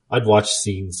on, I'd watch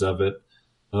scenes of it.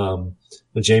 When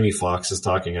Jamie Foxx is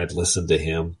talking, I'd listen to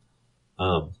him.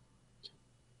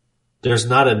 There's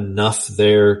not enough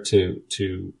there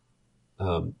to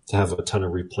have a ton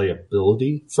of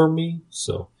replayability for me,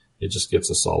 so it just gets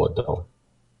a solid $1.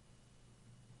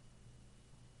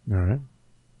 All right.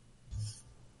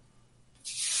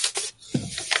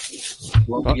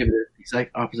 Well, I'm giving it the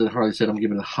exact opposite of Harley said. I'm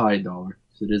giving it a high $1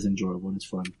 because it is enjoyable and it's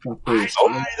fun. But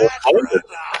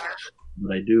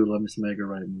I do love me some Edgar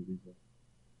Wright movies.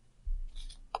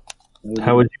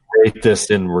 How would you rate this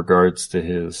in regards to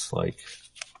his, like,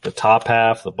 the top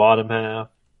half, the bottom half?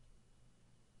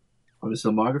 Oh, the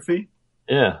filmography?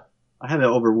 Yeah. I have it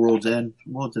over World's End.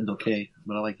 World's End okay,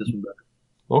 but I like this one better.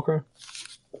 Okay.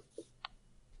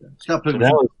 Scott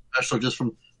Pilgrim was special just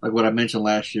from like what I mentioned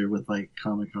last year with like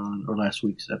Comic-Con or last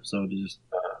week's episode. There's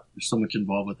so much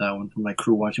involved with that one. From my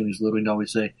crew watching when he's little, he'd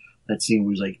always say that scene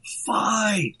where he's like,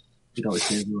 "Fight!" He'd always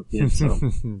say as a little kid. So.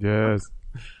 Yes.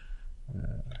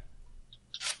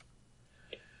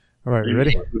 All right, you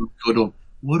ready? Go to him,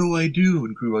 "What do I do?"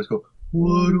 And crew always go,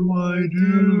 "What do I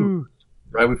do?"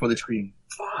 Right before they scream,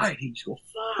 "Fight!" He just go,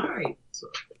 "Fight!" So.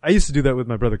 I used to do that with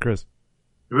my brother Chris.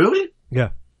 Really?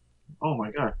 Yeah. Oh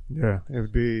my god. Yeah, it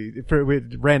would be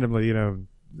randomly, you know.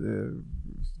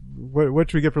 What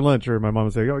should we get for lunch? Or my mom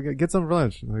would say, "Oh, get something for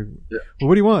lunch." I'm like, yeah. "Well,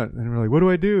 what do you want?" And we're like, "What do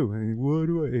I do?" And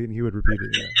and he would repeat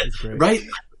it. Yeah, it's great. Right? I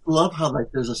love how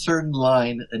like there's a certain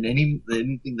line and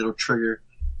anything that'll trigger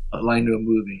a line to a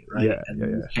movie, right? Yeah, and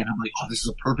I'm like, "Oh, this is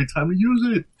a perfect time to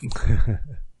use it."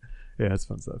 Yeah, it's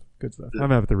fun stuff. Good stuff. I'm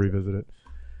gonna have to revisit it.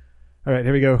 All right,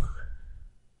 here we go.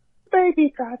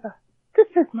 Baby Driver, this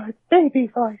is my baby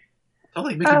voice. I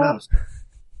like Mickey Mouse.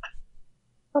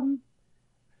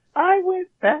 I went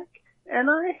back and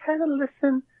I had a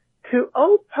listen to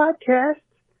old podcasts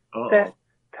that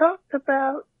talked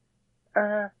about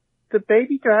the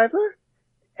Baby Driver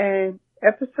and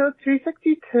episode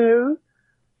 362.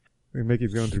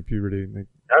 Mickey's going through puberty. That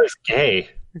was gay.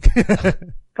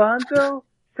 Fonzo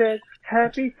said,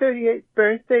 "Happy 38th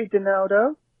birthday,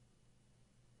 Donaldo."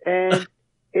 And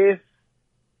if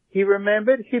he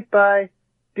remembered, he'd buy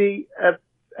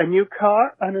a new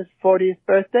car on his 40th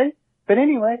birthday. But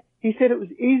anyway, he said it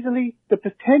was easily the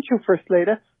potential for a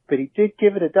Slater, but he did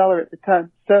give it $1 at the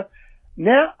time. So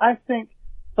now I think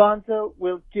Fonzo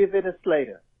will give it a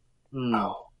Slater.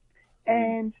 No.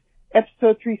 And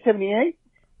episode 378,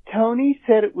 Tony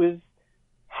said it was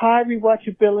high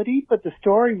rewatchability, but the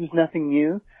story was nothing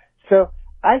new. So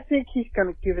I think he's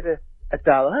going to give it a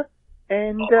 $1.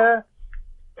 And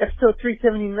episode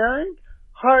 379,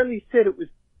 Harley said it was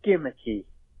gimmicky.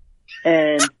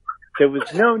 And there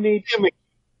was no need to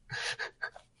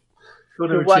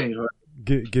watch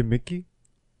gimmicky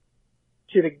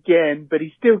it again, but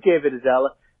he still gave it $1.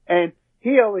 And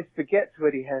he always forgets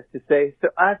what he has to say, so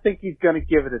I think he's going to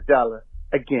give it $1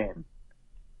 again.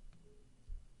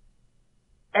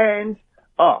 And,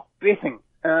 betting.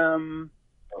 I'm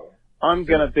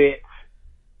going to bet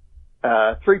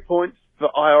 3 points for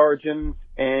iOrigins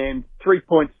and 3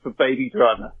 points for Baby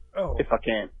Driver, if I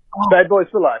can. Bad Boys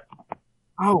for Life.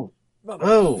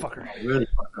 Fucker. I really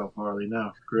fucked up Harley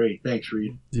now. Great. Thanks,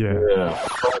 Reed. Yeah.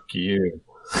 Fuck you.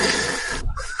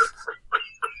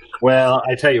 Well,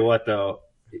 I tell you what, though,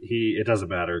 it doesn't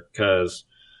matter because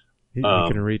he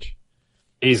can reach.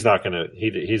 He's not gonna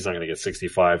get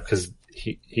 65 because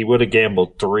he would have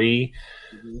gambled 3,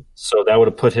 so that would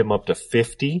have put him up to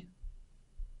 50.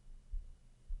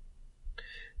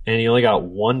 And he only got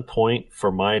 1 point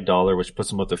for my $1, which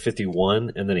puts him up to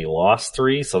 51, and then he lost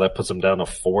 3, so that puts him down to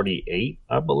 48,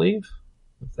 I believe.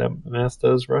 If that math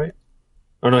does right.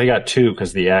 Oh no, he got 2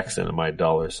 because the accent of my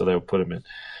 $1, so that would put him at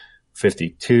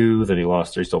 52, then he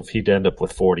lost 3, so he'd end up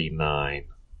with 49.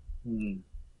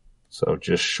 So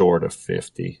just short of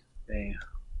 50. Damn.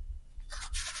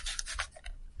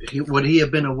 Would he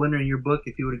have been a winner in your book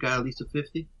if he would have got at least a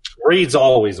 50? Reed's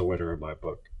always a winner in my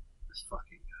book. That's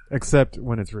fucking good. Except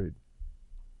when it's Reed.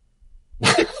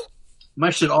 My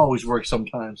shit always works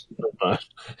sometimes.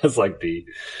 It's like D.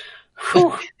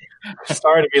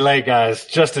 Sorry to be late, guys.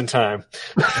 Just in time.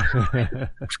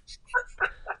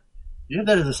 You have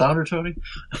that as a sounder, Tony?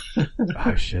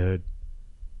 I should.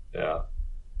 Yeah.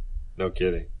 No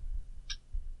kidding.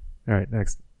 All right,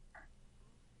 next.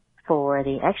 For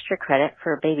the extra credit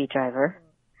for Baby Driver,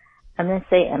 I'm going to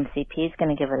say MCP is going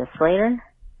to give it a Slater.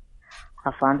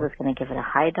 Alfonso's going to give it a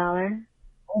high dollar.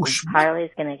 Oh,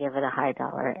 Harley's going to give it a high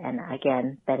dollar. And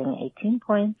again, betting 18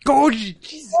 points. God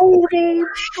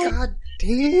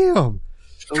damn.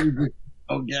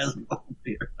 Oh, yes. Oh,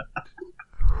 dear.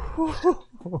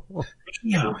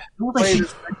 Yeah.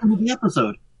 The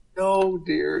episode. No,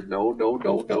 dear. No.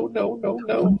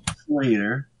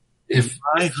 Later. If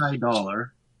high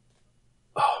dollar.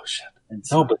 Oh, shit. And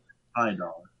no, but high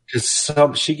dollar.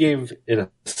 Because she gave it a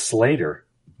Slater.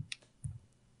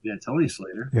 Yeah, Tony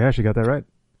Slater. Yeah, she got that right.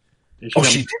 She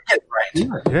did get it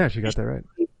right. Yeah, she got that right.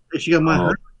 She got my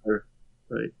high dollar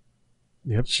right.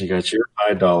 Yep. She got your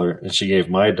high dollar, and she gave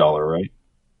my dollar right.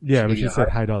 Yeah, but she said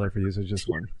high dollar for you, so just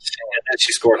one. And then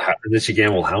she scored. And then she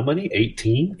gambled how many?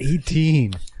 18.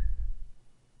 18.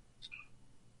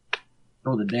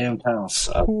 Oh, the damn town.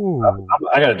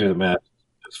 I got to do the math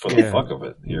just for the fuck of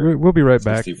it. Here. We'll be right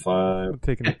back. 65. We're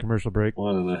taking a commercial break.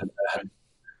 1.5.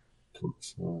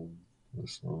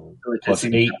 Plus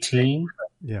 18.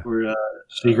 Yeah.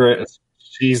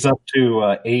 She's up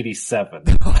to 87.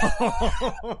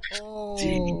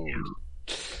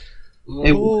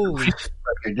 Hey,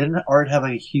 didn't Art have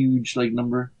a huge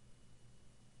number,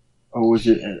 or was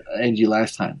it Angie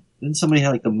last time? Didn't somebody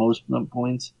have the most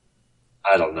points?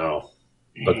 I don't know,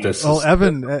 but this. Well,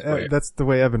 Evan, that's the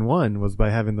way Evan won, was by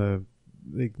having the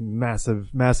massive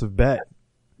bet.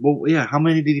 Well, yeah. How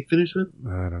many did he finish with?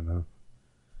 I don't know.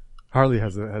 Harley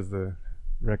has the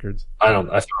records. I throw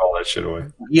all that shit away.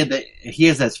 He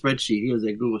has that spreadsheet. He has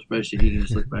that Google spreadsheet. He can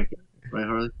just look back at it. Right,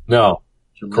 Harley? No.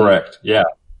 Correct. Yeah.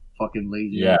 Fucking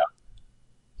lazy. Yeah.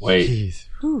 Wait. Jeez.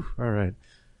 Whew. All right.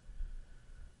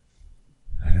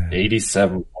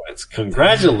 87 points.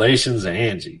 Congratulations,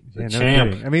 Angie. The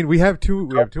champ. Kidding. I mean, we have two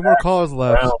more calls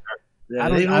left. Yeah,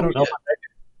 I don't know.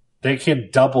 They can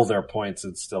double their points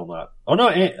and still not. Oh no,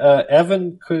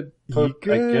 Evan could put.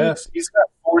 I guess he's got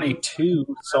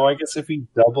 42. So I guess if he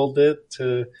doubled it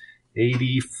to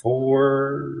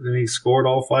 84, then he scored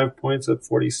all 5 points at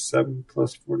 47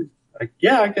 plus 40. I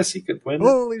guess he could win.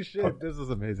 Holy shit, this is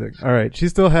amazing. All right, she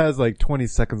still has 20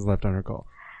 seconds left on her call.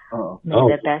 May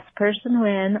the best person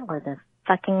win, or the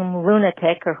fucking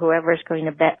lunatic, or whoever's going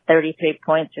to bet 33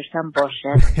 points or some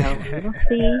bullshit. So we'll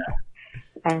see.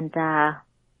 And,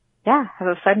 have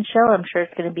a fun show. I'm sure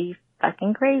it's going to be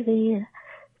fucking crazy.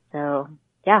 So,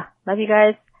 love you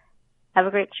guys. Have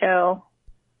a great show.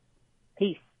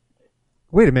 Peace.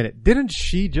 Wait a minute. Didn't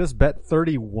she just bet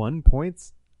 31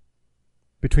 points?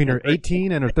 Between her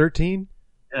 18 and her 13?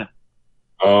 Yeah.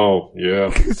 Oh,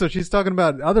 yeah. So she's talking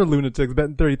about other lunatics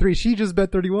betting 33. She just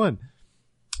bet 31.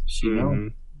 She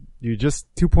knows. You're just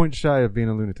 2 points shy of being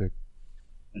a lunatic.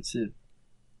 That's it.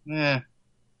 Yeah.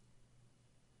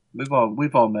 We've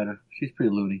all met her. She's pretty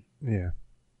loony. Yeah.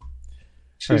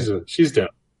 She's down.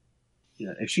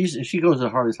 Yeah. If she goes to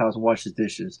Harley's house and washes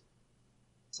dishes,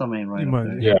 something ain't right. Up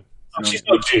there. Yeah. She's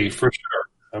no G for sure.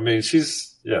 I mean,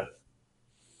 she's All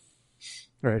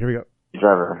right, here we go.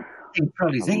 Driver. I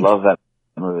love that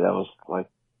movie. That was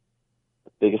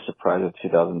the biggest surprise of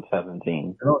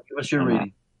 2017. Give us your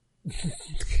rating.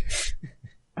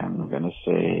 I'm going to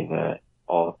say that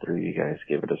all three of you guys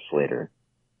give it a Slater.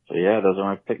 So yeah, those are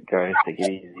my pick, guys. Take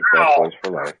it easy. Bad boys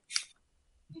for life.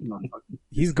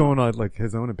 He's going on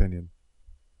his own opinion.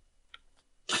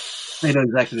 They know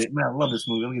exactly. Man, I love this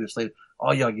movie. I'm going to give it a Slater.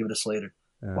 All y'all give it a Slater.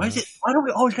 Why do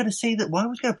we always got to say that? Why do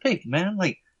we got to pick, man?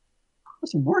 Put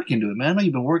some work into it, man. I know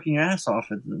you've been working your ass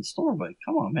off at the store, but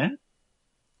come on, man.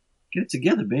 Get it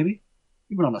together, baby.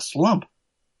 You've been on a slump.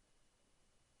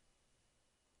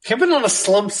 I've been on a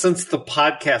slump since the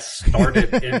podcast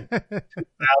started in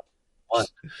 2001.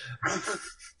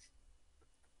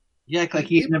 Yeah, like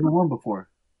he's never won before.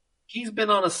 He's been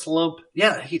on a slump.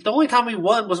 Yeah, the only time he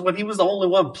won was when he was the only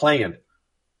one playing.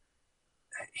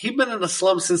 He's been in a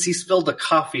slump since he spilled the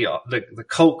coffee, the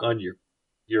Coke on your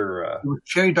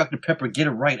Cherry Dr. Pepper. Get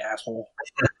it right, asshole.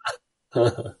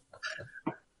 I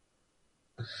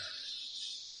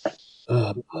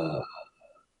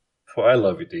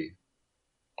love you, D.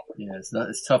 Yeah,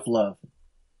 it's tough love.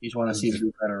 You just want to see him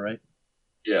do better, right?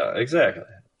 Yeah, exactly.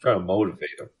 Trying to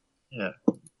motivate him. Yeah.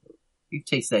 You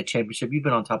taste that championship. You've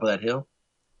been on top of that hill.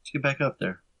 Let's get back up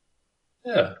there.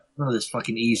 Yeah. None of this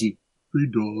fucking easy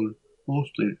 $3.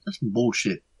 Mostly. That's some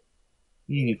bullshit.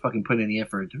 You didn't even fucking put any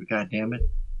effort into it. God damn it.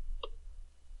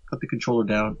 Put the controller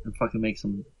down and fucking make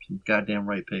some goddamn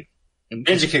right pick. And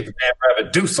educate the damn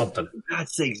rabbit. Do something. For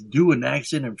God's sakes, do an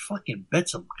action and fucking bet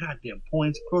some goddamn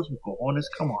points. Cross some cojones.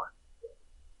 Come on.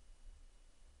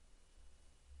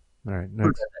 All right,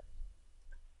 next.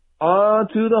 On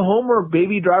to the Homer.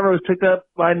 Baby Driver was picked up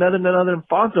by none other than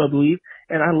Fonzo, I believe.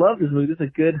 And I love this movie. This is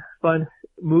a good, fun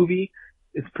movie.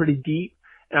 It's pretty deep.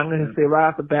 And I'm going to say right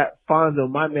off the bat, Fonzo,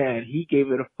 my man, he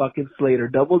gave it a fucking Slater.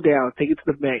 Double down. Take it to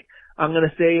the bank. I'm going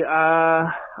to say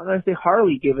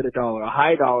Harley gave it $1, a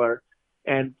high dollar.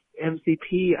 And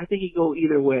MCP, I think he'd go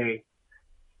either way.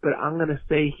 But I'm going to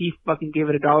say he fucking gave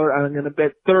it $1. I'm going to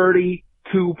bet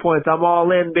 32 points. I'm all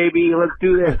in, baby. Let's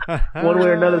do this. One way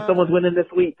or another, someone's winning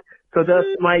this week. So that's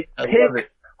my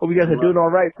pick. Hope you guys are doing all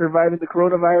right, surviving the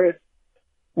coronavirus.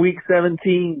 Week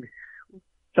 17.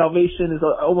 Salvation is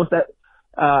almost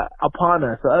upon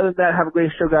us. So other than that, have a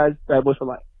great show, guys. Bad Boys for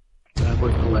Life. Bad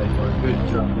Boys for Life. Good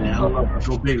job, man. I love it.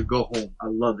 Go big or go home. I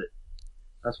love it.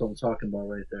 That's what I'm talking about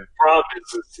right there. Problem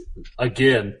is,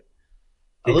 again,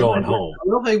 he going home. I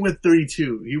love how he went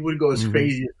 32. He wouldn't go as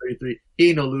crazy as 33. He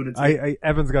ain't no lunatic.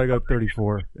 Evan's got to go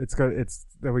 34.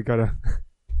 We got to.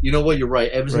 You know what? You're right.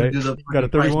 Evans Right? do the Got a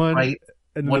 31 right,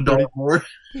 and $1 then 30 more.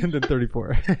 And then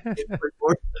 34.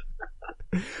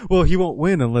 Well, he won't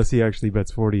win unless he actually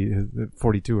bets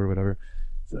 42 or whatever.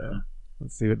 So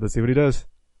let's see what he does.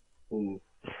 Ooh.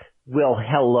 Well,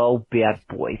 hello, bad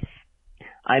boys.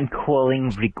 I'm calling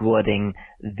regarding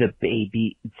the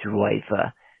Baby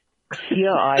Driver.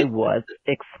 Here I was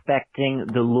expecting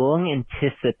the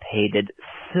long-anticipated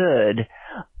third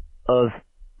of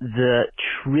the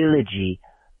trilogy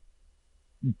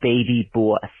Baby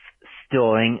Boss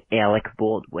starring Alec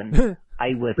Baldwin.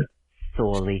 I was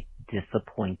sorely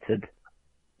disappointed.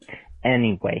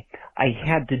 Anyway, I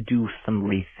had to do some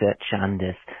research on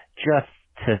this just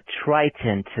to try to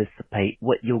anticipate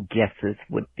what your guesses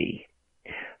would be.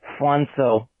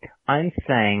 Fonzo, I'm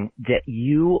saying that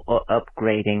you are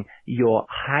upgrading your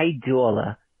high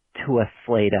dollar to a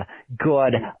Slater.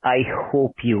 God, I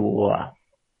hope you are.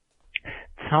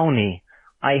 Tony,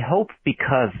 I hope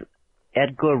because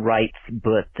Edgar Wright's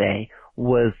birthday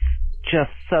was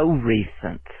just so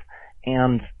recent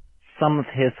and some of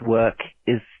his work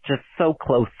is just so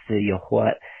close to your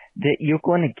heart that you're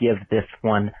going to give this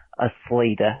one a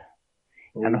Slater.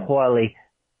 Ooh. And Harley,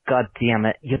 God damn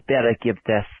it, you better give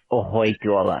this a $1.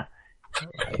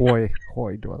 $1.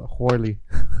 Harley.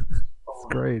 That's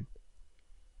great.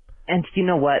 And you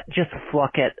know what? Just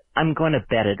fuck it. I'm going to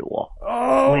bet it all.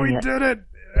 Oh, we did it!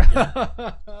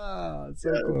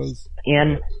 So close.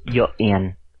 You're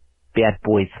in. Bad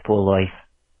Boys for Life.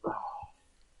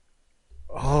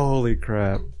 Holy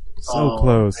crap. So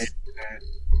close. Man.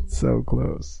 So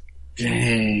close.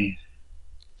 Dang.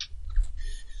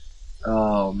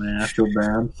 Oh, man, I feel bad.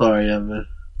 I'm sorry, Evan.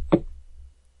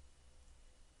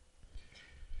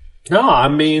 No, I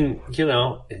mean,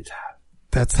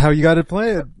 that's how you got to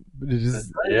play it.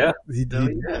 Yeah. He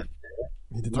did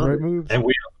the right moves.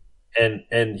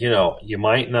 And you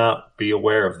might not be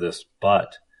aware of this,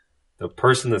 but the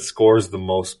person that scores the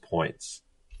most points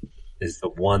is the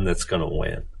one that's going to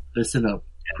win. Listen up.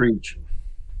 Preach.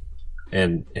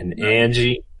 And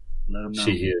Angie, let him know.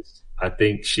 She is. I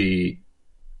think she's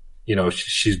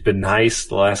been nice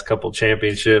the last couple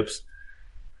championships.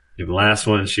 The last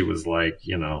one, she was like,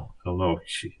 I don't know.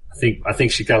 I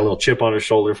think she got a little chip on her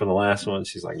shoulder from the last one.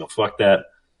 She's like, no, fuck that.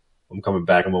 I'm coming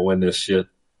back. I'm going to win this shit.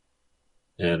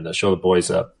 And show the boys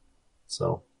up.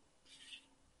 So.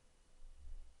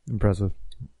 Impressive.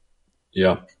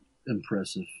 Yeah.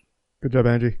 Impressive. Good job,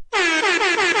 Angie.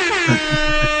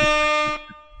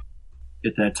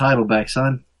 Get that title back,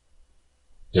 son.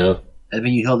 Yeah. I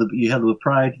mean, you held it with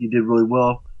pride. You did really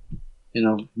well.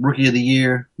 Rookie of the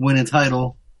year, winning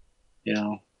title.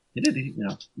 You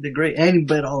did great. And you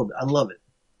bet all of it. I love it.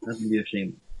 That's going to be a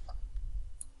shame.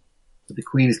 But the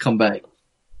queen has come back.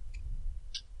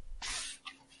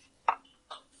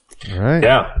 All right.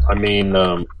 Yeah. I mean,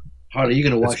 Harley, you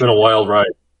going to watch it? It's been a wild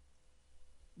ride.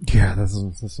 Yeah, this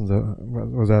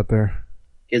was out there.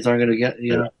 Kids aren't going to get,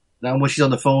 now when she's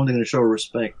on the phone, they're going to show her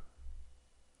respect.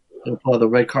 They'll pull out the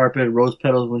red carpet, rose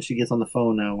petals when she gets on the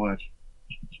phone now, watch.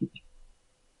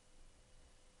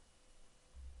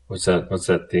 What's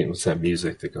that theme? What's that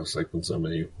music that goes like when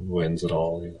somebody wins it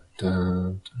all? You're like,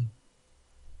 dun, dun.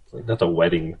 It's like not the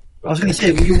wedding. I was going to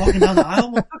say, when you're walking down the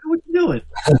aisle, what you doing?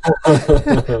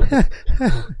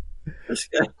 This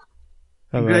guy.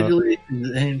 Hello.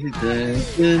 Congratulations, Angie.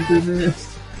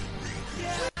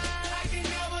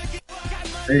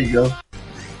 There you go.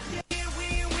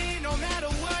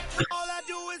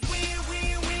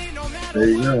 There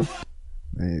you go.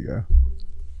 There you go.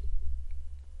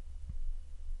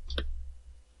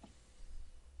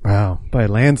 Wow, by a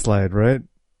landslide, right?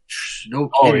 No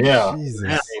kidding. kidding. Yeah.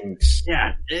 Jesus.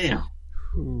 Yeah, damn.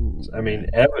 I mean,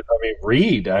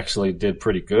 Reed actually did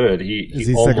pretty good. Is He he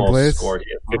second almost place? scored. He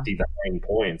had 59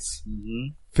 points.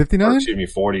 59? Excuse me,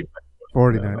 40.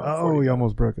 49. Oh, he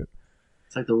almost broke it.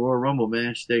 It's like the Royal Rumble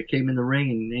match. They came in the ring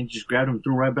and they just grabbed him,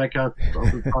 threw him right back out.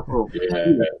 Yeah.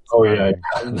 Oh, yeah.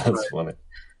 That's funny.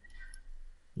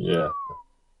 Yeah.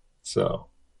 So,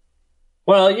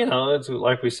 well, it's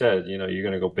like we said, you're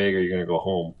going to go big or you're going to go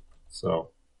home. So,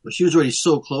 but she was already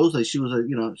so close. Like she was,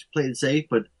 she played it safe.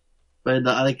 But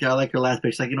I like her last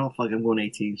pick. She's like, fuck, I'm going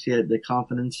 18. She had the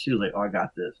confidence. She was like, oh, I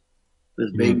got this. This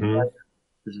baby,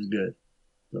 this is good.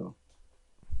 So,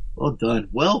 well done.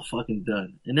 Well fucking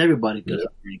done. And everybody does a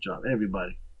great job.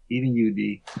 Everybody, even you,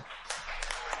 D.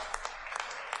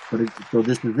 So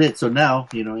this is it. So now,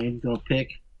 Amy's gonna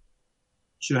pick.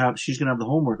 She's gonna have the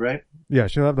homework, right? Yeah,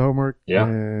 she'll have the homework. Yeah.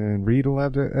 And Reed will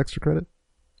have the extra credit.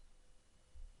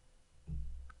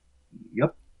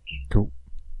 Yep. Cool.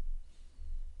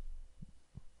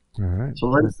 All right. So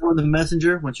let us know in the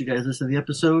messenger once you guys listen to the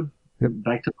episode. Yep.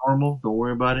 Back to normal. Don't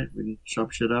worry about it. We can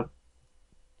chop shit up.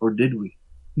 Or did we?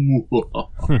 I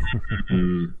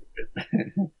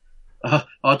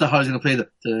thought I was going to play the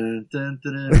dun, dun,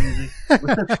 dun, dun music.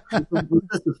 What's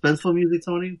that suspenseful music,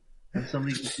 Tony? And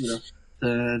somebody gets,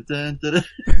 dun, dun, dun, dun.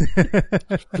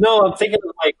 No, I'm thinking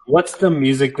what's the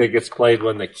music that gets played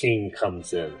when the king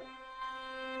comes in?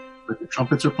 Like the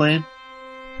trumpets are playing?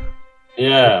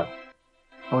 Yeah.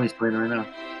 Tony's playing right now.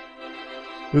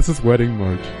 This is Wedding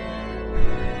March.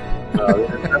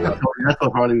 That's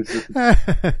what Harley was doing.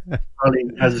 Harley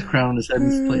has his crown on his head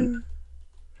and he's playing.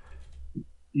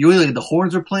 The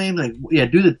horns are playing.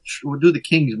 Do the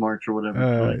King's March or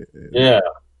whatever. Yeah.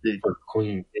 For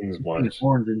Queen King's March.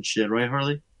 Horns and shit, right,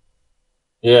 Harley?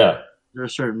 Yeah. Is there a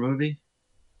certain movie?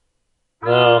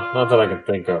 No, not that I can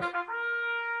think of.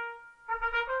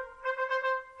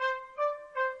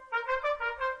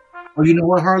 Oh, you know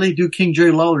what, Harley? Do King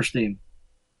Jerry Lawler's theme.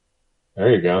 There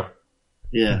you go.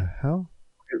 Yeah. The hell?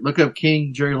 Look up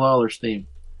King Jerry Lawler's theme.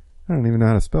 I don't even know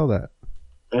how to spell that.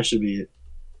 That should be it.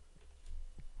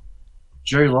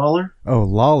 Jerry Lawler? Oh,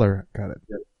 Lawler. Got it.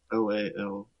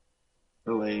 L-A-W.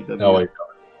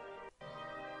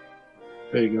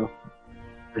 There you go.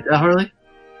 Is that Harley?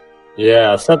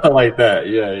 Yeah, something like that.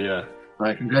 Yeah. All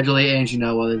right, congratulate Angie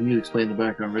now while the music's playing in the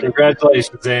background. Ready?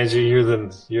 Congratulations, Angie. You're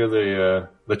the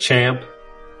champ.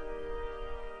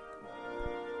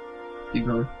 Keep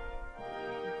going.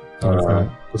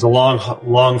 It was a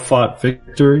long fought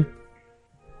victory,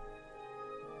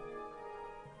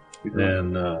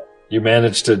 and you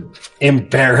managed to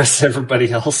embarrass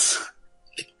everybody else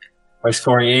by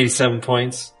scoring 87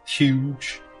 points.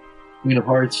 Huge. Queen of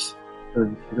Hearts. They're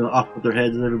going off with their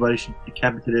heads and everybody should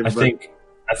decapitate everybody.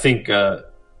 I think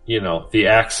the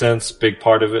accents, big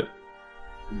part of it.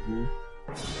 Mm-hmm.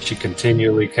 She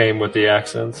continually came with the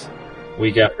accents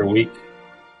week after week.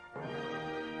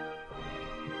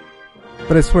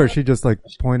 But I swear she just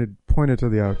pointed to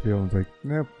the outfield and was like,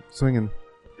 nope, swinging.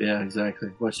 Yeah, exactly.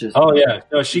 Watch this. Oh yeah,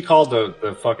 no, she called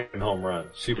the fucking home run.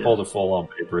 She pulled a full on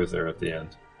Babe Ruth there at the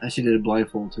end. And she did it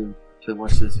blindfold too. So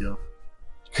watch this, yo.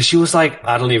 Because she was like,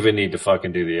 I don't even need to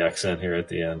fucking do the accent here at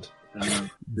the end.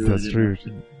 That's true.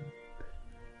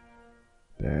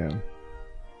 Damn.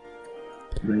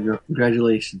 There you go.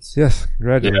 Congratulations. Yes,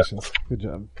 congratulations. Yeah. Good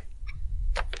job.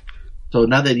 So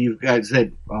now that you guys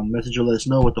said, Messenger, let us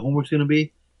know what the homework's going to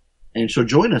be, and she'll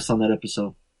join us on that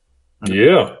episode.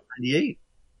 Yeah. 98.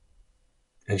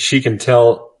 And she can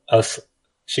tell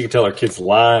her kids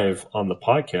live on the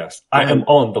podcast. Right. I am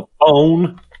on the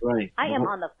phone. Right. I am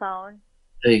on the phone.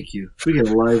 Thank you. If we get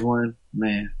a live one,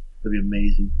 man, that'd be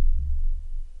amazing.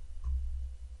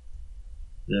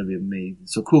 That'd be amazing.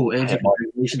 So cool, Angie.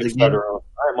 Congratulations again.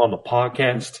 I'm on the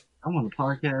podcast. I'm on the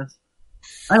podcast.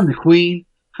 I'm the queen.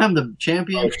 I'm the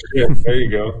champion. Oh, shit. There you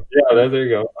go. Yeah, there you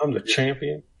go. I'm the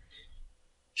champion.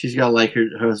 She's got her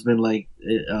husband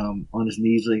on his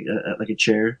knees like a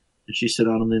chair, and she sit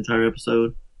on him the entire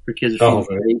episode. Her kids are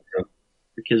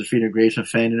feeding her grapes and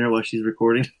fanning her while she's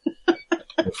recording.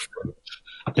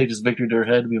 I'll take this victory to her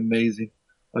head. It'd be amazing.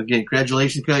 Again,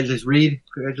 congratulations, guys. Reed.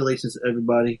 Congratulations to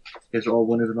everybody. You guys are all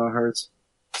winners in our hearts,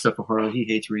 except for Harley. He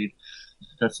hates Reed.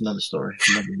 That's another story.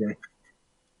 Another day.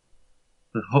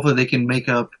 But hopefully they can make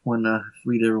up when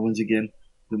Reed ever wins again.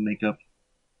 They'll make up.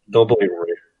 Don't believe him,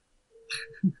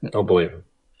 Ray. Don't believe him.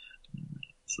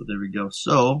 So there we go.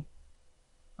 So,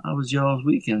 how was y'all's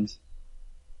weekends?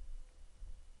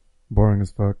 Boring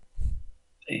as fuck.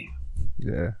 Damn.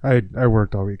 Yeah, I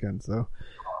worked all weekend, so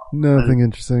nothing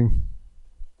interesting.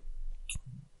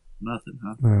 Nothing,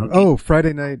 huh? Okay. Oh,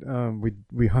 Friday night,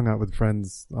 we hung out with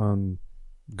friends on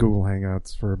Google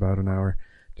Hangouts for about an hour.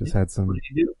 Just had some. What did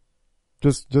you do?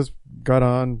 Just got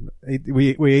on.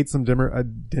 We ate some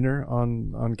dinner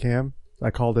on cam.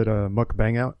 I called it a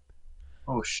mukbang out.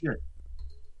 Oh shit.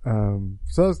 So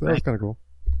that was kind of cool.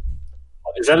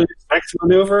 Is that a sex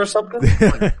maneuver or something?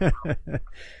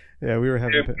 Yeah, we were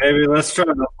having. Maybe let's try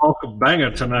the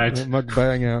mukbang tonight.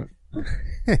 Mukbang out.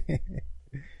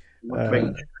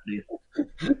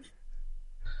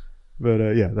 But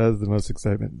yeah, that was the most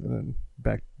excitement. And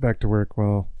then back to work.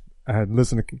 Well, I had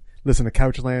listened to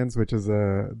Couchlands, which is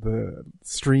the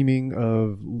streaming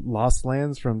of Lost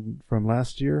Lands from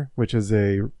last year, which is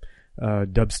a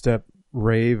dubstep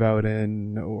rave out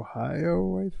in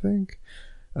Ohio, I think.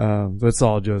 So it's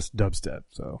all just dubstep,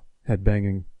 so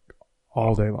headbanging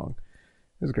all day long.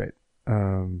 It was great.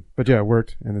 But yeah, I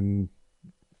worked and then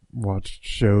watched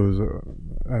shows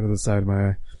out of the side of my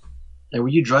eye. Hey, were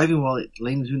you driving while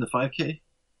Lane was doing the 5K?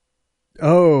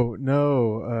 Oh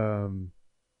no,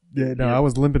 I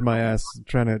was limping my ass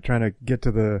trying to get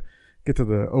to the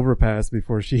overpass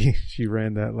before she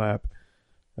ran that lap.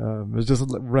 I was just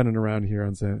running around here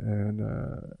on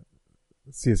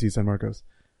CSE San Marcos.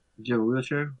 Did you have a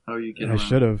wheelchair? How are you getting I around?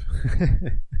 should have.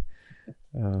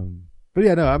 But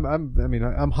yeah, no,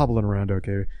 I'm hobbling around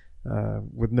okay.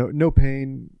 With no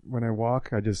pain when I walk.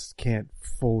 I just can't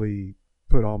fully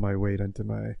put all my weight into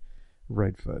my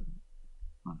right foot.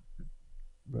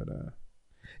 But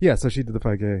yeah, so she did the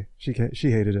 5K.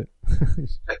 She hated it.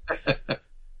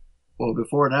 Well,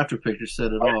 before and after pictures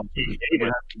said it all. You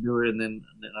have to do it and then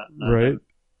not right?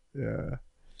 Yeah.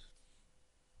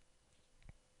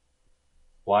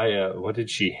 Why? What did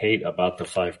she hate about the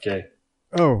 5K?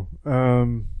 Oh,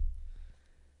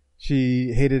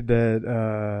 she hated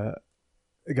that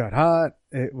it got hot.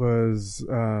 It was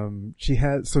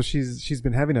she's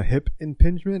been having a hip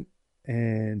impingement,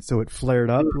 and so it flared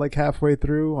up like halfway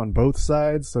through on both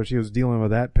sides. So she was dealing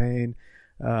with that pain,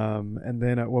 and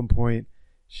then at one point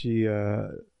she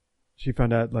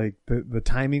found out like the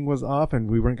timing was off, and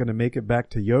we weren't going to make it back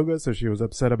to yoga. So she was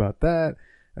upset about that.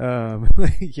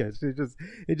 Yeah,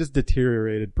 it just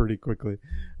deteriorated pretty quickly.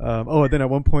 And then at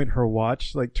one point her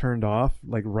watch like turned off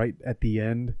like right at the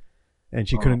end, and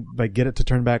she couldn't like get it to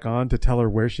turn back on to tell her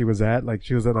where she was at. Like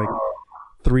she was at like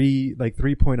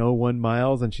 3.01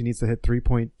 miles, and she needs to hit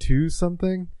 3.2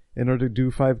 something in order to do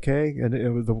 5K. And it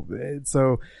was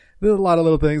so there's a lot of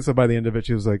little things. So by the end of it,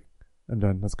 she was like, "I'm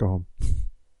done. Let's go home."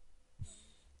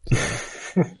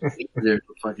 There's a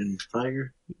fucking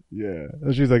tiger. Yeah.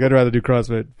 And she's like, I'd rather do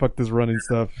CrossFit. Fuck this running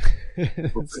stuff.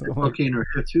 Okay, in her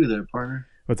hip too there, partner.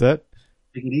 What's that?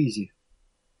 Take it easy.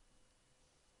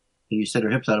 You said her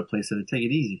hips out of place, so take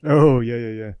it easy. Oh,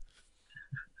 yeah.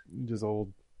 Just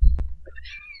old.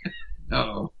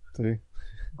 Uh-oh. See?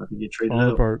 About to get traded falling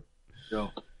up. apart. Go.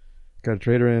 Got to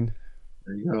trade her in.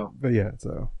 There you go. But yeah,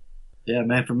 so. Yeah,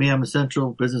 man, for me, I'm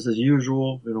essential. Business as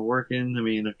usual. Working. I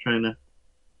mean, they're trying to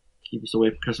keep us away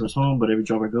from customers' home, but every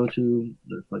job I go to,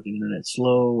 the fucking internet's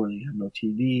slow, or they have no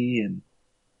TV, and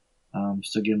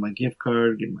still getting my gift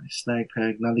card, getting my snack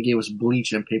pack. Now they gave us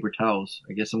bleach and paper towels.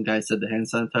 I guess some guy said the hand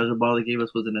sanitizer bottle they gave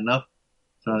us wasn't enough,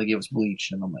 so now they gave us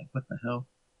bleach, and I'm like, what the hell?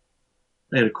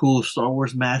 They had a cool Star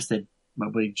Wars mask that my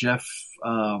buddy Jeff,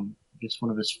 I guess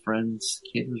one of his friends'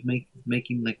 kid was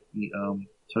making like the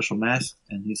special mask,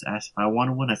 and he's asked if I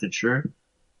wanted one. I said sure.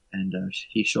 And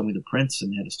he showed me the prints,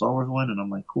 and he had a Star Wars one, and I'm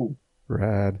like, cool.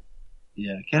 Rad.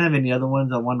 Yeah, can't have any other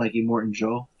ones. I want like Immortan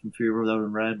Joe from Fury Road. That would have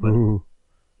been rad, but Ooh.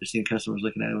 just seeing customers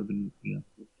looking at it would have been,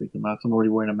 freak them out. 'Cause I'm already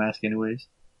wearing a mask anyways,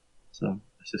 so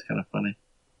it's just kind of funny.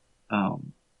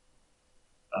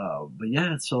 But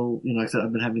yeah, so like I said,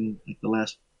 I've been having like the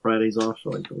last Fridays off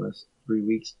for like the last 3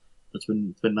 weeks. It's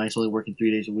been nice, only working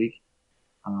 3 days a week.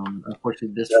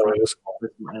 Unfortunately, this Friday was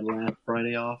my last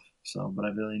Friday off, but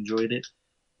I really enjoyed it.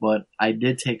 But I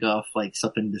did take off like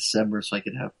something in December so I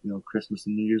could have, Christmas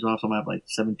and New Year's off. So I'm going to have like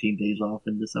 17 days off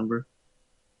in December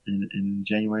and in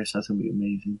January. So that's going to be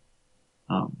amazing.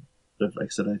 But like I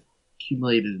said, I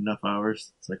accumulated enough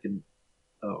hours so I can,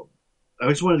 I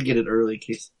just wanted to get it early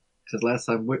because last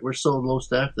time we're so low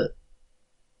staffed that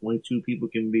only 2 people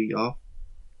can be off.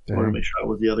 I wanted to make sure I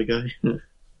was the other guy.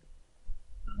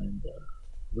 And,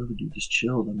 what did we do? Just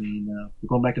chilled. I mean, we're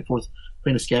going back and forth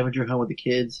playing a scavenger hunt with the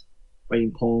kids.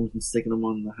 Writing poems and sticking them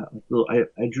on the little. I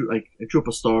drew up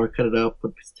a star, cut it out,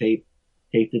 put a piece of tape,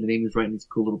 taped it, and Amy was writing these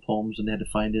cool little poems, and they had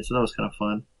to find it, so that was kind of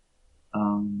fun.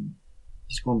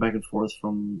 Just going back and forth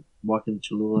from walking to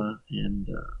Cholula and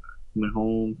coming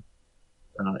home.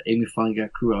 Amy finally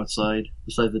got Crew outside.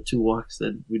 Besides the 2 walks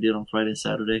that we did on Friday and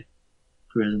Saturday,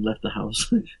 Crew hasn't left the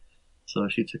house. So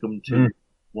she took him to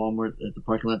Walmart at the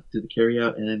parking lot to do the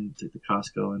carryout, and then took to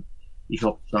Costco, and he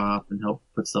helped shop and helped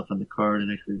put stuff in the cart and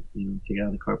actually, take it out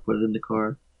of the car, put it in the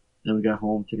car. Then we got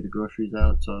home, taking the groceries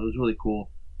out, so it was really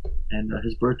cool. And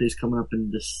his birthday's coming up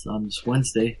on this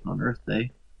Wednesday, on Earth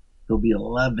Day. He'll be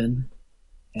 11.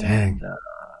 Dang.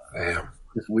 Damn.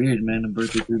 It's weird, man. A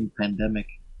birthday during the pandemic,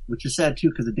 which is sad too,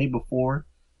 because the day before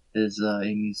is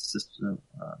Amy's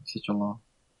sister-in-law,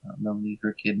 Melanie.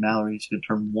 Her kid Mallory, she's gonna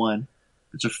turn 1.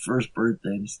 It's her first birthday,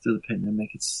 and it's through the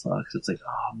pandemic. It sucks. It's like,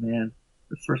 oh man,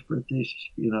 her first birthday.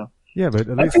 Yeah, but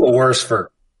at I least feel worse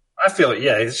for. I feel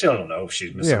she don't know if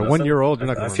she's missing. Yeah, 1 year old. You're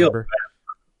not I gonna feel remember. bad.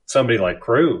 Somebody like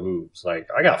Crew who's like,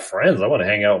 I got friends. I want to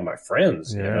hang out with my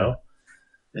friends. Yeah. You know.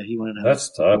 Yeah, he wanted to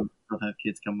That's tough. have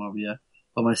kids come over. Yeah,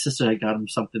 but my sister had got him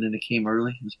something, and it came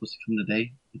early. It was supposed to come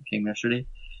today. It came yesterday.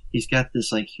 He's got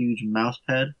this like huge mouse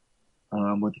pad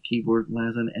with the keyboard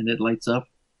lands in, and it lights up.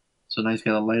 So now he's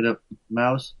got a light up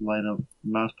mouse pad,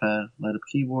 light up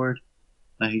keyboard.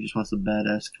 Now he just wants a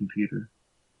badass computer.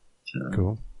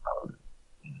 Cool.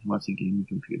 He wants a gaming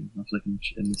computer. I was looking,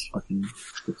 and it's fucking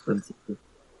expensive.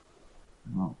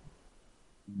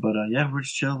 But yeah, we're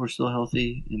just chill. We're still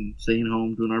healthy and staying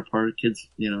home, doing our part. Kids,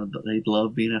 they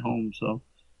love being at home. So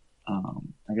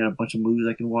I got a bunch of movies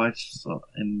I can watch,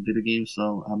 and video games,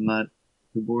 so I'm not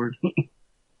too bored.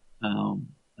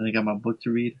 I got my book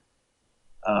to read.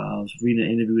 I was reading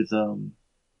an interview with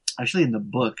actually in the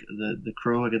book, the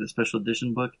Crow. I got a special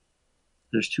edition book.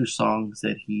 There's 2 songs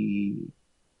that he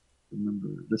remember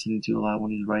listening to a lot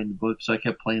when he was writing the book, so I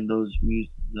kept playing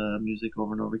the music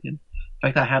over and over again. In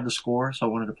fact, I have the score, so I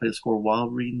wanted to play the score while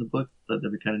reading the book. Thought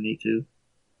that'd be kind of neat too.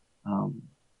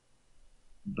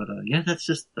 But yeah, that's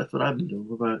what I've been doing.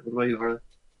 What about you, Harley?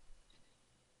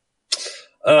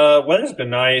 Weather's been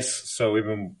nice, so we've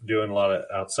been doing a lot of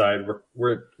outside.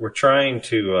 We're trying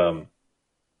to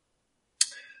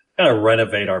kind of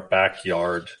renovate our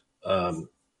backyard. I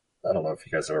don't know if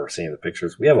you guys have ever seen the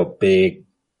pictures. We have a big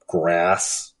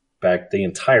grass the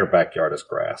entire backyard is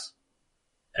grass,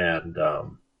 and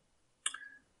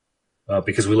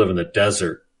because we live in the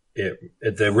desert,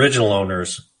 the original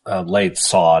owners laid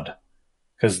sod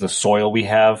because the soil we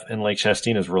have in Lake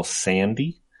Chastain is real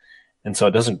sandy. And so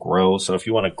it doesn't grow. So if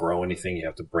you want to grow anything, you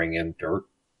have to bring in dirt.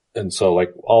 And so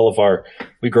like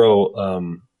we grow,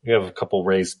 we have a couple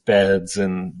raised beds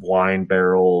and wine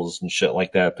barrels and shit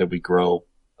like that we grow,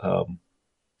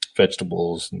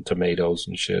 vegetables and tomatoes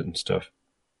and shit and stuff.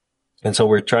 And so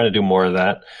we're trying to do more of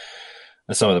that.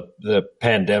 And so the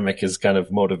pandemic has kind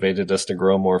of motivated us to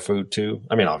grow more food too.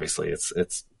 I mean, obviously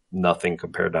it's nothing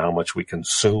compared to how much we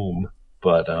consume,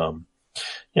 but,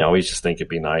 we just think it'd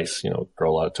be nice,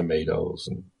 grow a lot of tomatoes,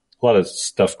 and a lot of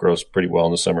stuff grows pretty well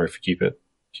in the summer if you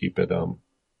keep enough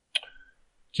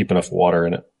water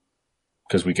in it,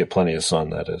 because we get plenty of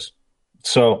sun, that is.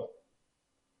 So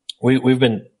we've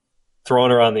been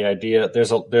throwing around the idea.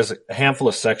 There's a handful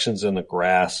of sections in the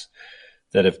grass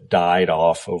that have died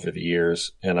off over the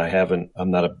years, and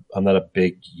I'm not a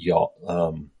big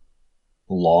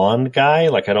lawn guy.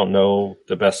 Like, I don't know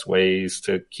the best ways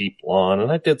to keep lawn,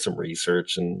 and I did some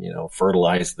research and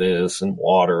fertilize this and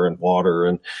water and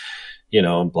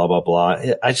and blah blah blah.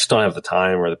 I just don't have the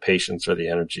time or the patience or the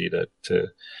energy to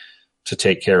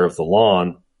take care of the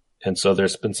lawn. And so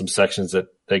there's been some sections that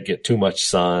they get too much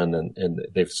sun and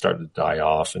they've started to die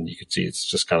off, and you can see it's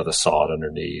just kind of the sod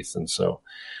underneath. And so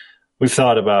we've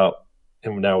thought about,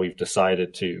 and now we've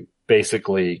decided to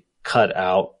basically cut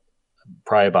out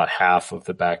probably about half of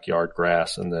the backyard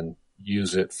grass and then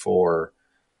use it for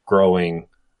growing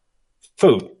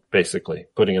food, basically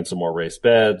putting in some more raised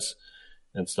beds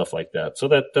and stuff like that. So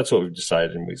that's what we've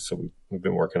decided. And we've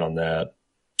been working on that.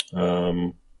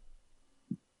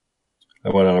 I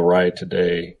went on a ride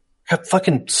today. Got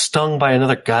fucking stung by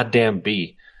another goddamn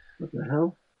bee. What the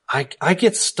hell? I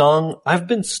get stung. I've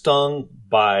been stung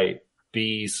by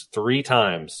bees 3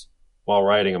 times while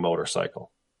riding a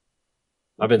motorcycle.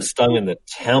 I've been stung in the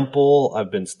temple.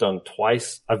 I've been stung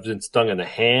twice. I've been stung in the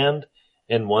hand.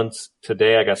 And once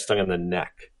today I got stung in the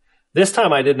neck. This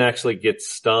time I didn't actually get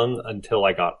stung until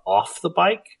I got off the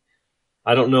bike.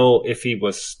 I don't know if he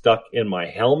was stuck in my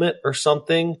helmet or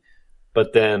something,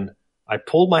 but then I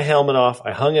pulled my helmet off.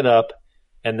 I hung it up.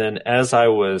 And then as I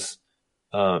was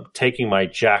taking my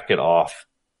jacket off,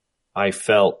 I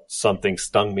felt something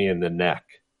stung me in the neck.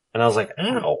 And I was like,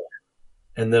 ow.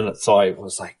 And then so I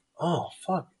was like, oh,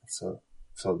 fuck. So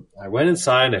So I went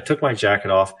inside, I took my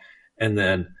jacket off, and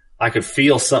then I could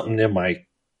feel something in my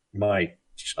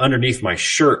underneath my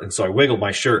shirt. And so I wiggled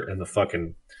my shirt, and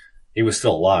he was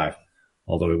still alive.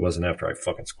 Although it wasn't after I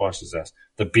fucking squashed his ass.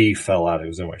 The bee fell out. It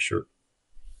was in my shirt.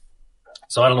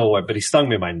 So I don't know what, but he stung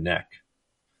me in my neck.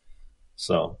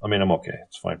 So, I mean, I'm okay.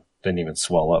 It's fine. Didn't even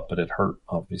swell up, but it hurt,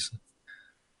 obviously.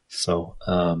 So,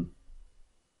 that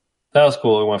was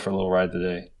cool. We went for a little ride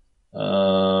today.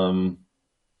 We're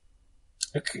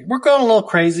going a little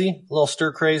crazy, a little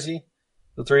stir crazy.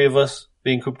 The three of us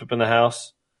being cooped up in the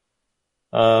house.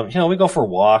 We go for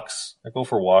walks. I go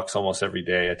for walks almost every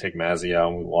day. I take Mazzy out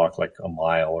and we walk like a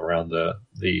mile around the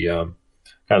kind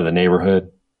of the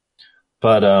neighborhood.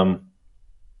 But, I'm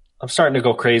starting to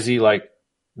go crazy, like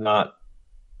not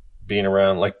being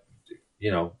around, like,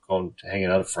 going to hanging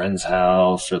out at a friend's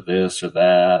house or this or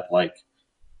that. Like,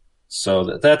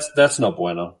 so that's no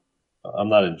bueno. I'm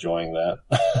not enjoying that.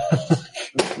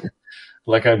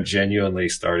 Like I'm genuinely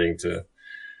starting to,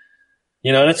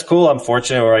 and it's cool. I'm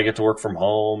fortunate where I get to work from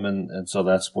home, and so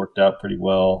that's worked out pretty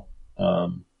well. Yeah,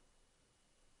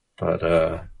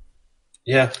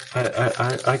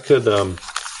 I could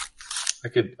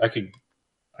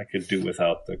do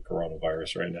without the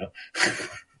coronavirus right now.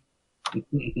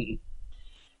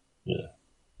 Yeah.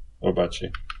 What about you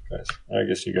guys? I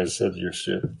guess you guys said your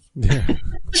shit. Yeah.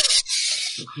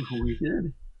 We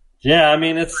did. Yeah, I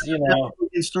mean, it's,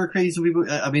 It's stir crazy.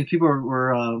 People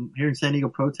were here in San Diego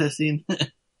protesting.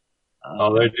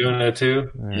 Oh, they're doing it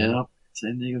too? Yeah,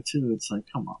 San Diego too. It's like,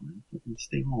 come on, man. Fucking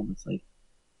stay home. It's like,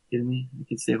 kidding me? I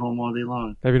can stay home all day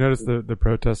long. Have you noticed the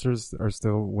protesters are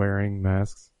still wearing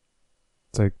masks?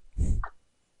 It's like, if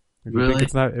you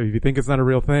think it's not a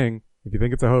real thing, if you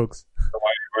think it's a hoax, why are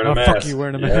you wearing a mask? Fuck you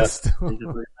wearing a mask. They just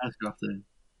wear a mask off today.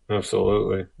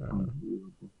 Absolutely.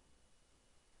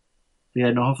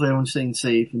 Yeah, no, hopefully everyone's staying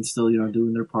safe and still,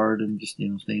 doing their part and just,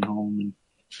 staying home, and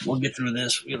we'll get through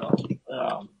this,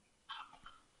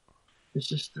 it's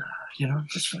just,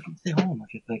 just fucking stay home.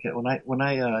 Like when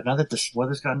I now that the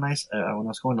weather's gotten nice, when I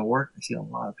was going to work, I see a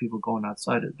lot of people going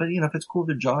outside. But, if it's cool,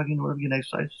 they're jogging or whatever, you can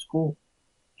exercise, it's cool.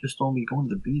 Just don't be going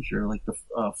to the beach or like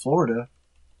Florida,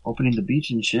 opening the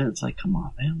beach and shit. It's like, come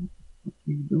on, man, what are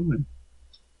you doing?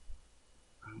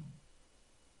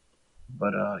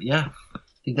 But, yeah. I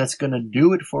think that's going to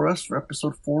do it for us for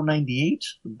episode 498,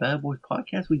 the Bad Boys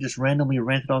Podcast. We just randomly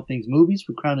ranted all things movies.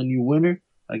 We crowned a new winner.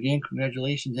 Again,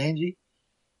 congratulations, Angie.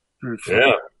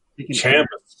 Champ is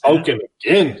spoken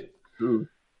again. Dude.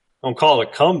 Don't call it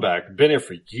a comeback. Been here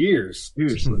for years.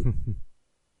 Seriously.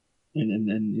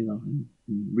 and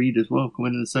Reed as well. Come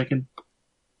in a second.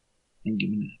 And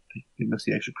give us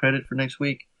the extra credit for next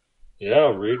week.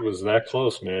 Yeah, Reed was that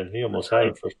close, man. He almost had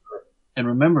it for sure. And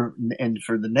remember, and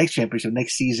for the next championship,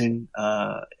 next season,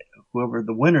 whoever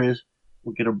the winner is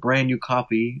will get a brand new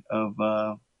copy of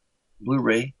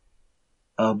Blu-ray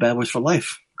of Bad Boys for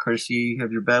Life, courtesy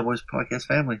of your Bad Boys Podcast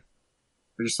family.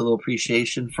 For just a little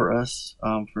appreciation for us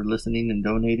for listening and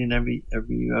donating every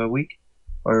week,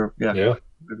 or every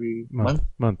month.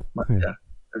 Yeah,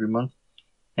 every month.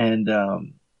 And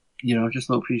just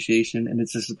a little appreciation. And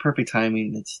it's just the perfect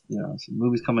timing. It's some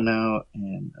movies coming out,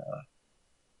 and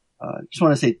just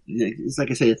want to say, it's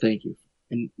like I say, a thank you.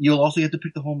 And you'll also have to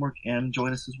pick the homework and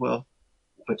join us as well.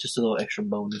 But just a little extra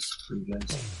bonus for you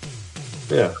guys.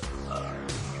 Yeah. I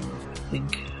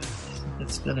think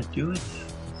that's going to do it.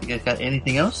 You guys got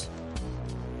anything else?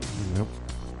 Nope.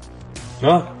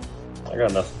 No, I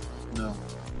got nothing. No.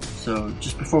 So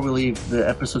just before we leave, the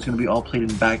episode's going to be all played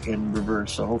in back and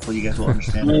reverse. So hopefully you guys will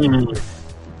understand it. And it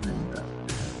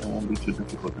won't be too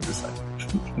difficult to decide.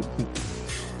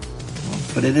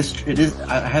 But it is,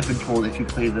 I have been told if you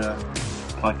play the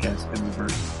podcast in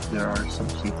reverse, there are some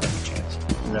satanic chants.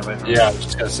 Is that right? Yeah, I was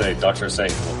just going to say, Dr.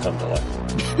 Satan will come to life.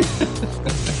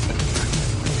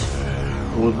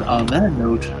 Well, on that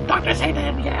note, Dr.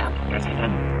 Satan, Dr.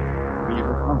 Satan.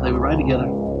 We ride together.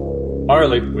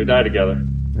 Harley, we die together.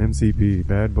 MCP,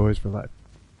 Bad Boys for Life.